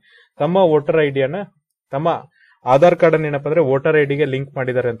ಏನಪ್ಪ ಅಂದ್ರೆ ತಮ್ಮ ವೋಟರ್ ಐಡಿಯನ್ನ ತಮ್ಮ ಆಧಾರ್ ಕಾರ್ಡ್ ಅನ್ನ ಏನಪ್ಪ ಅಂದ್ರೆ ವೋಟರ್ ಐಡಿಗೆ ಲಿಂಕ್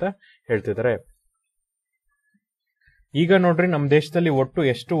ಮಾಡಿದ್ದಾರೆ ಅಂತ ಹೇಳ್ತಿದ್ದಾರೆ. ಈಗ ನೋಡ್ರಿ ನಮ್ಮ ದೇಶದಲ್ಲಿ ಒಟ್ಟು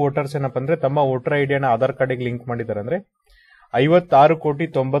ಎಷ್ಟು ವೋಟರ್ಸ್ ಏನಪ್ಪ ಅಂದ್ರೆ ತಮ್ಮ ವೋಟರ್ ಐಡಿಯನ್ನ ಆಧಾರ್ ಕಾರ್ಡಿಗೆ ಲಿಂಕ್ ಮಾಡಿದ್ದಾರೆ ಅಂದ್ರೆ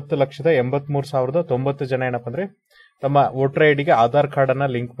 56,90,83,090 ಜನ ಏನಪ್ಪ ಅಂದ್ರೆ ತಮ್ಮ ವೋಟರ್ ಐಡಿಗೆ ಆಧಾರ್ ಕಾರ್ಡ್ ಅನ್ನ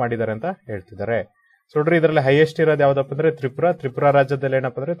ಲಿಂಕ್ ಮಾಡಿದ್ದಾರೆ ಅಂತ ಹೇಳ್ತಿದ್ದಾರೆ. ಸೊ ನೋಡ್ರಿ ಇದರಲ್ಲಿ ಹೈಯೆಸ್ಟ್ ಇರೋದು ಯಾವ್ದಪ್ಪ ಅಂದ್ರೆ ತ್ರಿಪುರಾ ರಾಜ್ಯದಲ್ಲಿ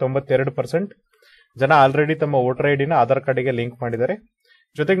ಏನಪ್ಪ ಅಂದ್ರೆ 92% ಜನ ಆಲ್ರೆಡಿ ತಮ್ಮ ವೋಟರ್ ಐಡಿನ ಆಧಾರ್ ಕಾರ್ಡಿಗೆ ಲಿಂಕ್ ಮಾಡಿದ್ದಾರೆ.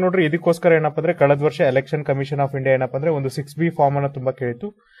 ಜೊತೆಗೆ ನೋಡ್ರಿ ಇದಕ್ಕೋಸ್ಕರ ಏನಪ್ಪ ಅಂದ್ರೆ ಕಳೆದ ವರ್ಷ ಎಲೆಕ್ಷನ್ ಕಮಿಷನ್ ಆಫ್ ಇಂಡಿಯಾ ಏನಪ್ಪ ಅಂದ್ರೆ ಒಂದು 6B ಫಾರ್ಮ್ ಅನ್ನ ತುಂಬಾ ಕೇಳಿತ್ತು.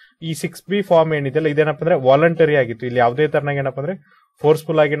 ಈ 6B ಫಾರ್ಮ್ ಏನಿದೆಯಲ್ಲ ಇದೇನಪ್ಪ ಅಂದ್ರೆ ವಾಲಂಟರಿ ಆಗಿತ್ತು. ಇಲ್ಲಿ ಯಾವುದೇ ತರನಾಗ ಏನಪ್ಪ ಅಂದ್ರೆ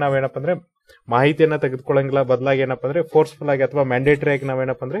ಫೋರ್ಸ್ಫುಲ್ ಆಗಿ ನಾವೇನಪ್ಪ ಅಂದ್ರೆ ಮಾಹಿತಿಯನ್ನ ತೆಗೆದುಕೊಳ್ಳಂಗಿಲ್ಲ, ಬದಲಾಗಿ ಏನಪ್ಪ ಅಂದ್ರೆ ಫೋರ್ಸ್ಫುಲ್ ಆಗಿ ಅಥವಾ ಮ್ಯಾಂಡೇಟರಿ ಆಗಿ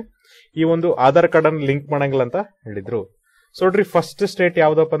ನಾವೇನಪ್ಪ ಅಂದ್ರೆ ಈ ಒಂದು ಆಧಾರ್ ಕಾರ್ಡ್ ಅನ್ನು ಲಿಂಕ್ ಮಾಡಂಗಿಲ್ಲ ಅಂತ ಹೇಳಿದ್ರು. ಸೊ ನೋಡ್ರಿ ಫಸ್ಟ್ ಸ್ಟೇಟ್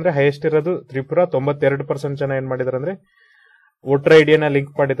ಯಾವ್ದಪ್ಪ ಅಂದ್ರೆ ಹೈಯೆಸ್ಟ್ ಇರೋದು ತ್ರಿಪುರಾ, 92% ಜನ ಏನ್ ಮಾಡಿದಾರೆ ಅಂದ್ರೆ ವೋಟರ್ ಐಡಿಯನ್ನ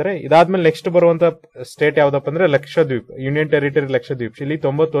ಲಿಂಕ್ ಮಾಡಿದ್ದಾರೆ. ಇದಾದ್ಮೇಲೆ ನೆಕ್ಸ್ಟ್ ಬರುವಂತ ಸ್ಟೇಟ್ ಯಾವ್ದಪ್ಪ ಅಂದ್ರೆ ಲಕ್ಷದ್ವೀಪ್, ಯೂನಿಯನ್ ಟೆರಿಟರಿ ಲಕ್ಷದ್ವೀಪ್, ಇಲ್ಲಿ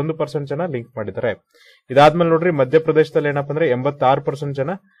 91% ಜನ ಲಿಂಕ್ ಮಾಡಿದ್ದಾರೆ. ಇದಾದ್ಮೇಲೆ ನೋಡ್ರಿ ಮಧ್ಯಪ್ರದೇಶದಲ್ಲಿ ಏನಪ್ಪ ಅಂದ್ರೆ 86% ಜನ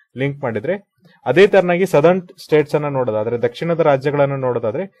ಲಿಂಕ್ ಮಾಡಿದ್ರೆ, ಅದೇ ತರನಾಗಿ ಸದರ್ನ್ ಸ್ಟೇಟ್ಸ್ ಅನ್ನ ನೋಡೋದಾದ್ರೆ, ದಕ್ಷಿಣದ ರಾಜ್ಯಗಳನ್ನು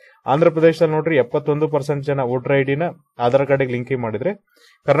ನೋಡೋದಾದ್ರೆ, ಆಂಧ್ರ ಪ್ರದೇಶದಲ್ಲಿ ನೋಡ್ರಿ 71% ಜನ ವೋಟರ್ ಐಡಿನ ಆಧಾರ್ ಕಾರ್ಡ್ ಲಿಂಕ್ ಮಾಡಿದ್ರೆ,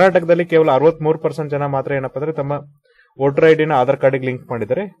 ಕರ್ನಾಟಕದಲ್ಲಿ ಕೇವಲ 63% ಜನ ಮಾತ್ರ ಏನಪ್ಪಾ ಅಂದ್ರೆ ತಮ್ಮ ವೋಟರ್ ಐಡಿನ ಆಧಾರ್ ಕಾರ್ಡ್ ಲಿಂಕ್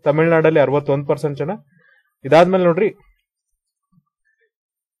ಮಾಡಿದ್ದಾರೆ. ತಮಿಳುನಾಡಲ್ಲಿ 61% ಜನ. ಇದಾದ್ಮೇಲೆ ನೋಡ್ರಿ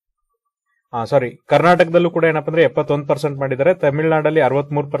ಕರ್ನಾಟಕದಲ್ಲೂ ಕೂಡ ಏನಪ್ಪಾ ಅಂದ್ರೆ 71% ಮಾಡಿದ್ದಾರೆ, ತಮಿಳುನಾಡಲ್ಲಿ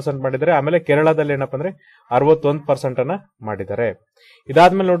 63% ಮಾಡಿದ್ದಾರೆ, ಆಮೇಲೆ ಕೇರಳದಲ್ಲಿ ಏನಪ್ಪಾ ಅಂದ್ರೆ 61% ಅನ್ನ ಮಾಡಿದ್ದಾರೆ.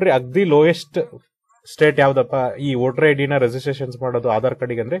 ಇದಾದ್ಮೇಲೆ ನೋಡ್ರಿ ಅಗ್ದಿ ಲೋಯೆಸ್ಟ್ ಸ್ಟೇಟ್ ಯಾವ್ದಪ್ಪ ಈ ವೋಟರ್ ಐಡಿನ ರಿಜಿಸ್ಟ್ರೇಷನ್ಸ್ ಮಾಡೋದು ಆಧಾರ್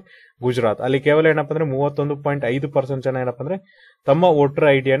ಕಾರ್ಡಿಗೆ ಅಂದ್ರೆ ಗುಜರಾತ್. ಅಲ್ಲಿ ಕೇವಲ ಏನಪ್ಪಾ ಅಂದ್ರೆ 31.5% ಜನ ಏನಪ್ಪಾ ಅಂದ್ರೆ ತಮ್ಮ ವೋಟರ್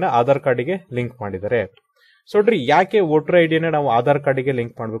ಐಡಿಯನ್ನ ಆಧಾರ್ ಕಾರ್ಡಿಗೆ ಲಿಂಕ್ ಮಾಡಿದ್ದಾರೆ. ಸೊ ನೋಡ್ರಿ, ಯಾಕೆ ವೋಟರ್ ಐಡಿಯನ್ನ ನಾವು ಆಧಾರ್ ಕಾರ್ಡಿಗೆ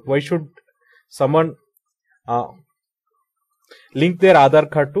ಲಿಂಕ್ ಮಾಡ್ಬೇಕು? Why should summon link there Aadhaar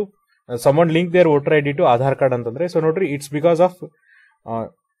card to someone link their voter ID to Aadhaar card ಅಂತಂದ್ರೆ, ಸೊ ನೋಡ್ರಿ it's because of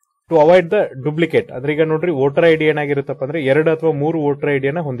to avoid the duplicate. ಅಂದ್ರೆ ಈಗ ನೋಡ್ರಿ ವೋಟರ್ ಐಡಿ ಏನಾಗಿರುತ್ತಪ್ಪ ಅಂದ್ರೆ 2 ಅಥವಾ 3 ವೋಟರ್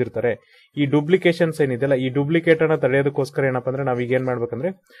ಐಡಿಯನ್ನ ಹೊಂದಿರ್ತಾರೆ. ಈ ಡುಪ್ಲಿಕೇಶನ್ಸ್ ಏನಿದೆಯಲ್ಲ, ಈ ಡುಪ್ಲಿಕೇಟ್ ಅನ್ನ ತಡೆಯೋದಕ್ಕೋಸ್ಕರ ಏನಪ್ಪಾ ಅಂದ್ರೆ ನಾವೀಗ ಏನ್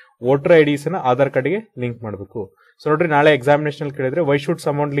ಮಾಡ್ಬೇಕಂದ್ರೆ ವೋಟರ್ ಐಡಿಸ್ ನ ಆಧಾರ್ ಕಾರ್ಡ್ಗೆ ಲಿಂಕ್ ಮಾಡಬೇಕು. ಸೊ ನೋಡ್ರಿ, ನಾಳೆ ಎಕ್ಸಾಮಿನೇಷನ್ ಕೇಳಿದ್ರೆ why should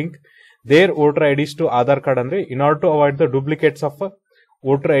summon link there voter IDs to Aadhaar card ಅಂದ್ರೆ, in order to avoid the duplicates of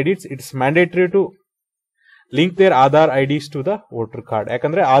voter IDs it's mandatory to link there Aadhaar IDs to the voter card.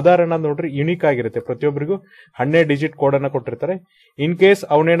 ಯಾಕಂದ್ರೆ ಆಧಾರ್ ಅನ್ನೋದು ನೋಡ್ರಿ unique ಆಗಿರುತ್ತೆ, ಪ್ರತಿಯೊಬ್ಬರಿಗೂ 12 digit code ಅನ್ನ ಕೊಟ್ಟಿರ್ತಾರೆ. In case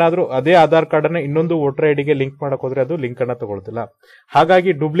ಅವನೇನಾದ್ರೂ ಅದೇ Aadhaar card ಅನ್ನ ಇನ್ನೊಂದು ವೋಟರ್ ಐಡಿಗೆ ಲಿಂಕ್ ಮಾಡಕ್ ಹೋದ್ರೆ ಅದು ಲಿಂಕ್ ಅನ್ನ ತಗೊಳ್ತಿಲ್ಲ.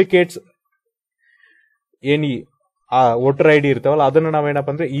 ಹಾಗಾಗಿ ಡುಪ್ಲಿಕೇಟ್ಸ್ ಆ ವೋಟರ್ ಐಡಿ ಇರ್ತಾವಲ್ಲ ಅದನ್ನ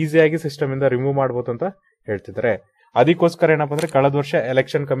ನಾವೇನಪ್ಪ ಅಂದ್ರೆ ಈಸಿಯಾಗಿ ಸಿಸ್ಟಮ್ ಇಂದ ರಿಮೂವ್ ಮಾಡಬಹುದು ಅಂತ ಹೇಳ್ತಿದ್ದಾರೆ. ಅದಕ್ಕೋಸ್ಕರ ಏನಪ್ಪಾ ಅಂದ್ರೆ ಕಳೆದ ವರ್ಷ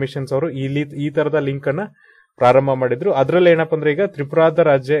ಎಲೆಕ್ಷನ್ ಕಮಿಷನ್ಸ್ ಅವರು ಈ ತರದ ಲಿಂಕ್ ಅನ್ನ ಪ್ರಾರಂಭ ಮಾಡಿದ್ರು. ಅದ್ರಲ್ಲಿ ಏನಪ್ಪಾ ಅಂದ್ರೆ ಈಗ ತ್ರಿಪುರಾದ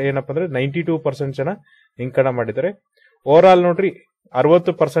ರಾಜ್ಯ ಏನಪ್ಪಾ ಅಂದ್ರೆ 92% ಜನ ಲಿಂಕ್ ಅನ್ನ ಮಾಡಿದ್ದಾರೆ. ಓವರ್ ಆಲ್ ನೋಡ್ರಿ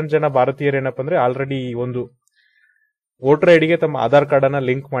 60% ಜನ ಭಾರತೀಯರು ಏನಪ್ಪಾ ಅಂದ್ರೆ ಆಲ್ರೆಡಿ ಈ ಒಂದು ವೋಟರ್ ಐಡಿಗೆ ತಮ್ಮ ಆಧಾರ್ ಕಾರ್ಡ್ ಅನ್ನ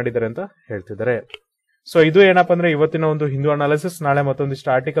ಲಿಂಕ್ ಮಾಡಿದ್ದಾರೆ ಅಂತ ಹೇಳ್ತಿದ್ದಾರೆ. ಸೊ ಇದು ಏನಪ್ಪಾ ಅಂದ್ರೆ ಇವತ್ತಿನ ಒಂದು ಹಿಂದೂ ಅನಾಲಿಸಿಸ್. ನಾಳೆ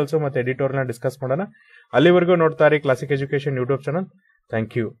ಮತ್ತೊಂದಿಷ್ಟು ಆರ್ಟಿಕಲ್ಸ್ ಮತ್ತೆ ಎಡಿಟೋರಿಯಲ್ ನ ಡಿಸ್ಕಸ್ ಮಾಡೋಣ. ಅಲ್ಲಿವರೆಗೂ ನೋಡ್ತಾ ಇರಿ classic education YouTube channel.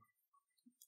 Thank you.